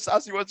And Jesus,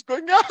 as he was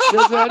going,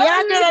 yesu yali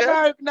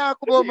agera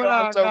n'akuba He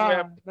also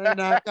omulanga naye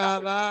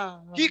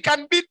n'akaaba he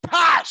can be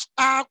touched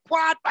by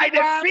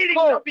the feeling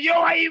akwatibwako of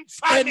your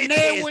infirmities.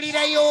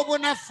 enneewulira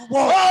y'obunafu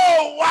bwo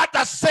Oh, what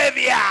a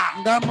savior!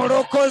 nga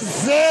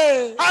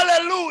mulokoze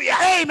Hallelujah!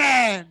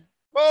 amen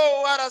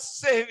Oh, what a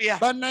savior!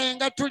 bannaye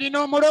nga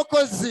tulina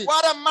omulokozi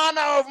What a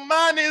manner of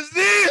man is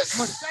this?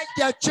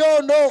 musajja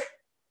kyono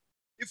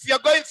If you're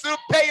going through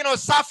pain or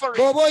suffering,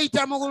 bw'oba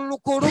oyita mu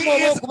kulumu he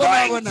oba is going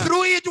okubonaabona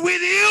through it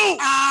with you.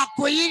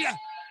 akuyira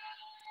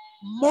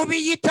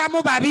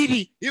mubiyitamu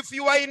babiri If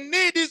you are in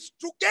need, he's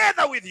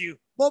together with you.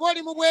 bw'oba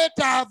oli mu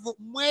bwetaavu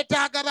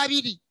mwetaaga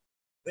babiri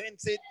Then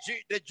said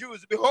the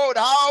Jews, Behold,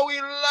 how we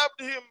loved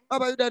him.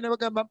 abayudaaya ne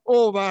bagamba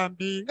o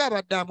bambi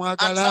ng'abadde And some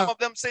amwagala of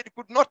them said,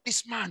 Could not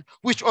this man,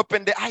 which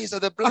opened the eyes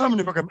of the abamu blind,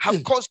 ne bagamba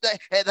have caused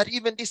that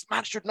even this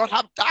man should not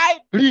have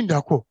died?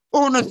 lindako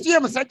ono si ye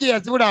musajja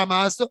eyazibula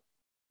amaaso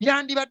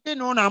yandibadde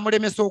n'ono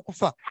amulemesa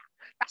okufa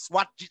That's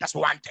what Jesus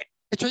wanted.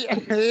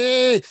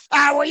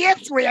 Awo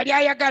Yesu we yali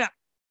ayagala.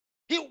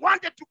 He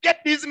wanted to get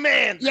these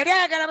men Yali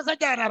ayagala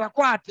abasajja bano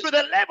abakwate. to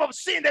the level of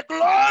seeing the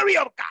glory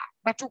of God.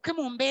 Batuuke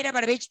mu mbeera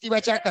balabe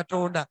ekitiibwa kya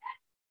Katonda.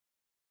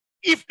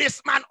 If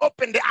this man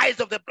opened the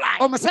eyes of the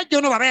blind, Omusajja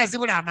ono bw'aba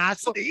yazibula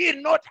amaaso. would he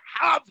not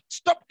have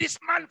stopped this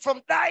man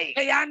from dying?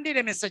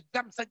 Teyandiremesa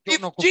musajja If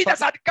ono Jesus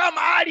kufa. had come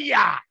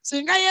earlier,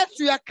 Singa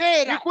Yesu he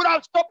yakeera, could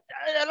have stopped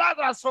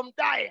Lazarus from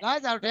dying.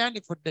 Laazaalo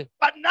teyandifudde.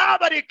 But now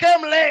that he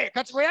came late,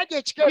 Kati bwe yajja he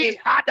ekikeerezi,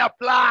 had a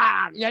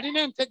plan.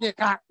 yalina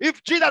entegeka.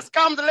 If Jesus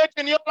comes late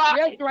in your life,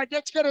 Yesu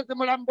wajja ekikeerezi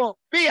mulambo.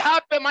 be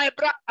happy, my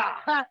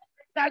brother.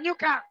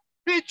 Sanyuka,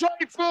 Be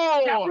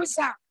joyful.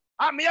 yakusa.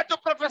 I'm here to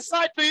prophesy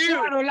to you.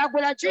 Wano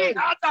olagula He ki?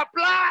 has a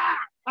plan.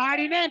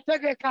 Alina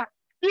entegeka.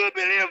 Do you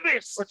believe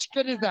this?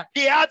 Okikiriza.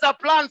 He has a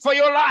plan for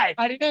your life.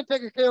 Alina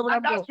entegeka And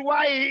ey'obulamu that's bwo.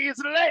 why he is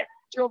late.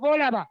 Ky'oba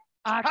olaba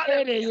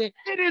akeereye.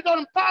 It is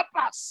on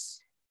purpose.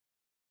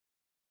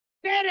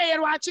 Akeereye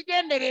lwa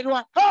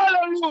kigendererwa.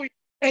 Hallelujah.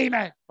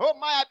 Amen. Oh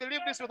my, I believe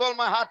this with all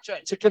my heart,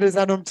 church.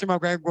 Kikiriza n'omutima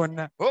gwange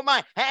gwonna. Oh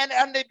my.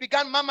 And they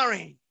began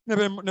murmuring. Ne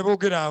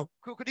boogera awo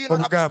Could he not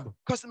have obugambo.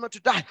 caused him not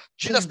to die?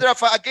 Jesus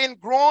therefore again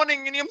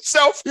groaning in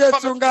himself.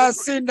 Yesu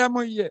ng'asinda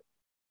mu ye.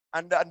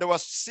 And they were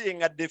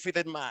seeing a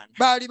defeated man.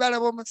 Baali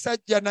balaba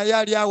omusajja naye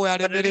ali awo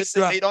But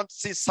listen, alemereddwa. they don't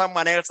see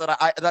someone else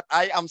that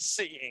I am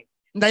seeing.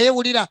 Naye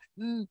wulira,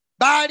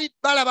 baali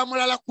balaba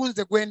mulala ku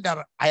nze gwe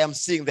ndaba. I am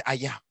seeing the I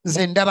am.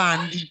 Nze ndaba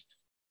ndi.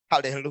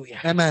 Hallelujah.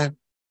 Amen.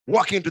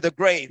 Walking to the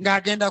grave.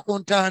 Ng'agenda ku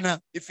ntaana.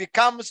 If he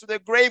comes to the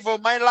grave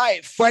of my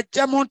life,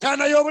 Bw'ajja mu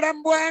ntaana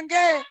y'obulamu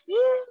bwange.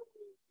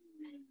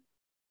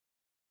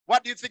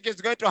 what do you think is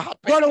going to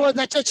happen?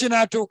 Walowooza ki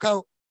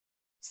ekinaatuukawo?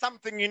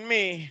 Something in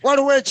me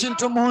Waliwo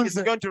ekintu mu is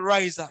nze going to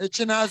rise up.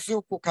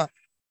 ekinaazuukuka.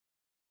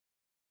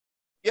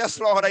 Yes,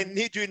 Lord, I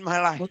need you in my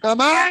life.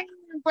 Mukama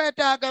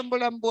nkwetaaga mu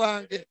bulamu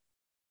bwange.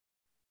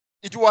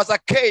 It was a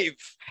cave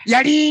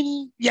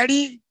Yali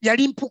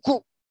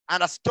mpuku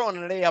and a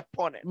stone lay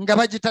upon it. nga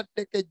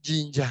bagitaddeko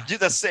ejjinja.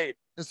 Jesus said,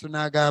 Yesu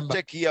n'agamba,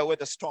 take here with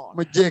the stone.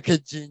 muggyeko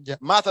ejjinja.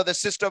 Martha, the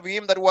sister of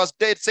him that was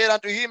dead, said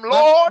unto him,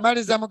 Lord,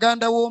 Maliza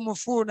muganda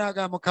w'omufu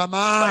n'agamba, by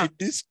Mukama,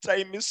 this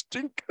time it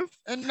stinketh,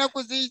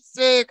 ennaku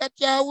ziyise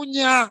kati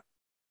awunya.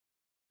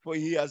 for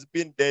he has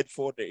been dead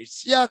 4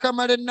 days.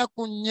 Yakamala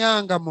ennaku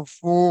nnya nga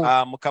mufu.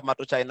 Mukama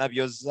tokyalina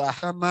byozza.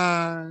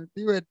 Mukama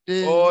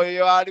biwedde.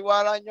 Oyo ali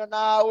wala nnyo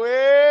naawe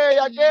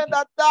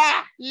yagenda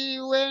dda. He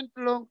went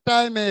long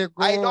time ago.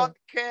 I don't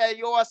care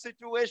your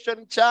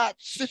situation,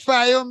 church.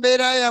 Sifaayo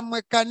mbeera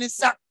yammwe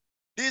kanisa.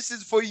 This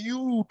is for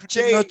you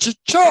Kino today.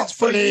 kikyo It's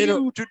for leero.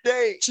 you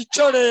today.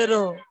 Kikyo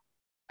leero.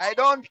 I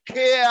don't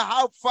care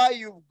how far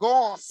you've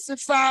gone.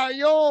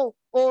 Sifaayo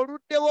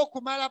oluddewo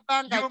okumala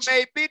bbanga You ki.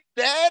 may be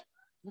dead,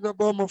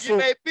 Ngoba you omufu.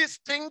 may be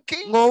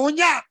stinking,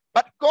 Ng'owunya.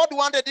 but God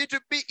wanted you to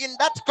be in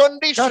that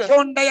condition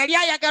Katonda yali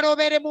ayagala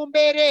obeere mu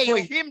mbeera for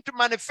eyo. him to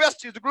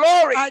manifest his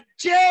glory.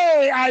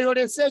 Ajje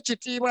ayolese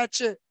ekitiibwa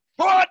kye.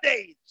 4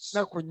 days.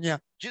 Nnaku nnya.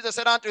 Jesus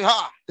said unto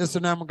her, Yesu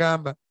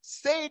n'amugamba,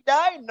 said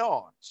I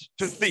not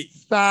to thee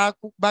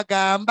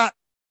bagamba,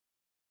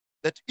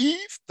 that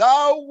if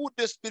thou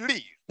wouldest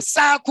believe,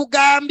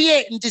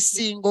 saakugambye nti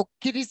singa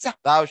okkiriza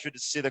thou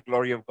shouldst see the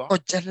glory of God?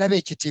 ojja laba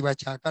ekitiibwa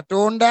kya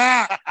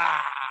Katonda.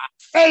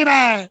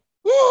 Amen.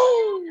 Woo!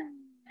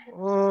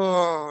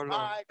 Oh, Lord.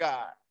 My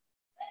God.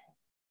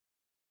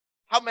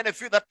 How many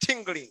feel that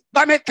tingling?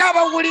 Bameka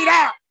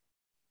bawulira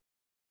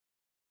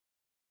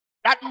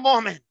That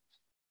moment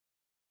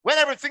when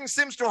everything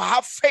seems to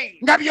have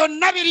failed. nga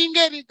byonna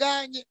biringa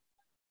ebiganye,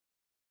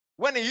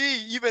 When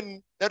he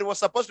even that was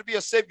supposed to be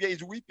a savior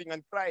is weeping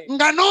and crying.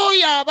 nga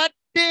n'oyo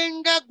abadde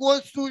nga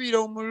gw'osuubira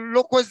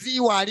omulokozi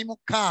we ali mu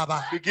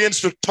kaaba. Begins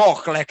to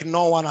talk like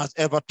no one has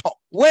ever talked.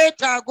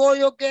 Weetaaga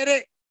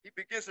oyogere. He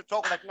begins to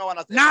talk like no one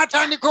has ever talked.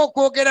 N'atandika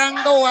okwogera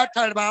nga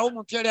owatalibaawo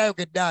omuntu yali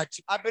ayogedde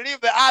ati. I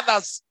believe the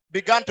others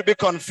began to be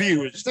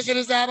confused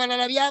Kitegeeza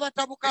abalala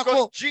byabatabukako.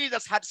 because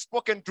Jesus had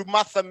spoken to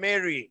Martha,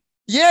 Mary,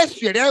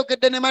 Yesu yali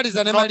ayogedde ne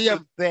Maliza ne not Mariyamu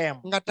to them.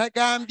 nga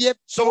tagambye.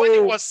 So when he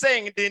was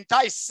saying, didn't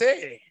I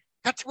say?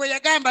 Kati bwe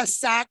yagamba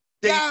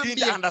They didn't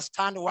saagambye.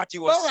 understand what he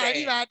Bo was bali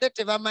saying. badde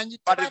tebamanyi.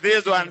 But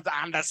these ones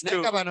Naye understood.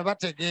 nga bano I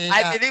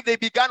bategeera. believe they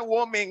began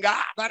warming up.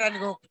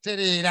 Batandika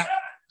okutereera.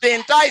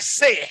 Didn't I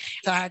say, if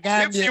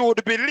Saagambye you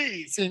would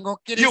believe, singa you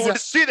okkiriza would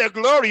see the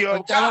glory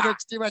of ojja laba God?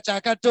 ekitiibwa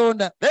kya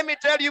Katonda. Let me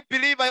tell you,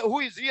 believer who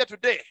is here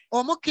today,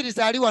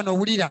 Omukkiriza ali wano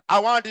owulira. I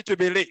want you to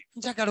believe.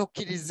 Njagala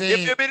okkirize.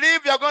 If you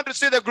believe, you're going to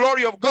see the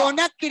glory of God.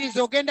 Bw'ona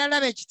kkiriza ogenda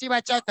laba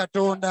ekitiibwa kya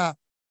Katonda.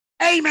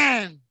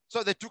 Amen.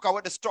 So they took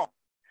away the stone,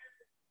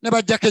 Ne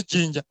baggyako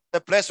ejjinja.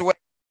 the place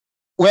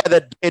where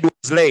the dead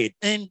was laid,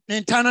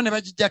 Entaana ne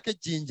bagiggyako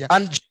ejjinja.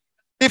 and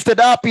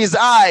lifted up his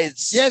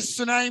eyes.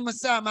 Yesu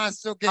n'ayimusa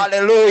amaaso ge.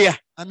 Hallelujah.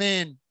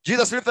 Amen.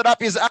 Jesus lifted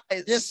up his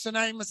eyes Yesu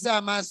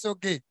n'ayimusa amaaso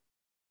ge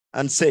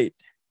and said,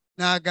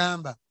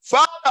 n'agamba,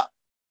 Father,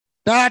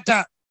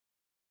 Taata,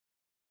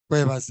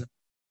 kwebaza.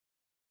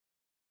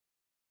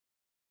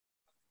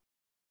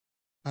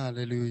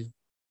 Hallelujah.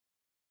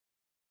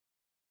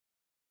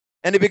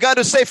 And he began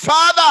to say,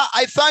 Father,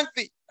 I thank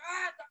thee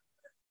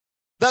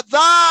that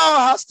thou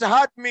hast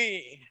heard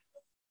me.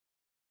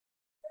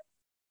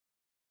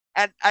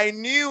 And I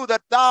knew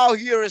that thou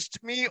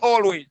hearest me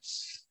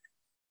always.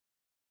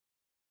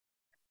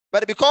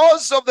 But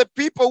because of the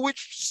people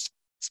which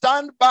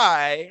stand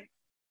by,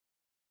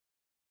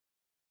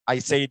 I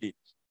said it.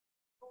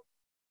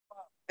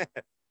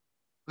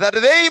 That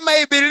they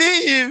may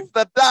believe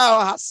that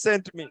thou hast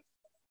sent me.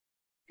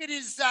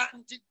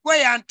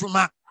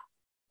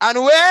 And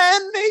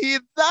when he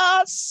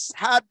thus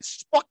had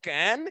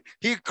spoken,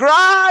 he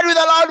cried with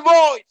a loud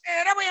voice,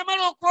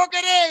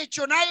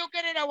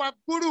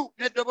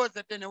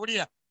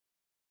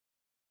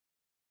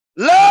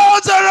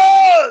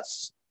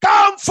 Lazarus,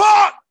 come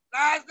forth!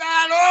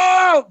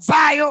 Lazaro,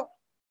 vayo.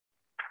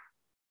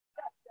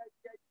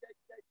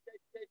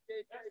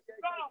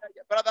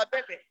 Brother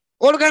baby.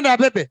 Oluganda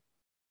bebe.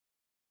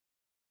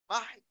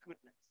 My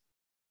goodness.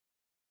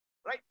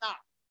 Right now.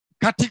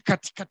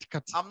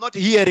 Kati. I'm not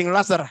hearing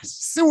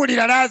Lazarus.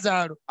 Siwulira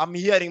Lazaro. I'm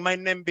hearing my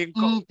name being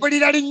called.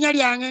 Mpulira linnya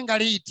lyange nga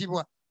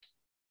liyitibwa.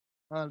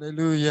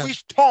 Hallelujah.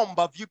 Which tomb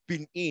have you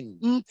been in?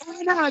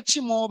 Ntaana ki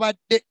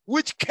mw'obadde?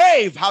 Which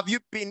cave have you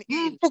been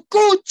in?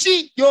 Mpuku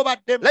ki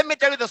gy'obaddemu? Let me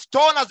tell you, the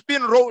stone has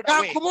been rolled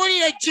away.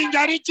 Kakubuulira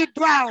ejjinja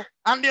likiddwawo.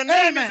 And your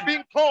name is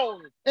being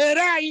called.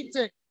 Era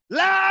ayise.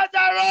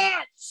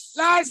 Lazarus!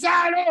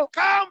 Lazaro,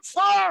 come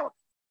forth!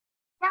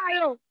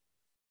 Vayo.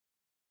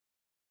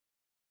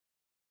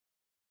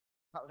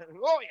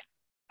 Hallelujah.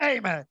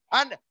 Amen.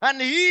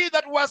 And he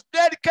that was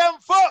dead came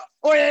forth.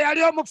 Oyo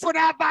yali omufu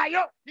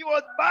n'avaayo. He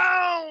was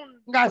bound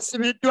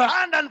ng'asibiddwa.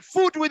 hand and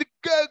foot with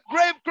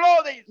grave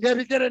clothing.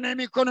 Ng'ebigere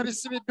n'emikono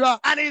bisibiddwa.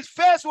 And his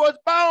face was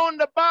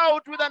bound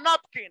about with a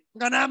napkin.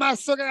 Nga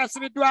n'amaaso ge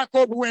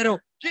gasibiddwako obuwero.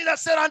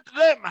 Jesus said unto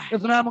them,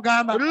 Yesu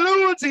n'amugamba,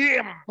 loose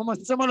him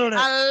mumusemulule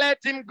and let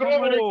him go.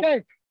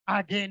 mumuleke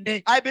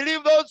agende. I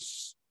believe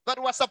those that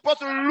were supposed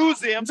to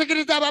lose him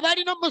Nzikiriza abo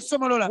abalina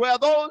omusemulula were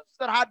those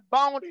that had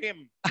bound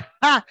him.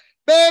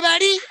 be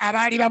bali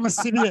abaali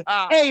bamusibye.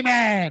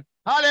 Amen.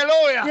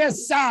 Hallelujah.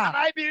 Yes, sir. And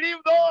I believe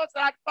those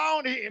that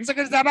bound him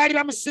Nzikiriza abaali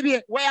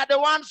bamusibye were the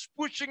ones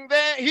pushing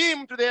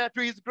him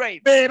to his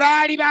grave. be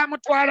baali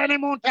bamutwala ne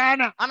mu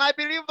ntaana. And I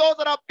believe those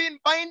that have been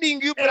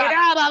binding you, Era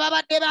abo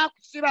ababadde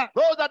bakusiba,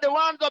 those are the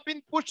ones that have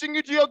been pushing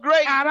you to your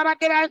grave,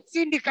 ababadde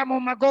bansindika mu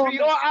to magombe.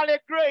 your early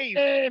grave.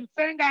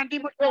 Nfe nga ndi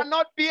muto.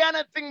 Cannot be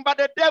anything but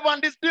the devil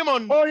and this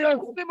demon.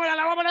 Oyo si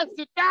mulala wabula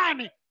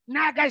sitaani But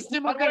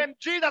n'agasimuke. when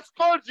Jesus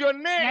calls your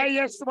Naye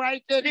name, Yesu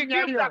bw'ayita he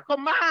erinnya gives lyo a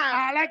command.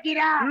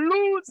 alagira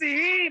Lose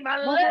him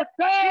and let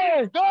mumute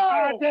him go.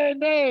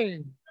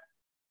 agende.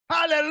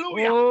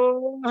 Hallelujah.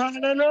 Oh,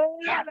 hallelujah.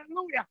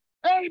 Hallelujah.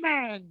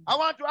 Amen. I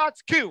want to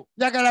ask you,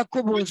 Njagala which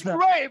kubuuza.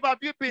 grave have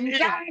you been in?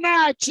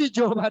 Ntaana ki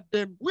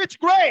gy'obaddemu? Which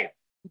grave?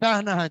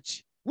 Ntaana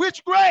ki?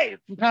 Which grave?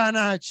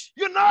 Ntaana ki?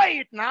 You know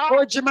it now.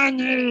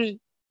 Okimanyi.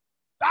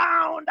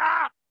 Bound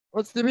up.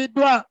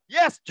 Osibiddwa.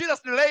 Yes, Jesus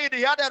delayed.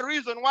 He had a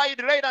reason why he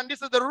delayed, and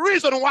this is the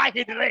reason why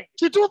he delayed.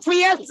 Kituufu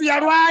Yesu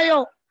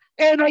yalwayo.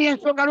 Eno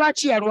y'ensonga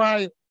lwaki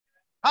yalwayo.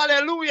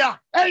 Hallelujah.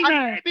 Amen.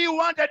 And maybe you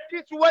wanted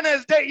this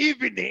Wednesday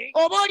evening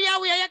Oba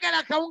olyawo yayagala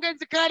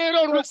akawungeezi ka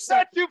leero to olusa.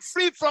 set you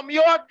free from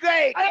your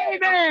grave.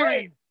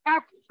 Amen.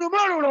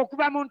 Akusumulula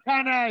okuva mu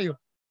ntaana yo.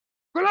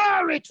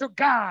 Glory to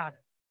God.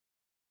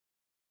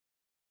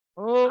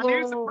 And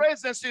his Oh,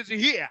 presence is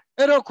here.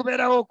 era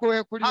okubeerawo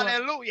okuweekuliwa.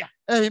 Hallelujah.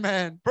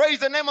 Amen. Praise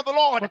the name of the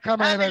Lord.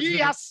 Mukama And he yeebazibwe.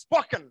 has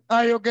spoken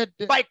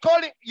Ayogedde. by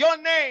calling your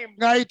name,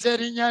 Ng'ayita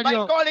erinnya by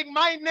lyo. calling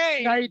my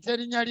name. Ng'ayita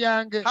erinnya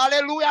lyange.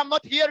 Hallelujah. I'm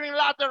not hearing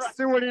Lazarus.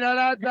 Siwulira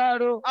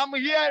Laazaalo. I'm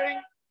hearing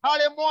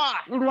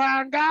Hallelujah.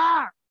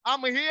 Lwanga.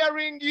 I'm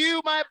hearing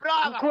you, my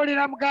brother.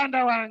 Nkuwulira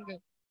muganda wange.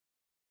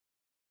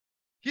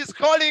 He's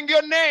calling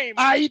your name.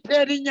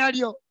 Ayita erinnya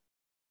lyo.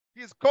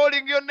 He's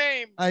calling your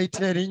name.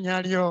 Ayita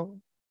erinnya lyo.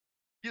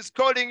 He's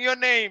calling your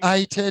name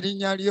Ayita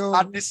erinnya lyo.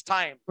 at this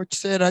time. Mu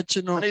kiseera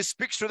kino. And he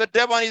speaks to the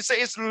devil and he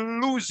says,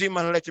 lose him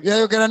and let him go.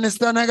 Yayogera ne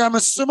Sitaani agamba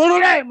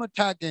musumulule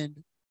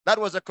mutagende. That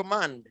was a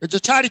command Ekyo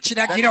kyali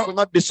that he kiragiro. could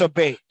not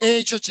disobey.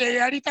 Ekyo kye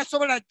yali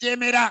tasobola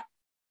jemera.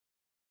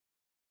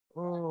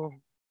 Oh,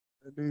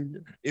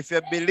 hallelujah.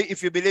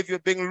 If you believe you're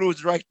being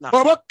loosed right now,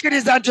 Oba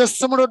okkiriza nti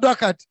osumuluddwa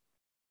kati,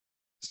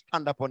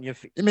 stand up on your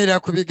feet.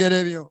 yimirira ku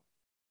bigere byo.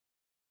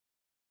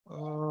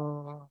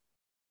 Oh.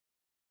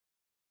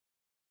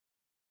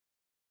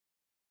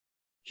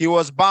 He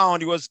was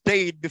bound. He was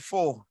dead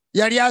before.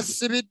 Yali And he was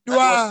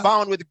asibiddwa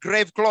bound with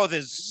grave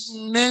clothes.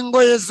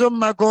 n'engoye z'omu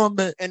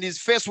magombe. And his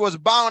face was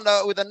bound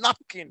with a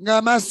napkin.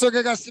 Ng'amaaso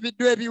ge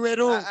gasibiddwa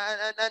ebiwero.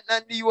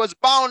 And he was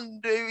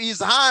bound, his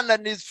hand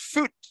and his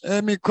foot,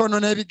 Emikono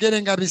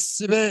n'ebigere nga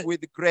bisibe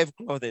with grave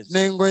clothes.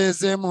 n'engoye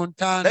z'emu Let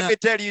ntaana. me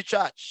tell you,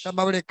 church,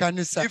 Kamawule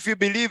kanisa. if you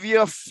believe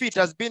your feet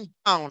has been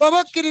bound,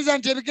 Oba okkiriza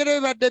nti ebigere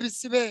bibadde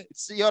bisibe,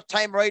 it's your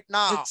time right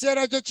now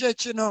ekiseera kyo kye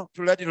kino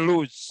to let it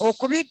loose.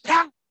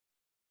 okubita.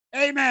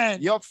 Amen.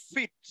 Your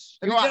feet,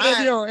 your Ebigere hands,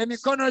 byo,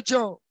 emikono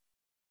gyo,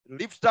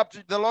 Lift up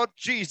to the Lord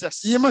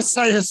Jesus.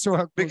 yimusa Yesu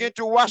waggulu Begin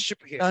to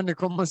worship him kandi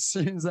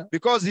kumusinza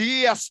because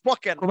he has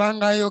spoken.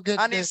 kubanga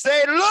And he ayogedde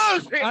said,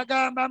 Lose him.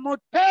 agamba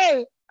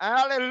mutte.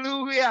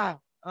 Hallelujah.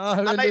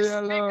 And I Hallelujah, speak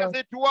as Lord.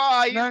 it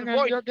were his Nange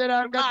voice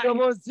njogera nga tonight.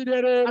 ddoboozi lye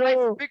And I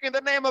leero. speak in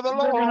the name of the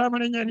Njogera Lord. mu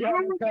linnya lya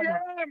Lose Mukama.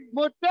 him.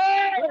 Mutte.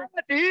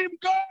 Let him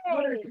go.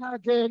 Muleke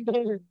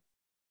agende.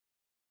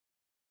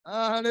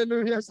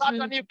 Hallelujah.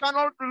 Satan, you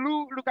cannot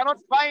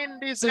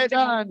find this anymore.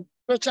 Sitaani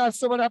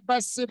tokyasobola You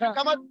basiba.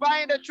 cannot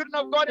find the children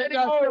of God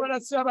anymore. Tokyasobola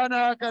siba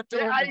baana ba The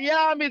Katonda.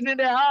 I am is in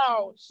the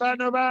house.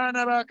 Bano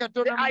baana ba The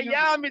Katonda mu I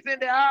nnyumba. am is in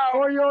the house.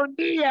 Oyo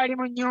ndi ali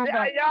mu The nnyumba.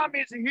 I am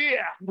is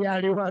here. Ndi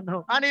ali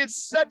wano. And he's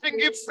setting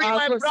you free,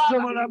 my brother.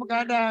 Akusomola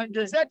muganda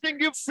wange. Setting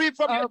you free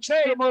from your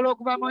chain. Akusomola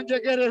okuva mu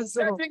njegerezo.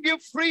 Setting you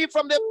free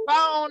from the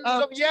bounds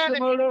of the enemy.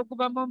 Akusomola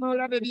okuva mu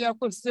mulabe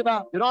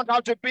byakusiba. You don't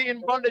have to be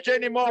in bondage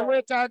anymore.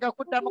 Teweetaaga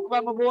kuddamu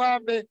kuba mu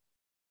buwambe.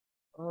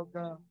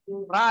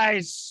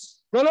 Rise.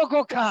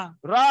 Golokoka.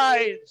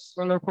 Rise.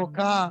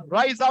 Golokoka.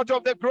 Rise out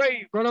of the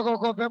grave.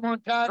 Golokoka ove mu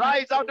ntaana.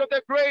 Rise out of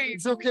the grave.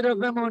 Zuukira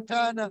ove mu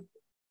ntaana.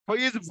 For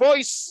his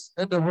voice,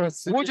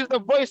 Eddoboozi. which is the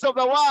voice of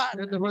the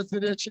word,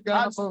 Eddoboozi has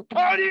ly'ekigambo.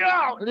 called you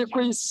out.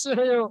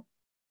 Likuyiseeyo.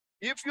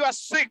 If you are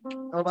sick,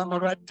 Oba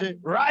mulwadde.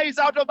 rise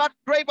out of that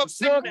grave of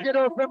sickness.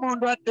 Zuukira ove mu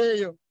ndwadde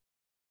eyo.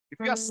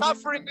 If you are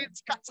suffering,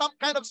 it's some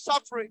kind of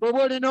suffering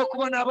Bw'oba olina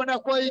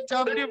okubonaabona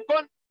kw'oyitamu. that you've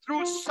gone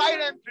through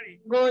silently,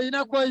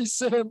 Ng'olina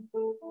kw'oyiseemu.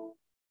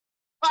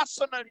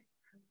 personally,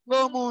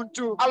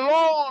 Ng'omuntu.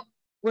 alone,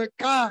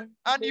 Wekka.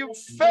 and you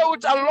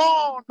felt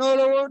alone.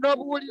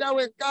 N'obuwulira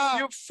wekka.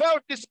 You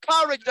felt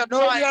discouraged at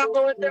N'olya times.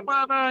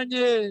 ng'oweddemu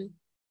amaanyi.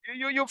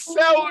 You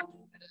felt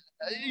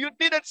you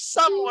needed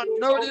someone.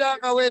 N'owulira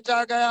nga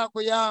weetaaga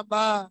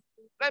yakuyamba.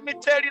 Let me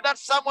tell you that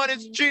someone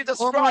is Jesus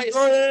Omuntu Christ,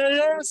 oyo ye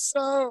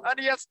Yesu. and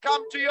he has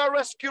come to your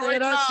rescue right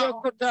Era now,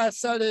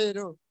 kyokutaasa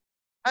leero.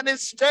 and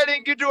he's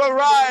telling you to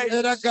arise.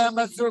 Era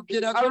gamba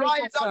zuukira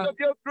Arise out golokoka. of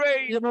your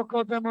grave. Yimuka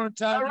ove mu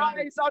ntaana.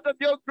 Arise out of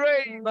your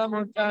grave. Va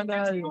mu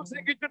ntaana He's yo.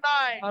 using you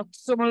tonight.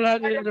 Akusomola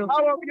By the leero.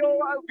 power of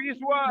his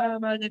word.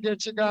 N'amaanyi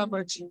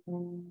g'ekigambo kye.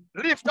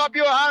 Lift up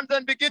your hands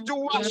and begin to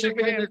worship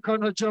Yandika him.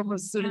 emikono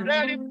gy'omusingi.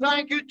 Tell him,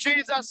 thank you,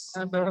 Jesus.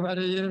 Gambe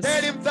webale Yesu.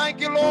 Tell him, thank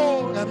you,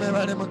 Lord, Gambe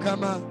webale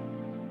Mukama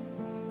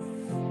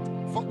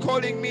for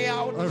calling me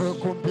out.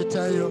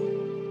 olw'okumpitayo.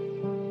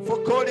 For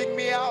calling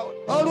me out.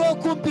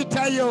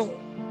 Olw'okumpitayo.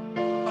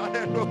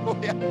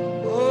 Hallelujah.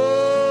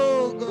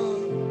 Oh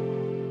God.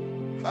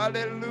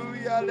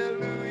 Hallelujah.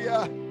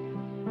 Hallelujah.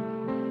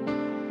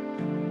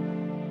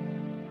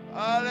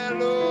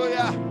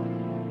 Hallelujah.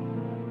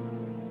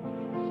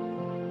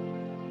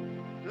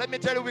 Let me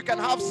tell you, we can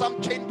have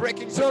some chain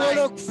breaking Sobola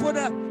tonight.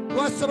 okufuna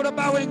wasobola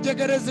baawo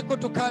enjegere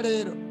ezikutuka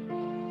leero.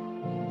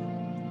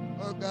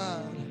 Oh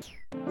God.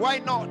 Why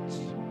not?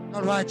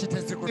 Lwaki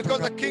Because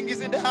tezikutuka? the king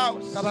is in the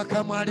house.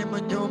 Kabaka mwali mu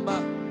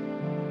nnyumba.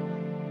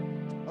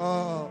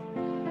 Oh.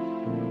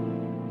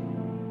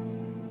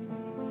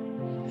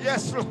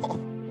 Yes, Lord.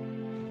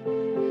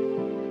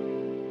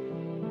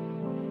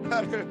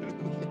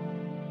 Hallelujah.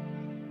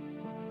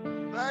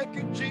 Thank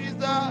you,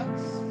 Jesus.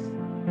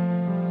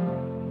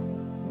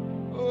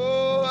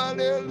 Oh,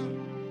 hallelujah.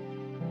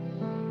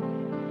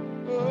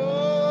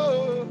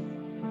 Oh,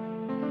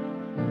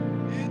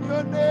 in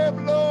your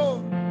name,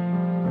 Lord,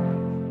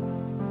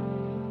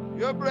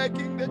 you're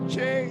breaking the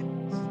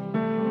chains.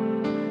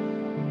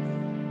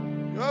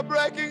 You're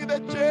breaking the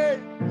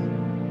chains.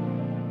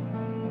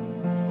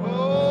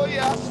 Oh,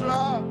 yes,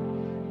 Lord.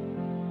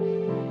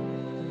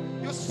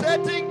 You're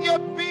setting your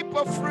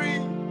people free.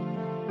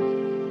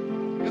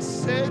 You're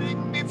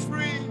setting me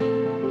free.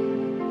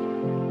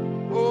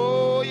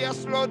 Oh,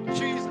 yes, Lord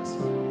Jesus.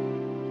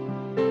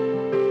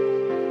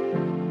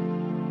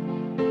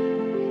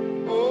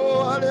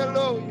 Oh,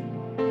 hallelujah.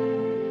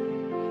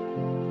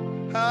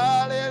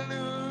 Hallelujah.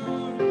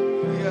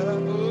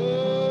 Oh.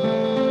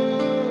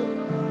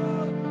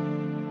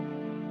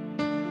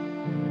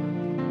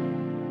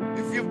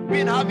 If you've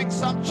been having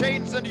some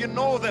chains and you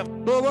know them,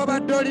 Bw'oba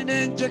obadde olina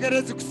enjegere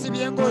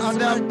ezikusibye and they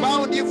have ng'ozimanyi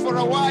bound you for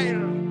a while,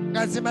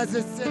 nga zimaze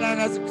essera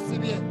nga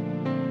zikusibye.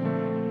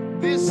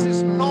 this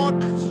is not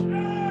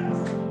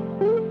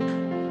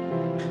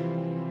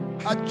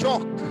a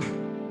joke.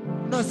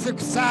 No si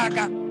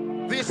kusaaga.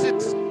 This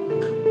is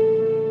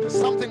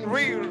something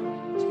real.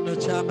 Kino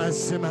kya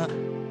mazima.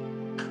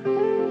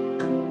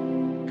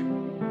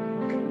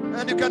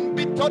 And you can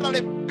be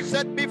totally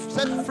set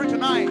free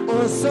tonight.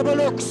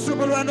 Osobola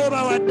okusumulwa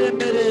n'oba wadde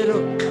embereero.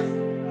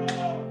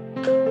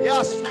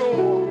 Yes,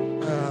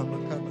 Lord. Ah,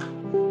 Mukama.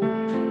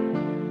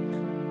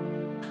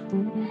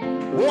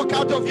 Walk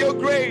out of your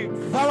grave.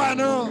 Va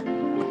wano.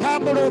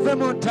 Tambula ove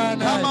mu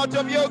ntaana Come yo. out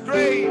of your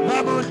grave.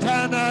 Va mu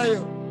ntaana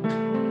yo.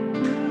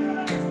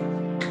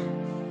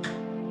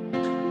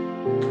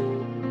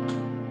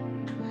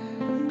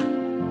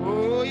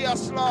 Oh,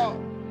 yes, Lord.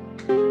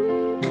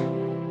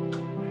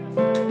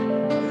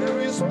 There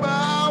is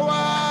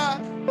power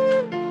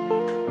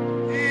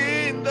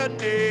in the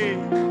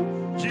name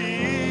of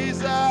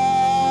Jesus.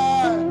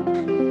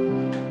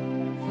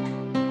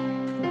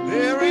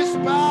 There is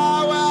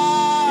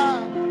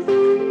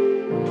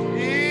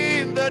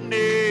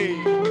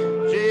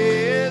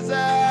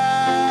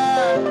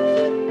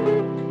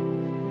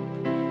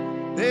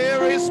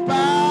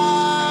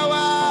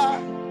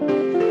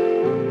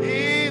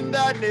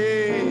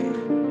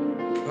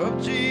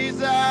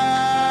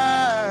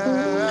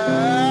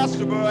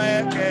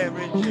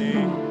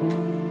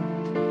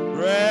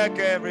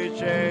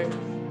chain.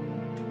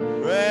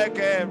 Break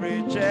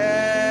every chain.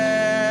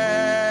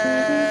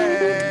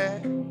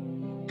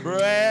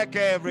 Break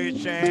every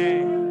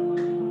chain.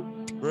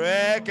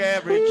 Break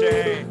every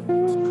chain.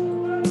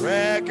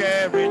 Break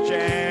every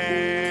chain.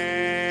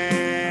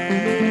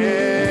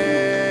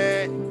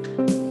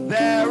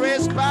 There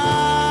is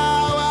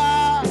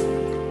power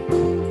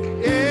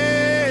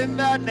in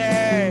the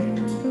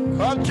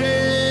name of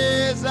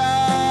Jesus.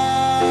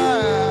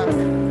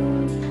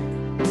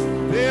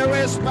 There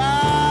is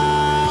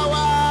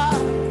power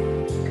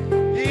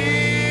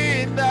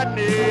in the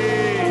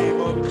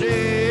name of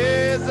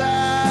Jesus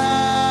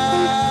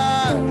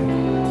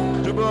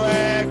to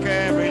break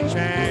every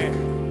chain,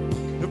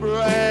 to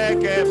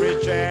break every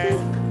chain,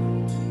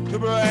 to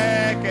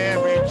break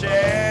every chain,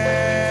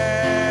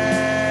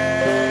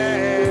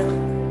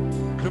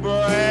 to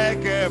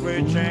break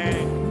every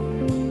chain,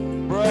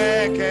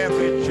 break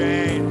every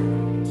chain,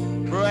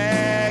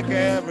 break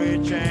every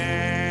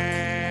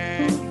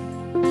chain.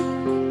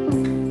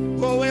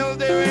 For will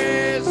there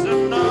is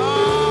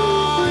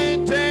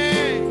anointing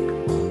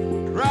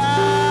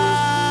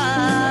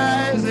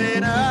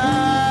rising up.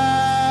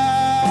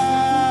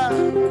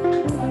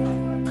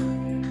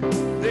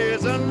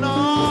 There's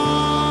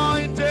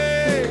anointing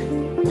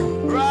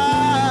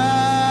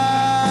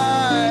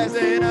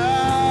rising up.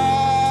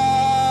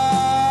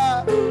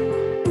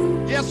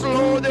 Yes,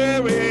 Lord,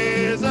 there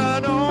is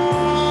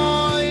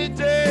anointing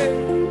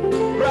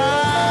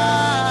rising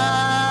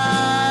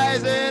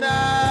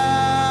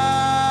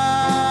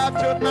up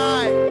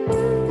tonight.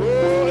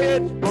 Oh,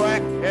 it's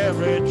break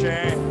every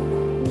chain,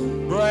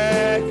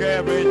 break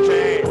every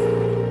chain,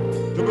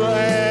 to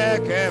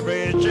break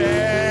every chain,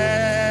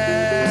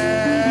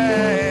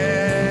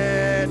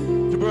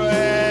 to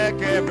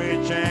break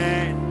every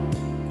chain,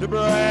 to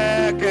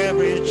break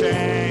every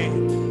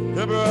chain,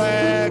 to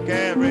break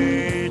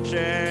every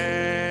chain,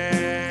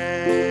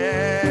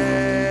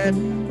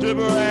 to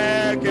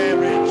break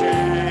every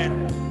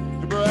chain,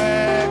 to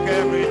break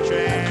every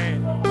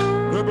chain,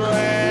 to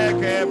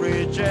break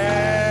every chain,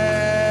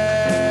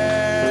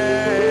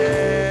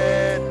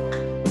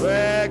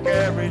 break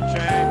every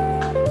chain,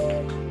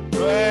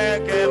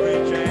 break every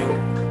chain,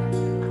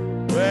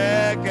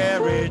 break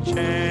every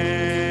chain.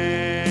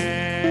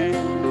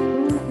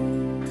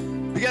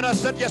 Begin to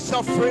set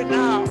yourself free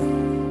now.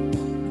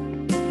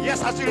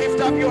 Yes, as you lift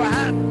up your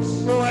hands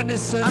and you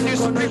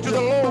speak to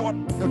the Lord,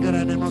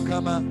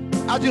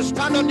 as you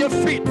stand on your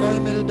feet,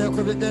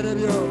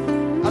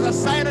 as a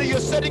sign that you're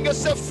setting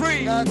yourself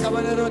free, you're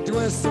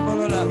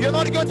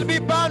not going to be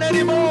bound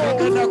anymore.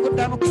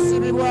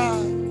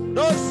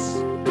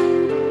 Those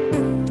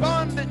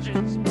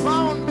bondages,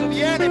 bound to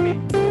the enemy,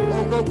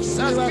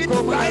 that's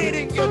been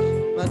binding your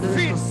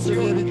feet,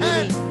 your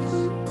hands,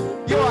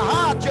 your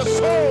heart, your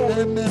soul.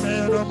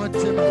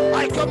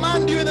 I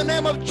command you in the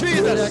name of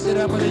Jesus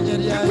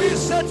to be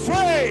set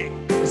free.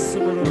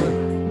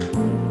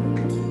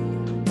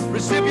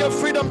 Receive your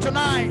freedom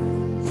tonight.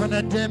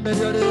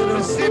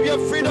 Receive your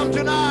freedom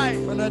tonight.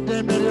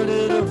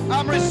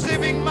 I'm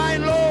receiving my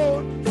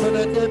Lord.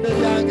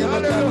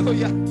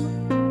 Hallelujah.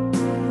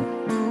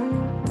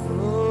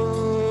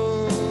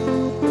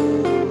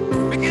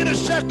 Begin to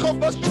shake off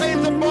those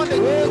chains of bondage.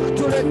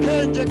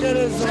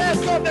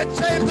 Shake off the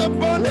chains of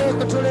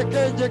bondage.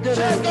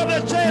 Shake off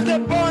the chains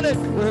of bondage.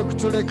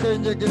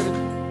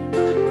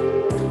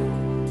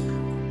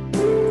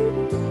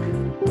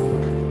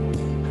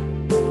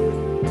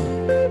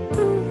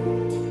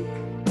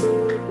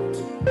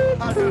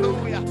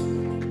 Hallelujah.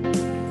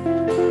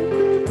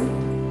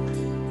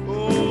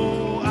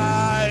 Oh,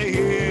 I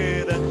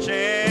hear the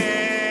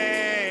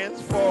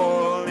chains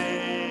falling.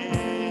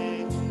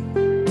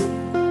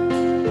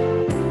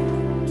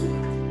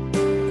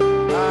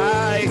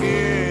 I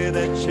hear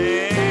the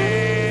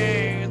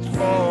chains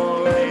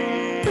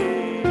falling.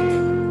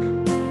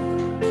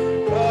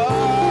 Oh,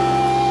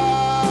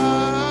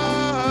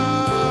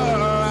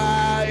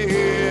 I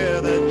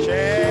hear the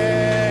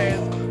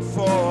chains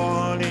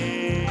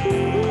falling.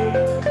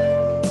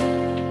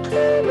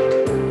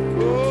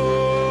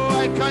 Oh,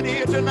 I can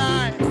hear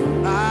tonight.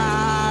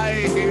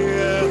 I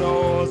hear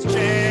those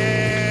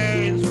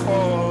chains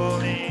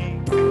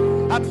falling.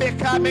 I'm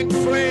becoming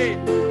free.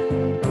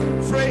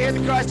 Free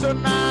in Christ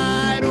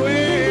tonight.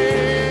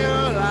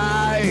 Will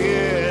I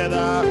hear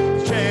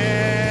the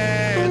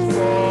chains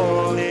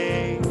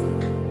falling?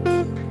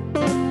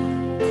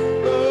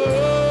 Oh,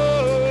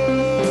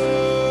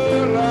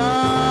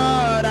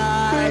 Lord,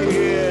 I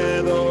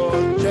hear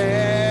those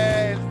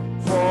chains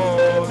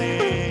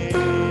falling.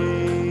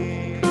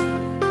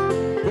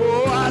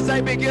 Oh, as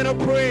I begin to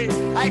pray,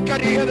 I can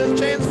hear the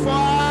chains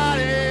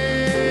falling.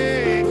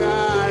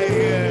 I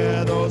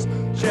hear those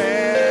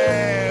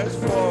chains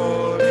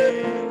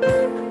falling.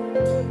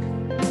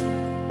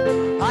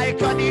 I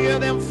can hear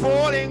them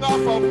falling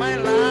off of my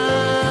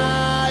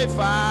life.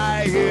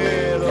 I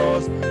hear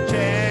those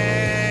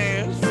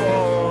chains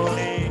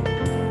falling.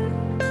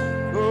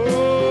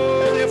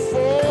 Oh, they're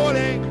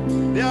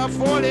falling. They are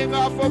falling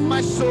off of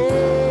my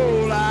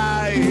soul.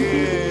 I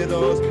hear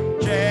those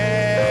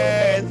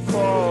chains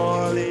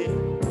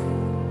falling.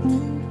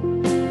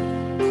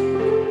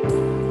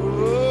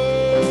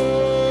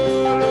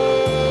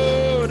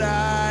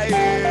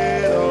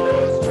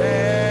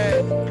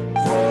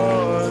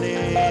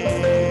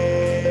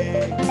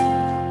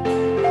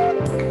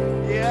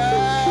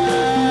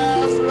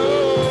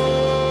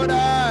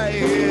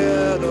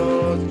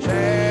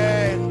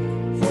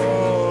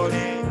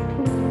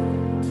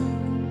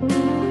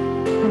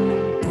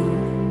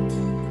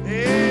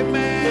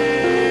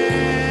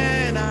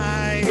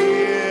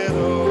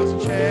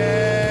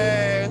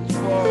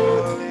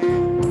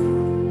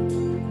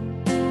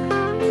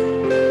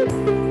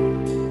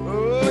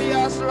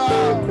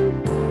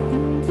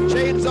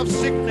 of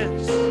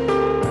sickness,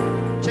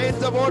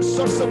 chains of all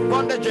sorts of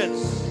bondages,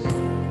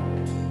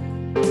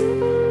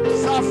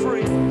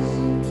 sufferings,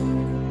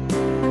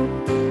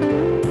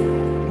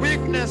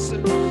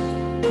 weaknesses.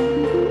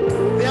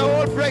 They are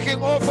all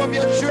breaking off of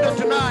your children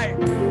tonight.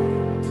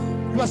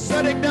 You are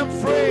setting them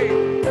free.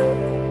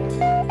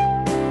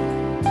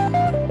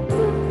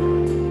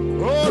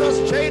 All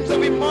those chains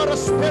of immortal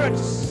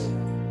spirits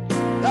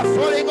that are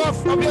falling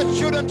off of your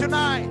children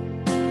tonight.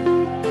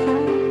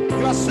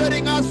 You are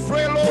setting us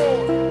free,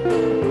 Lord.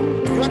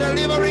 You are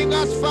delivering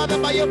us, Father,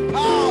 by your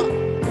power,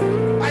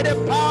 by the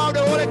power of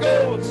the Holy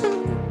Ghost,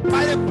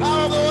 by the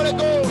power of the Holy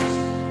Ghost.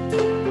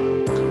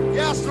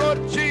 Yes, Lord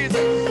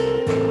Jesus.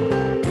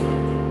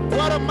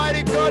 What a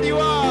mighty God you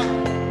are.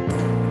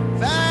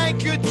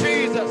 Thank you,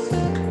 Jesus.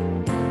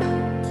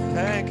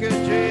 Thank you,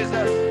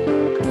 Jesus.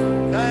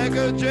 Thank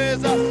you,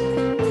 Jesus.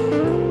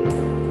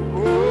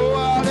 Oh,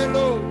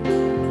 hallelujah.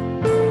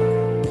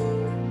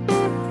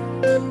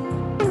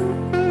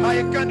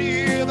 I can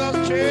hear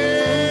those chains.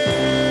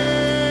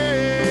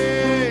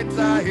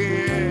 I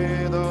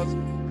hear those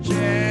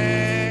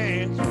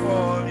chains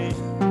falling.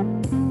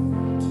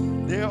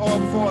 They're all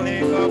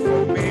falling off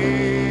of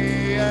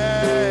me.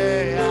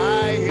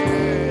 I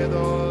hear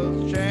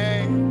those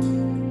chains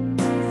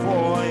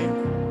falling.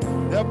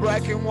 They're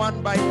breaking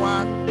one by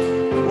one,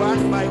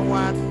 one by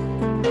one.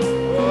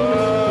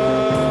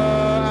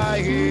 Oh, I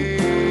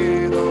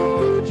hear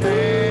those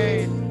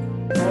chains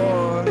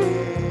falling.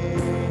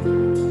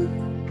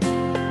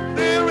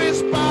 There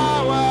is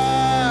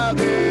power,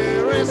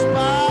 there is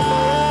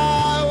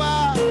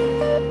power in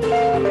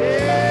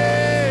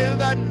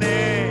the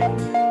name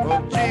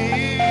of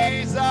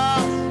Jesus.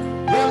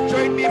 Well,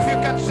 join me if you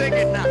can sing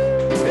it now.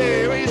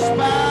 There is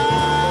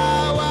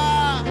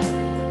power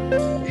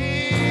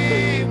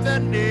in the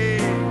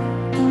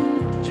name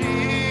of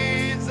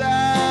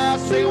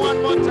Jesus. Sing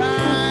one more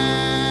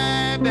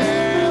time.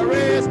 There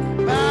is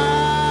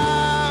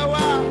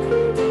power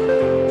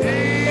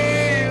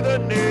in the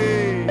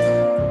name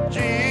of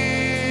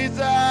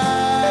Jesus.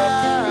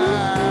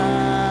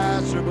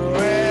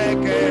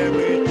 Break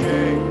every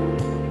chain,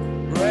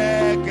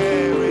 break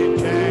every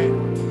chain,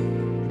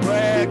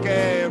 break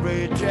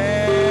every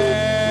chain,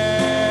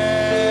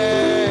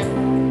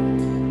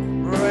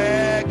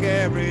 break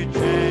every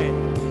chain,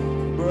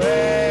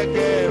 break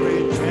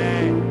every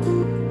chain,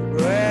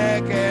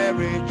 break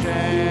every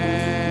chain,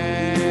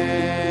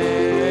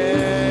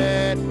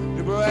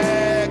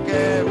 break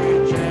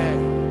every chain,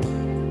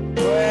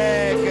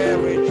 break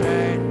every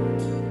chain,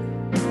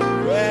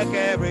 break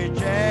every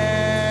chain,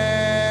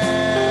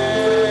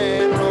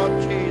 Lord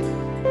Jesus,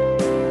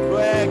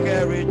 break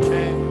every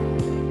chain,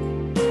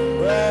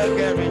 break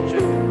every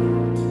chain,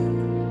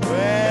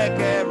 break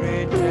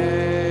every chain.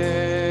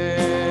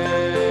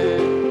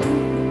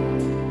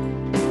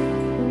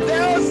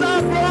 There's a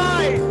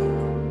bride,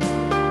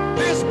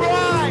 this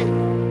bride,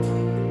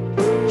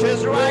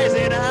 she's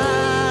rising high.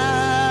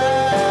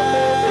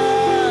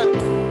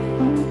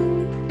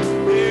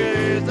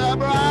 There's a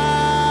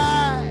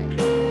bride,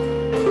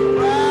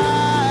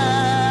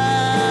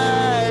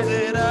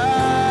 rising high.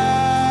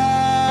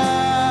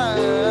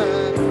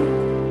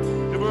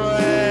 To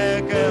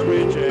break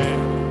every chain,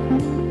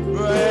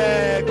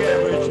 break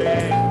every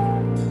chain,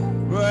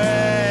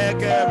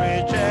 break every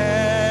chain,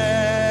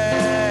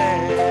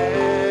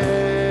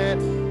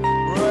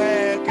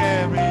 break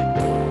every.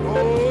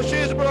 Oh,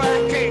 she's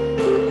breaking.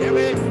 Hear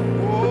me?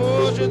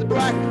 Oh, she's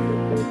breaking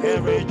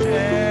every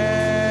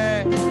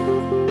chain,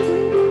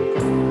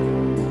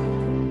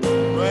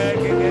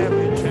 breaking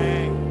every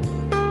chain,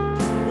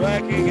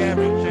 breaking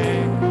every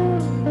chain,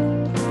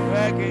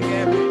 breaking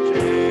every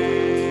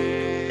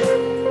chain.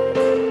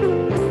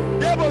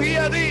 Devil,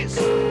 hear this.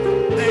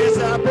 There's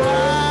a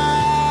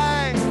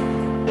bride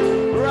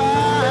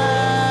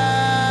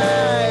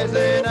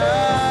rising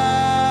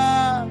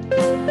up.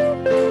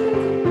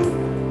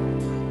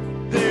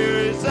 There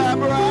is a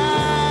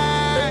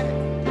bride.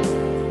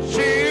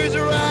 She's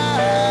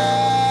rising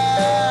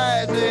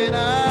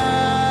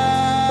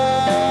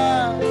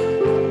up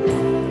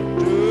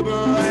to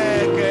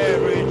break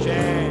every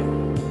chain,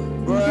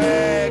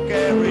 break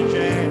every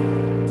chain.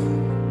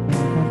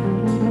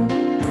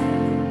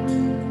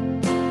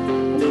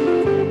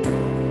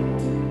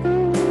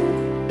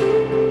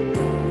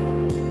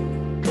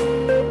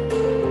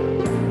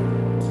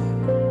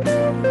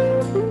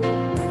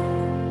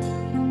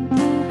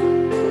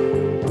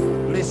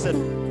 Listen,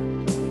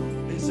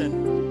 listen.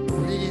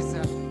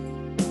 Mpuliriza.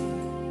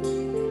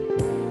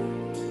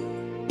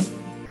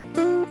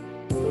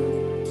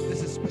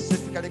 This is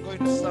specifically going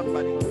to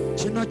somebody.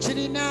 Kino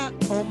kirina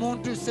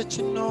omuntu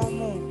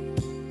sekinnoomu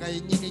nga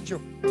yennyini kyo.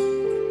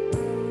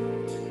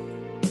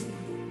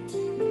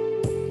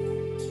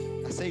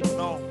 I said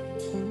no.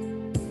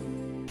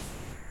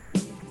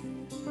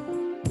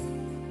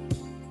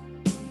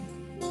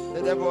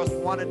 The devil was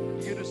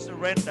wanting you to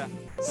surrender.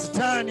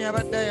 Sitaani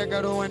abadde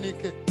ayagala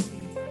owanike.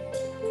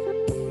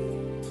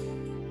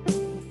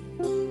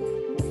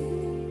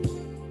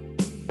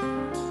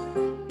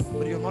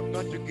 But you're not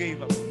going to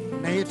give up.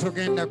 Naye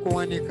togenda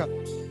kuwanika.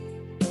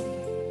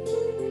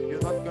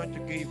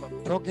 give up.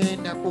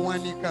 togenda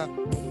kuwanika,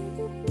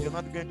 You're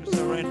not going to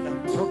surrender.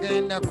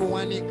 togenda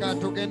kuwanika,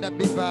 togenda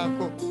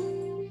bivaako.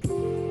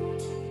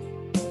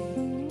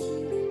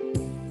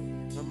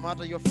 No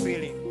matter your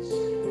feelings.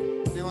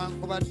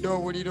 Newankubadde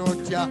owulira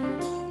otya.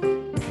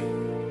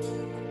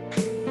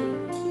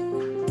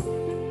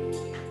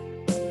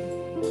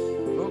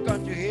 Look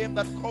unto him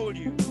that called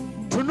you.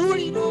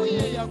 Tunuulira oyo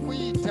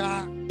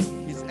eyakuyita,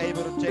 He's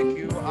able to take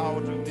you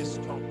out of this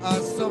storm.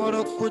 asobola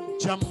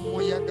okujja mu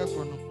muyaga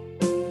guno.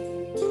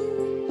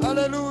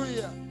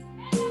 Haleluya.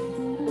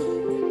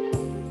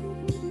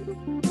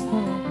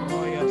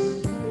 Oh, yes.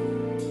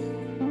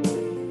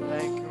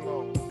 Thank you,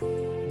 Lord.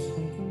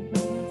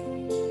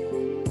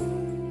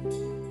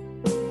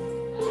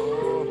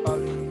 Oh,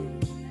 hallelujah.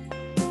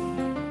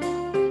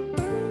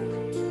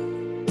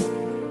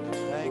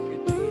 Thank you,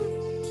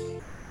 Jesus.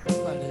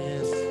 Bale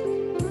Yesu.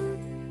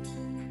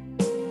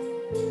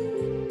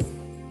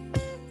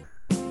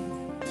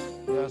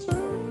 Yes,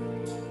 Lord.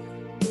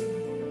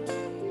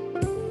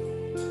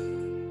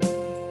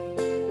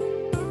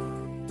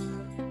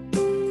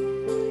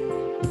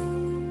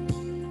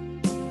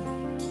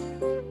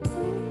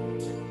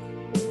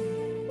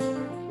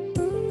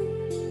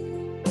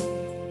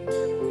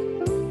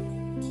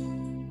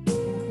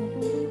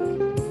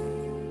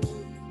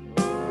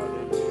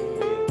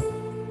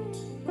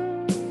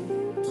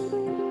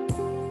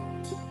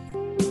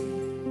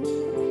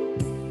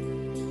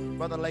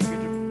 Father, like you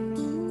do.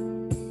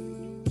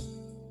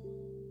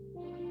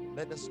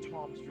 Let the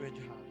storms rage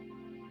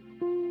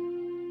high.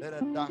 Let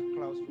the dark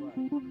clouds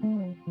rise.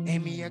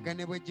 Emiyaga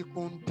ne bwe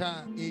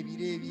gikunta,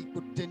 ebire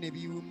ebikutte ne They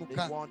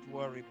biwumuka, won't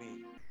worry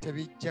me.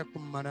 tebijja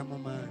kummalamu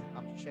maanyi.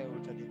 I'm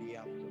sheltered in the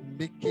arms of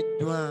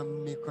Mbikkiddwa mu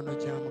mikono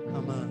gya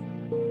Mukama.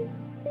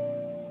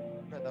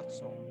 Pray that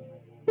song.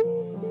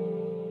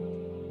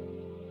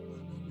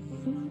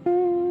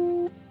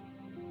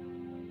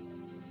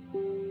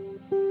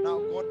 Now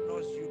God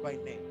knows you by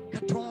name.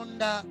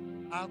 Katonda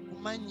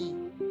akumanyi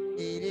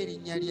era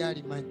erinnya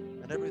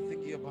ly'alimanyi. And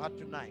everything you have had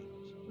tonight,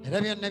 Era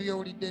byonna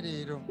by'owulidde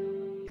leero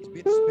He's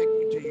been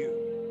speaking to you.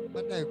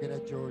 badde ayogera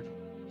gy'oli.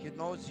 He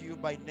knows you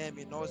by name.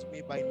 He knows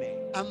me by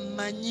name.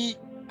 Amanyi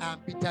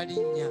ampita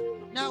linnya,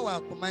 naawe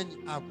akumanyi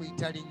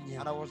akuyita linnya.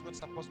 And I was not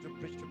supposed to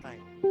preach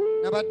tonight.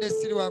 Nabadde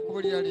siri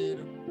wakubulira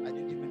leero, I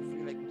didn't even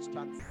feel like to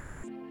stand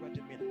for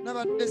 20 minutes.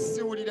 nabadde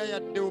siwulira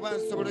yadde oba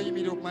nsobola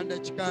oyimirira okumala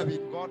dakiika abiri.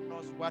 God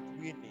knows what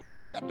we need.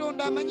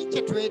 Katonda amanyi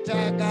kye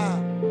twetaaga.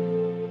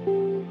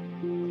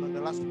 And on the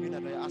last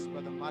minute, I asked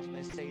Brother Martin,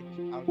 I said,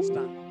 I'll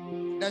stand.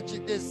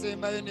 Dakiika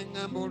esembayo ne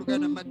ŋŋamba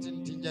oluganda Martin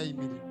nti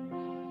njayimirira.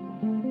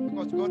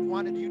 Because God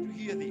wanted you to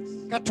hear this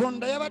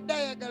Katonda yabadde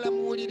ayagala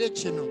muwulire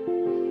kino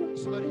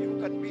so that you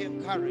can be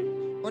encouraged,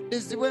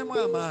 oddizibwemu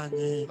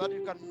amaanyi, so that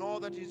you can know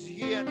that He's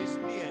here and He's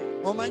near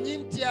you. omanyi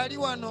nti ali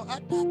wano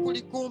ate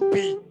akuli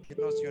kumpi, He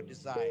knows your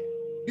desire.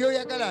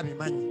 by'oyagala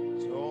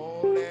abimanyi.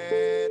 So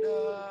let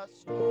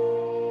us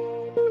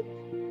go,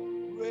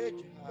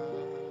 rage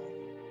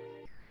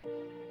high,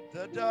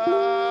 the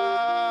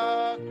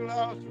dark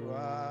clouds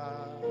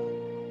rise.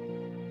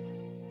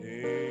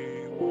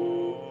 They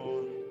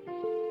won't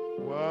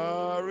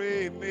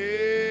worry me,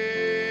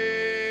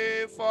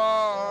 for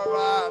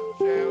I'm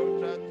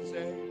sheltered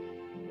safe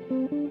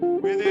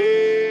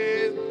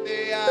within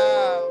the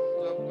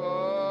arms of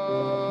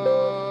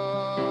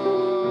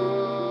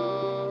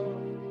God.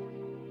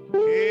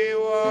 He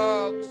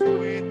walks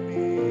with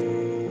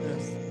me,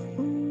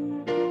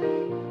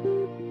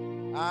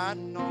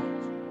 and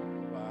not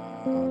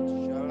bad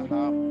shall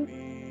harm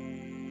me.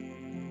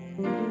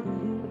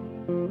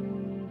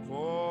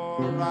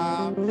 For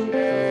I'm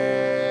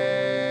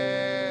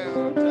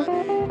sheltered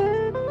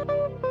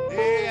in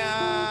the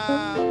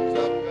arms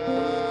of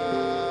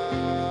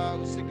God.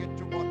 We'll sing it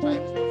 2 more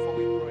times before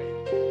we pray.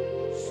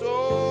 So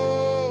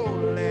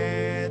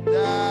let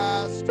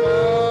the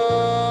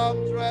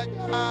storms rage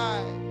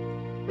high,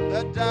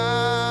 the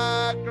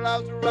dark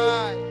clouds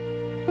rise.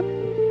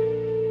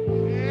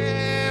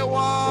 They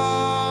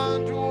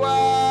want to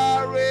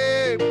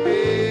worry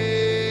me,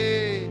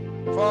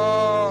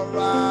 for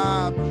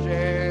I'm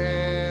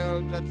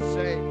sheltered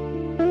safe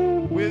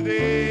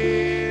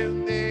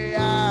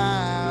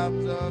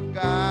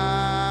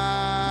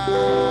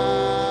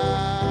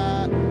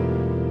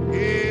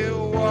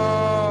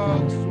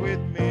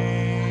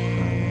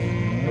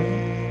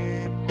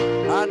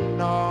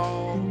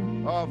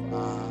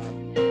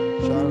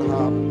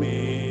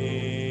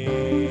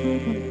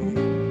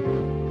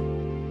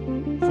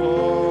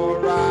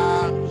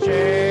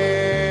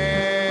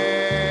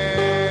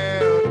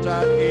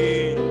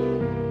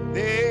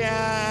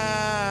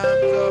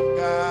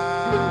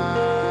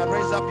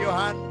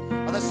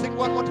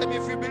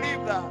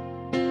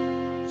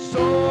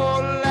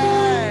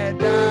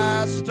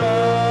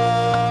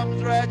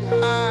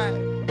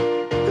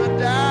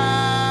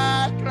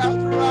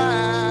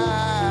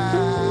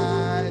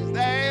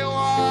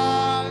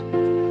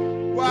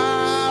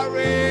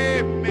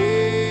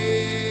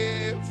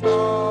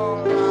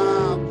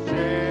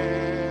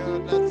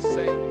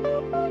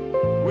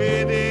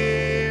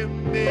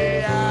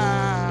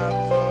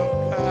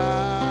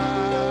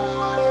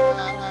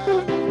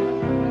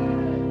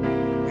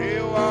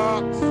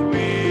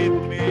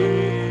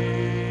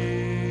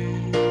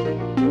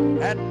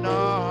and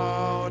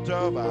not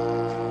of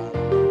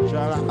us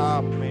shall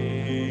harm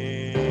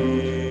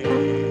me.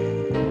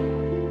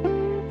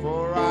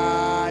 For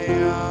I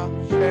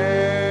am sheltered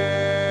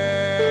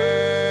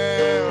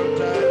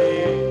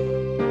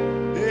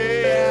in the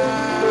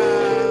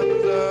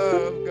arms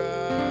of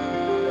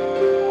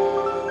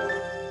God.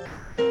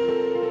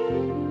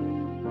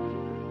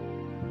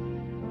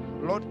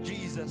 Lord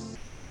Jesus,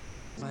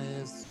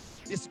 Yesu.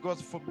 this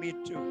goes for me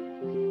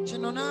too.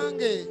 Kino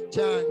nange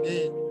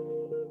kyange.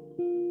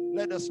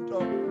 Let us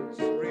storms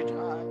reach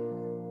high.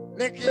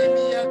 Leka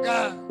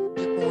emiyaga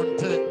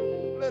gikunte.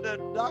 Let the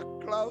dark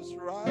clouds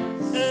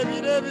rise.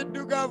 Ebire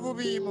ebiddugavu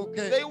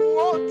biyimuke. They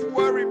won't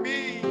worry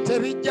me,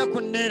 Tebijja for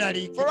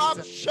kunneeraliikiriza.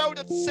 I'm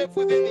sheltered safe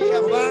within the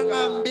arms of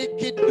Kubanga God.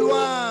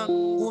 mbikkiddwa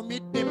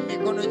ngumidde mu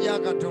mikono gya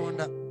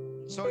Katonda.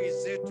 So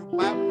is it to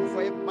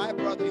for my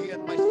brother here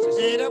and my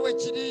sister, Era bwe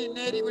kiri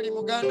n'eri buli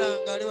muganda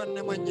nga ali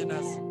wanne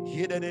mwannyinaze.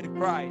 hidden in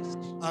Christ.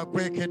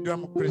 Akwekeddwa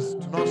mu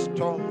Kristo. No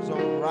storms of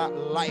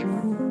life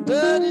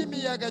Teri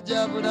miyaga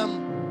gya bulamu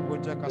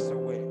will take us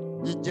away.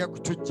 gijja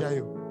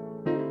kutuggyayo.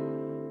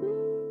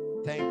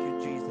 Thank you,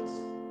 Jesus,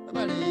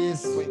 Babale for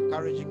Yesu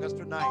encouraging us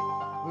tonight,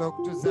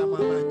 olw'okutuzaamu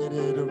amaanyi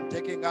leero.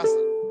 taking us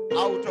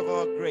out of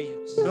our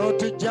graves.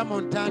 N'otujja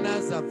mu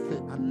ntaana zaffe.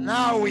 And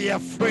now we are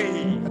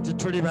free. Kati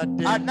tuli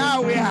badde. And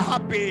now we are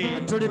happy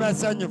Tuli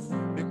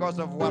basanyufu because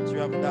of what you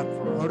have done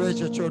for us.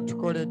 olw'ekyo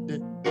ky'otukoledde.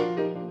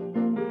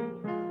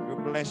 We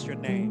bless your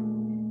name.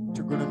 We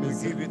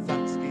Tugulumiza. give you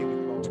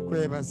thanksgiving, Lord.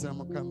 Tukwebaza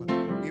Mukama.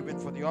 Even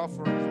for the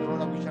offerings, the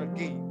Lord, that we shall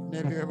give.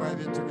 N'ebiweebwayo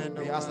bye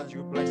tugenda We ask that okuwa.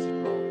 you bless it,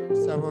 Lord.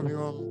 Tusaba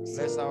obiwa omukisa.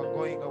 Bless our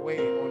going away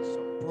also.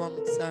 Tuwa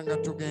omukisa nga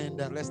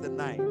tugenda. Bless the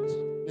night.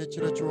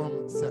 N'ekiro kiwa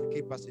omukisa.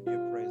 Keep us in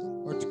your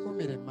presence.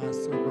 Otukumire mu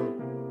maaso go.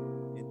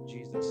 In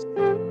Jesus'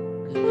 name.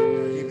 Mu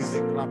linnya lya Give Yesu.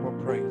 you a clap of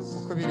praise.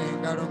 Mukubire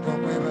engalo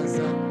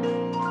ng'omwebaza.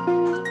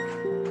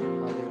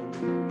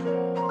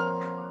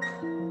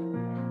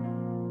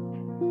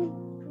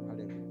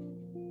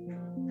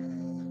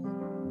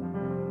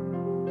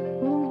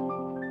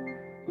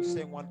 We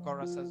sing one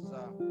chorus as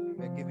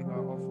we're giving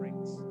our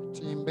offerings,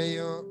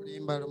 Tuyimbeyo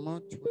lulimba lumu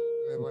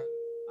tuweebwa.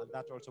 and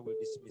that also will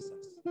dismiss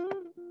us.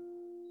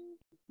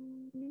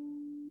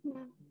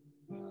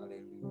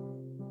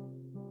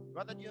 Hallelujah.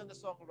 Brother, do you know the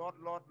song, Lord,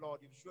 Lord, Lord,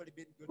 you've surely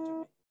been good to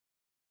me?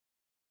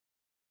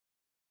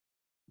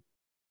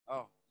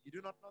 Oh, you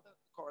do not know the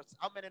chorus.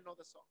 How many know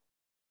the song?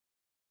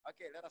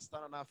 Okay, let us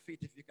stand on our feet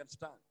if you can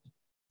stand.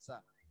 So,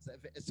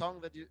 a song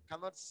that you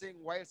cannot sing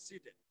while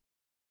seated.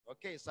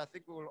 Okay, so I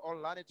think we will all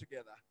learn it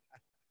together.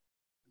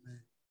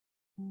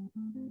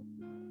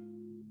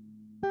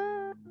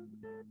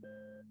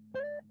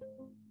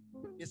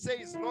 It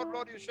says, Lord,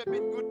 Lord, you should have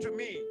been good to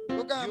me.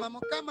 Tugamba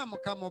Mukama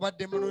Mukama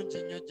obadde mulungi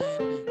nnyo gye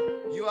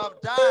ndi. You have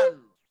done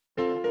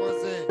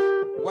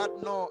Okoze what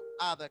no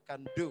other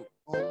can do.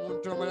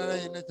 omuntu omulala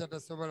yenna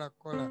ky'atasobola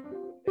kukola.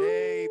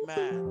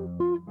 Amen.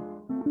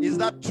 Is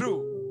that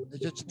true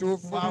Ekyo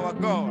kituufu. for our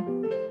God?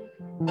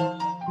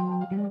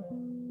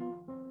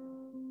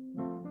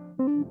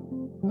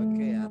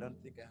 Okay, I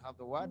don't think I have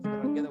the words, but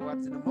I'll get the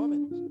words in a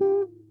moment.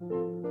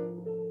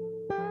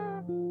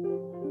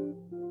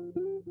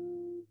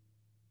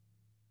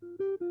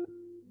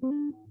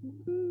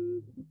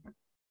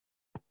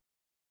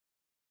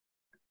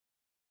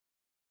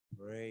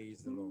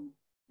 Praise the Lord.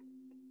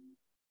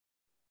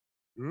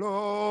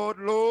 Lord,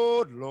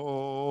 Lord,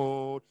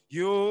 Lord,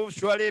 you've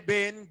surely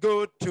been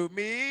good to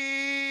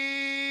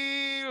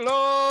me.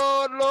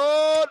 Lord,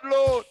 Lord,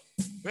 Lord,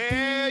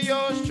 may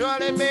you've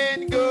surely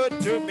been good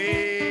to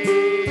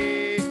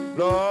me.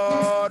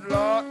 Lord,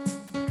 Lord,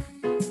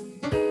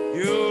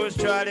 you've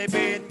surely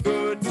been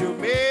good to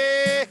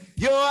me.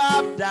 You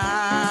have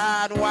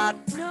done what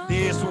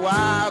this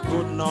world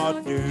could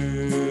not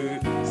do.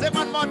 Say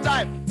one more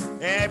time.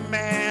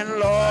 Amen,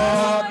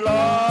 Lord,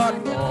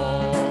 Lord,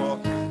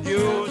 Lord,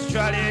 you've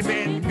surely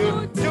been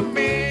good to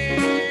me.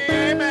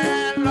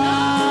 Amen,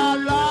 Lord,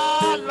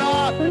 Lord,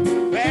 Lord,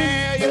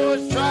 may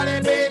you've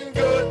surely been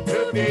good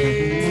to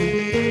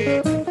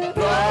me.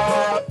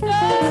 Lord,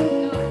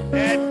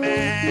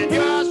 amen,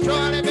 you've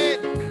surely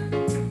been.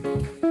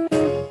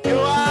 You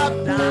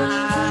have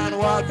done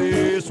what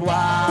this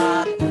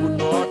world could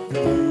not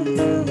do.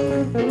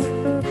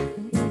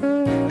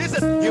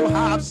 Listen, you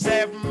have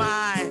saved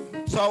my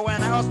soul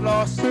when I was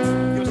lost.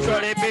 You've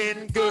surely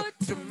been good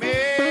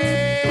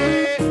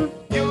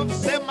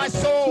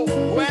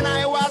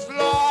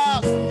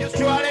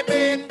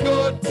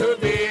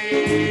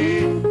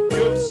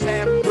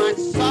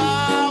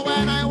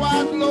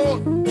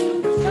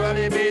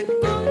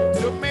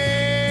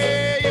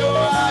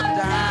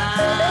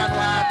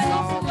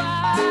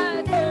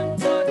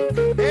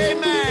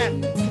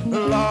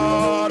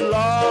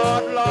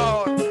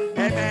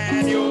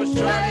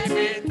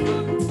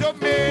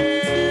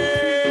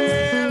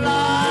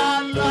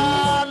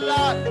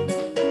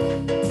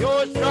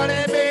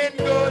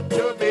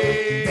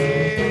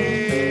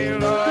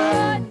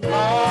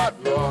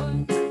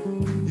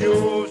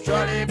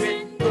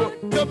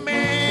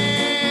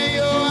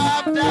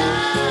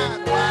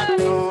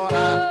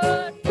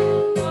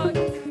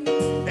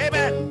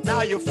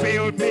now you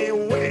filled me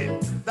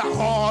with the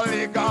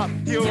Holy Ghost.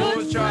 You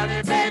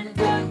surely been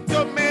good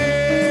to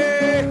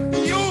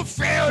me. You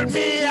filled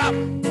me up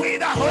with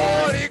the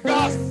Holy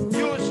Ghost.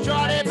 You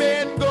surely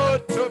been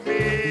good to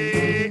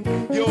me.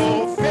 You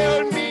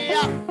filled me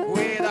up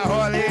with the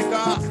Holy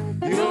Ghost.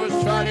 You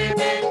surely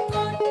been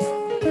good.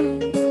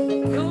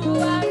 You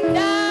have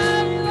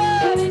done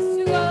what is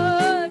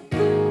good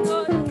to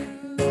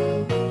do.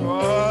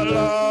 Oh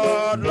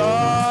Lord,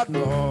 Lord,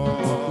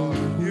 Lord,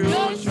 you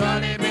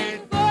surely been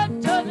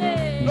Good to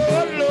me.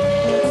 Lord,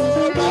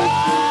 Lord,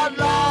 Lord,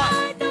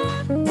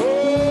 Lord.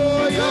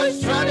 Oh, you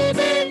surely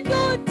been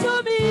Good to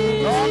me.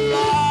 Lord,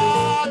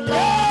 Lord,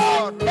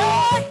 Lord,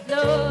 Lord.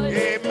 Lord,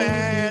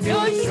 Amen. you You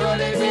surely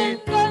surely been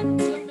been good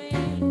to me.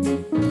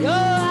 You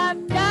have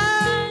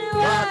done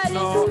what But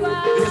no,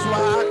 this is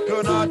one I right.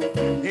 could not.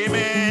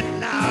 Amen.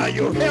 Now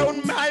you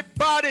healed my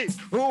body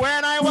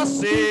when I was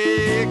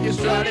sick. You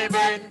surely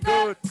been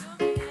good.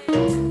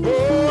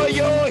 Oh,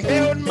 you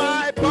healed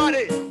my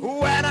body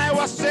when I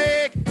was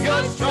sick.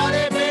 You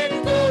surely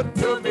been good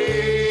to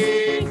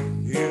me.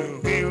 You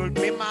healed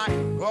me, my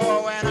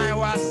oh, when I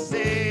was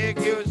sick.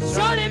 You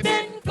surely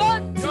been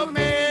Good to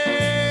me.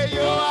 You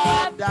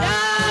have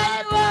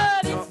done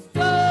what done. is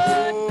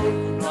good.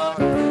 Lord,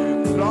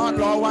 Lord,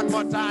 Lord, one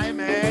more time.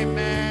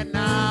 Amen.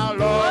 Now,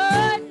 Lord,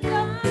 Good,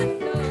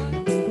 Lord,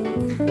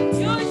 Lord.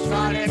 You surely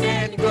surely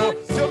been been good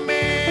good. to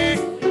me.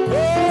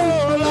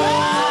 Oh,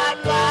 Lord,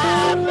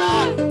 Lord,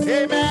 Lord.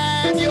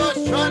 Amen. You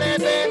surely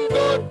been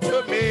good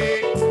to me.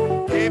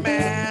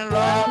 Amen,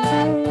 Lord,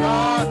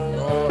 Lord,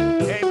 Lord.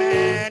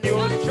 Amen. You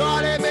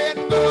surely been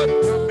good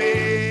to me.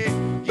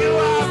 You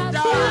have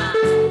done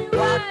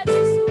what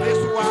this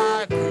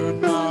one could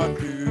not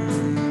do.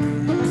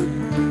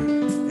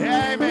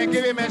 Amen.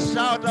 Give him a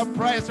shout of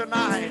praise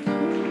tonight.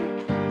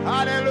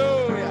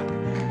 Hallelujah.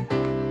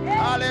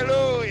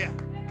 Hallelujah.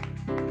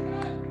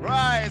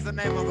 Praise the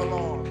name of the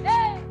Lord.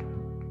 Hey,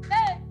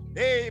 hey.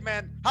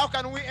 Amen. How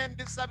can we end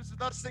this service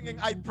without singing,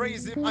 I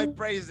praise him, I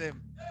praise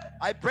him.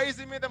 I praise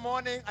him in the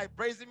morning, I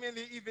praise him in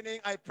the evening,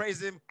 I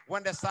praise him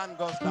when the sun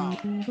goes down.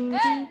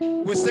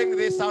 We sing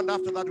this sound,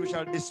 after that we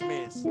shall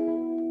dismiss.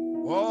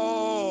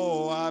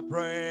 Oh, I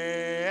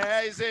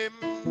praise him,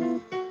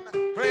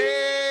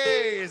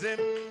 praise him.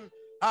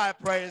 I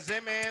praise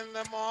him in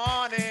the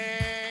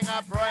morning,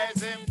 I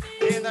praise him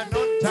in the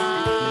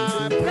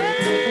noontime.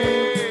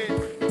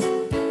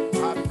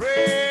 I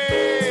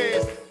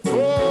praise,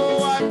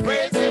 oh, I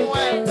praise him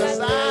when the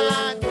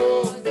sun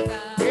goes down.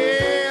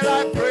 Well,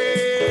 I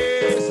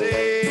praise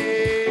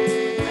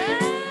him.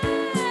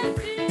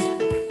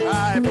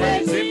 I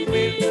praise him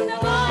in the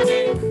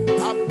morning,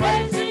 I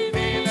praise him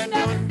in the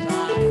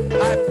noontime.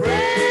 I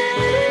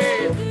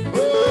praise, oh,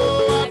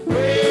 I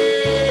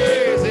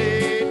praise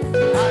him.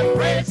 I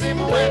praise him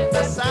when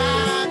the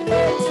sun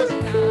goes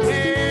down.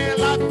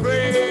 Well, I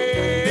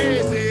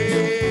praise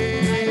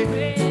him.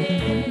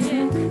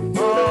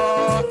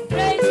 Oh,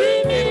 praise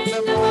him in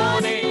the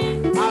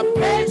morning. I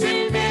praise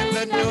him in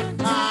the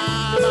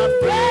noontime. I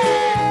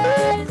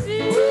praise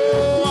him.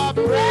 Oh, I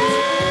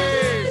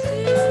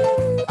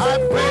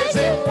praise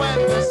him when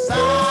the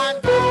sun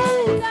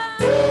goes.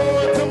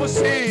 Oh, to my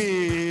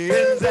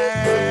sins.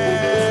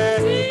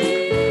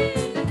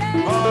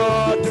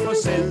 Oh, to my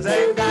sins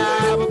and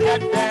God will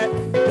get that.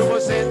 To my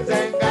sins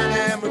and God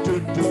am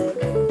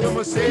to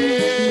my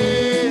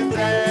sins.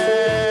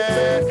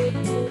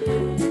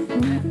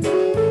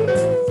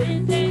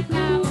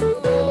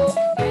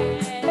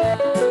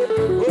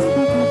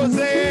 Oh,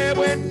 say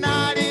when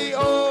nari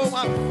oh,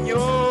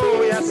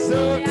 yo, yes,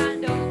 sir.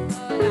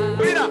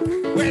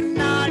 When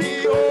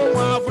nari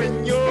oh,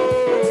 when yo.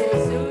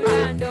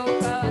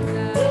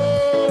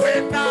 Oh,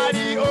 when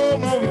nari oh,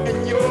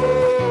 when yo.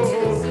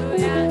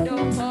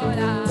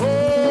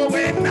 Oh,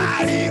 when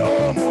nari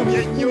oh,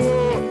 when yo.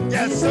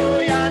 Yes, so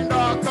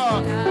yandoko.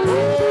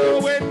 Oh,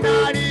 when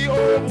nari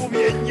oh,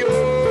 when yo.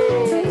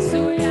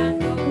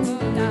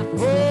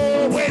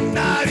 Oh, when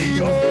nari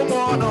oh,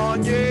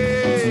 mononye.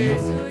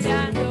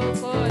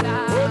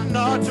 Oh,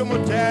 not to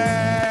mutete.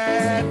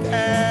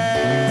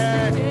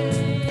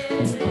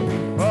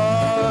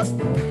 Oh,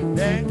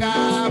 then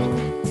God,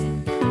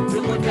 to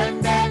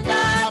mutende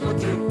God,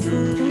 to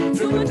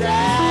mutende.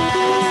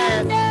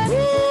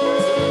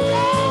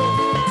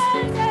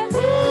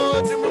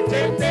 Oh, to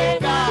mutende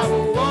God,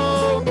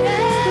 oh,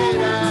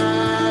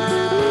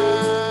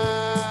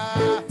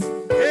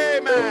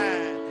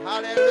 amen.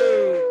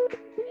 Hallelujah.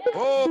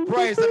 Oh,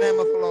 praise the name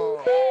of the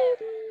Lord.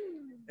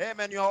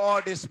 Amen. You're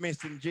all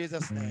dismissed in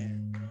Jesus'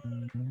 name.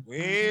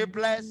 We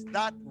bless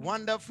that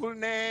wonderful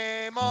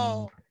name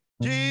of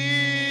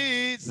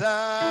Jesus.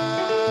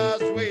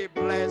 We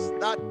bless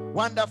that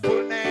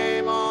wonderful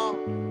name of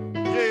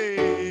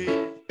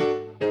Jesus.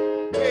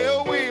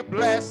 Well, we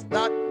bless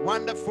that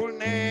wonderful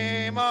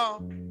name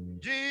of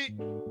Jesus.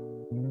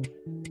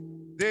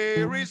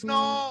 There is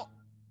no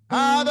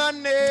other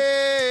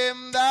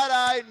name that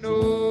I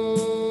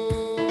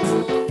know.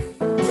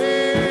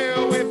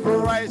 Well, we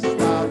praise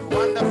that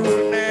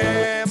wonderful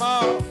name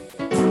of.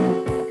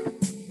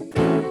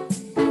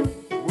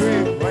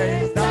 We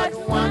praise that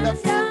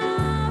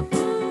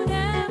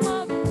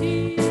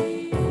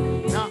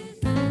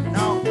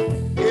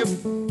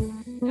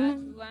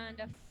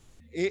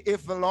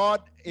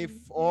Lord, if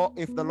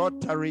the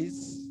Lord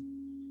tarries,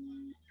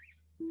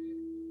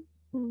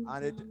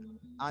 and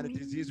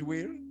it is His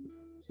will,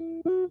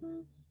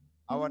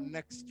 our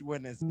next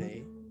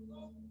Wednesday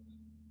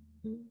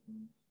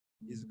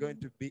is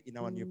going to be in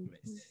our new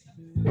place.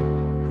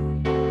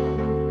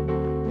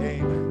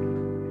 Amen.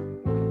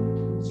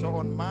 So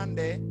on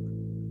Monday,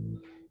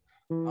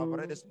 I've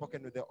already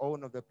spoken with the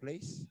owner of the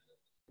place.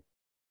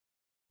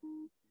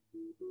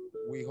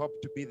 We hope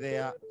to be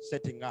there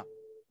setting up.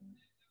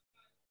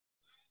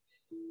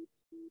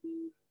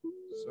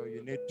 So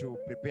you need to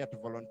prepare to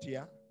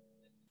volunteer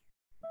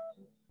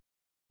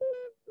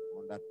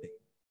on that day.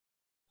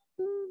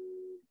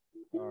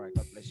 All right,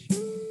 God bless you.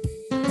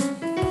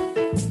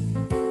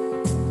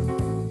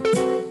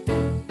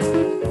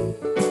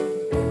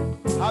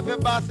 Happy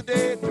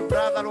birthday to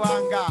Brother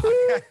Wanga.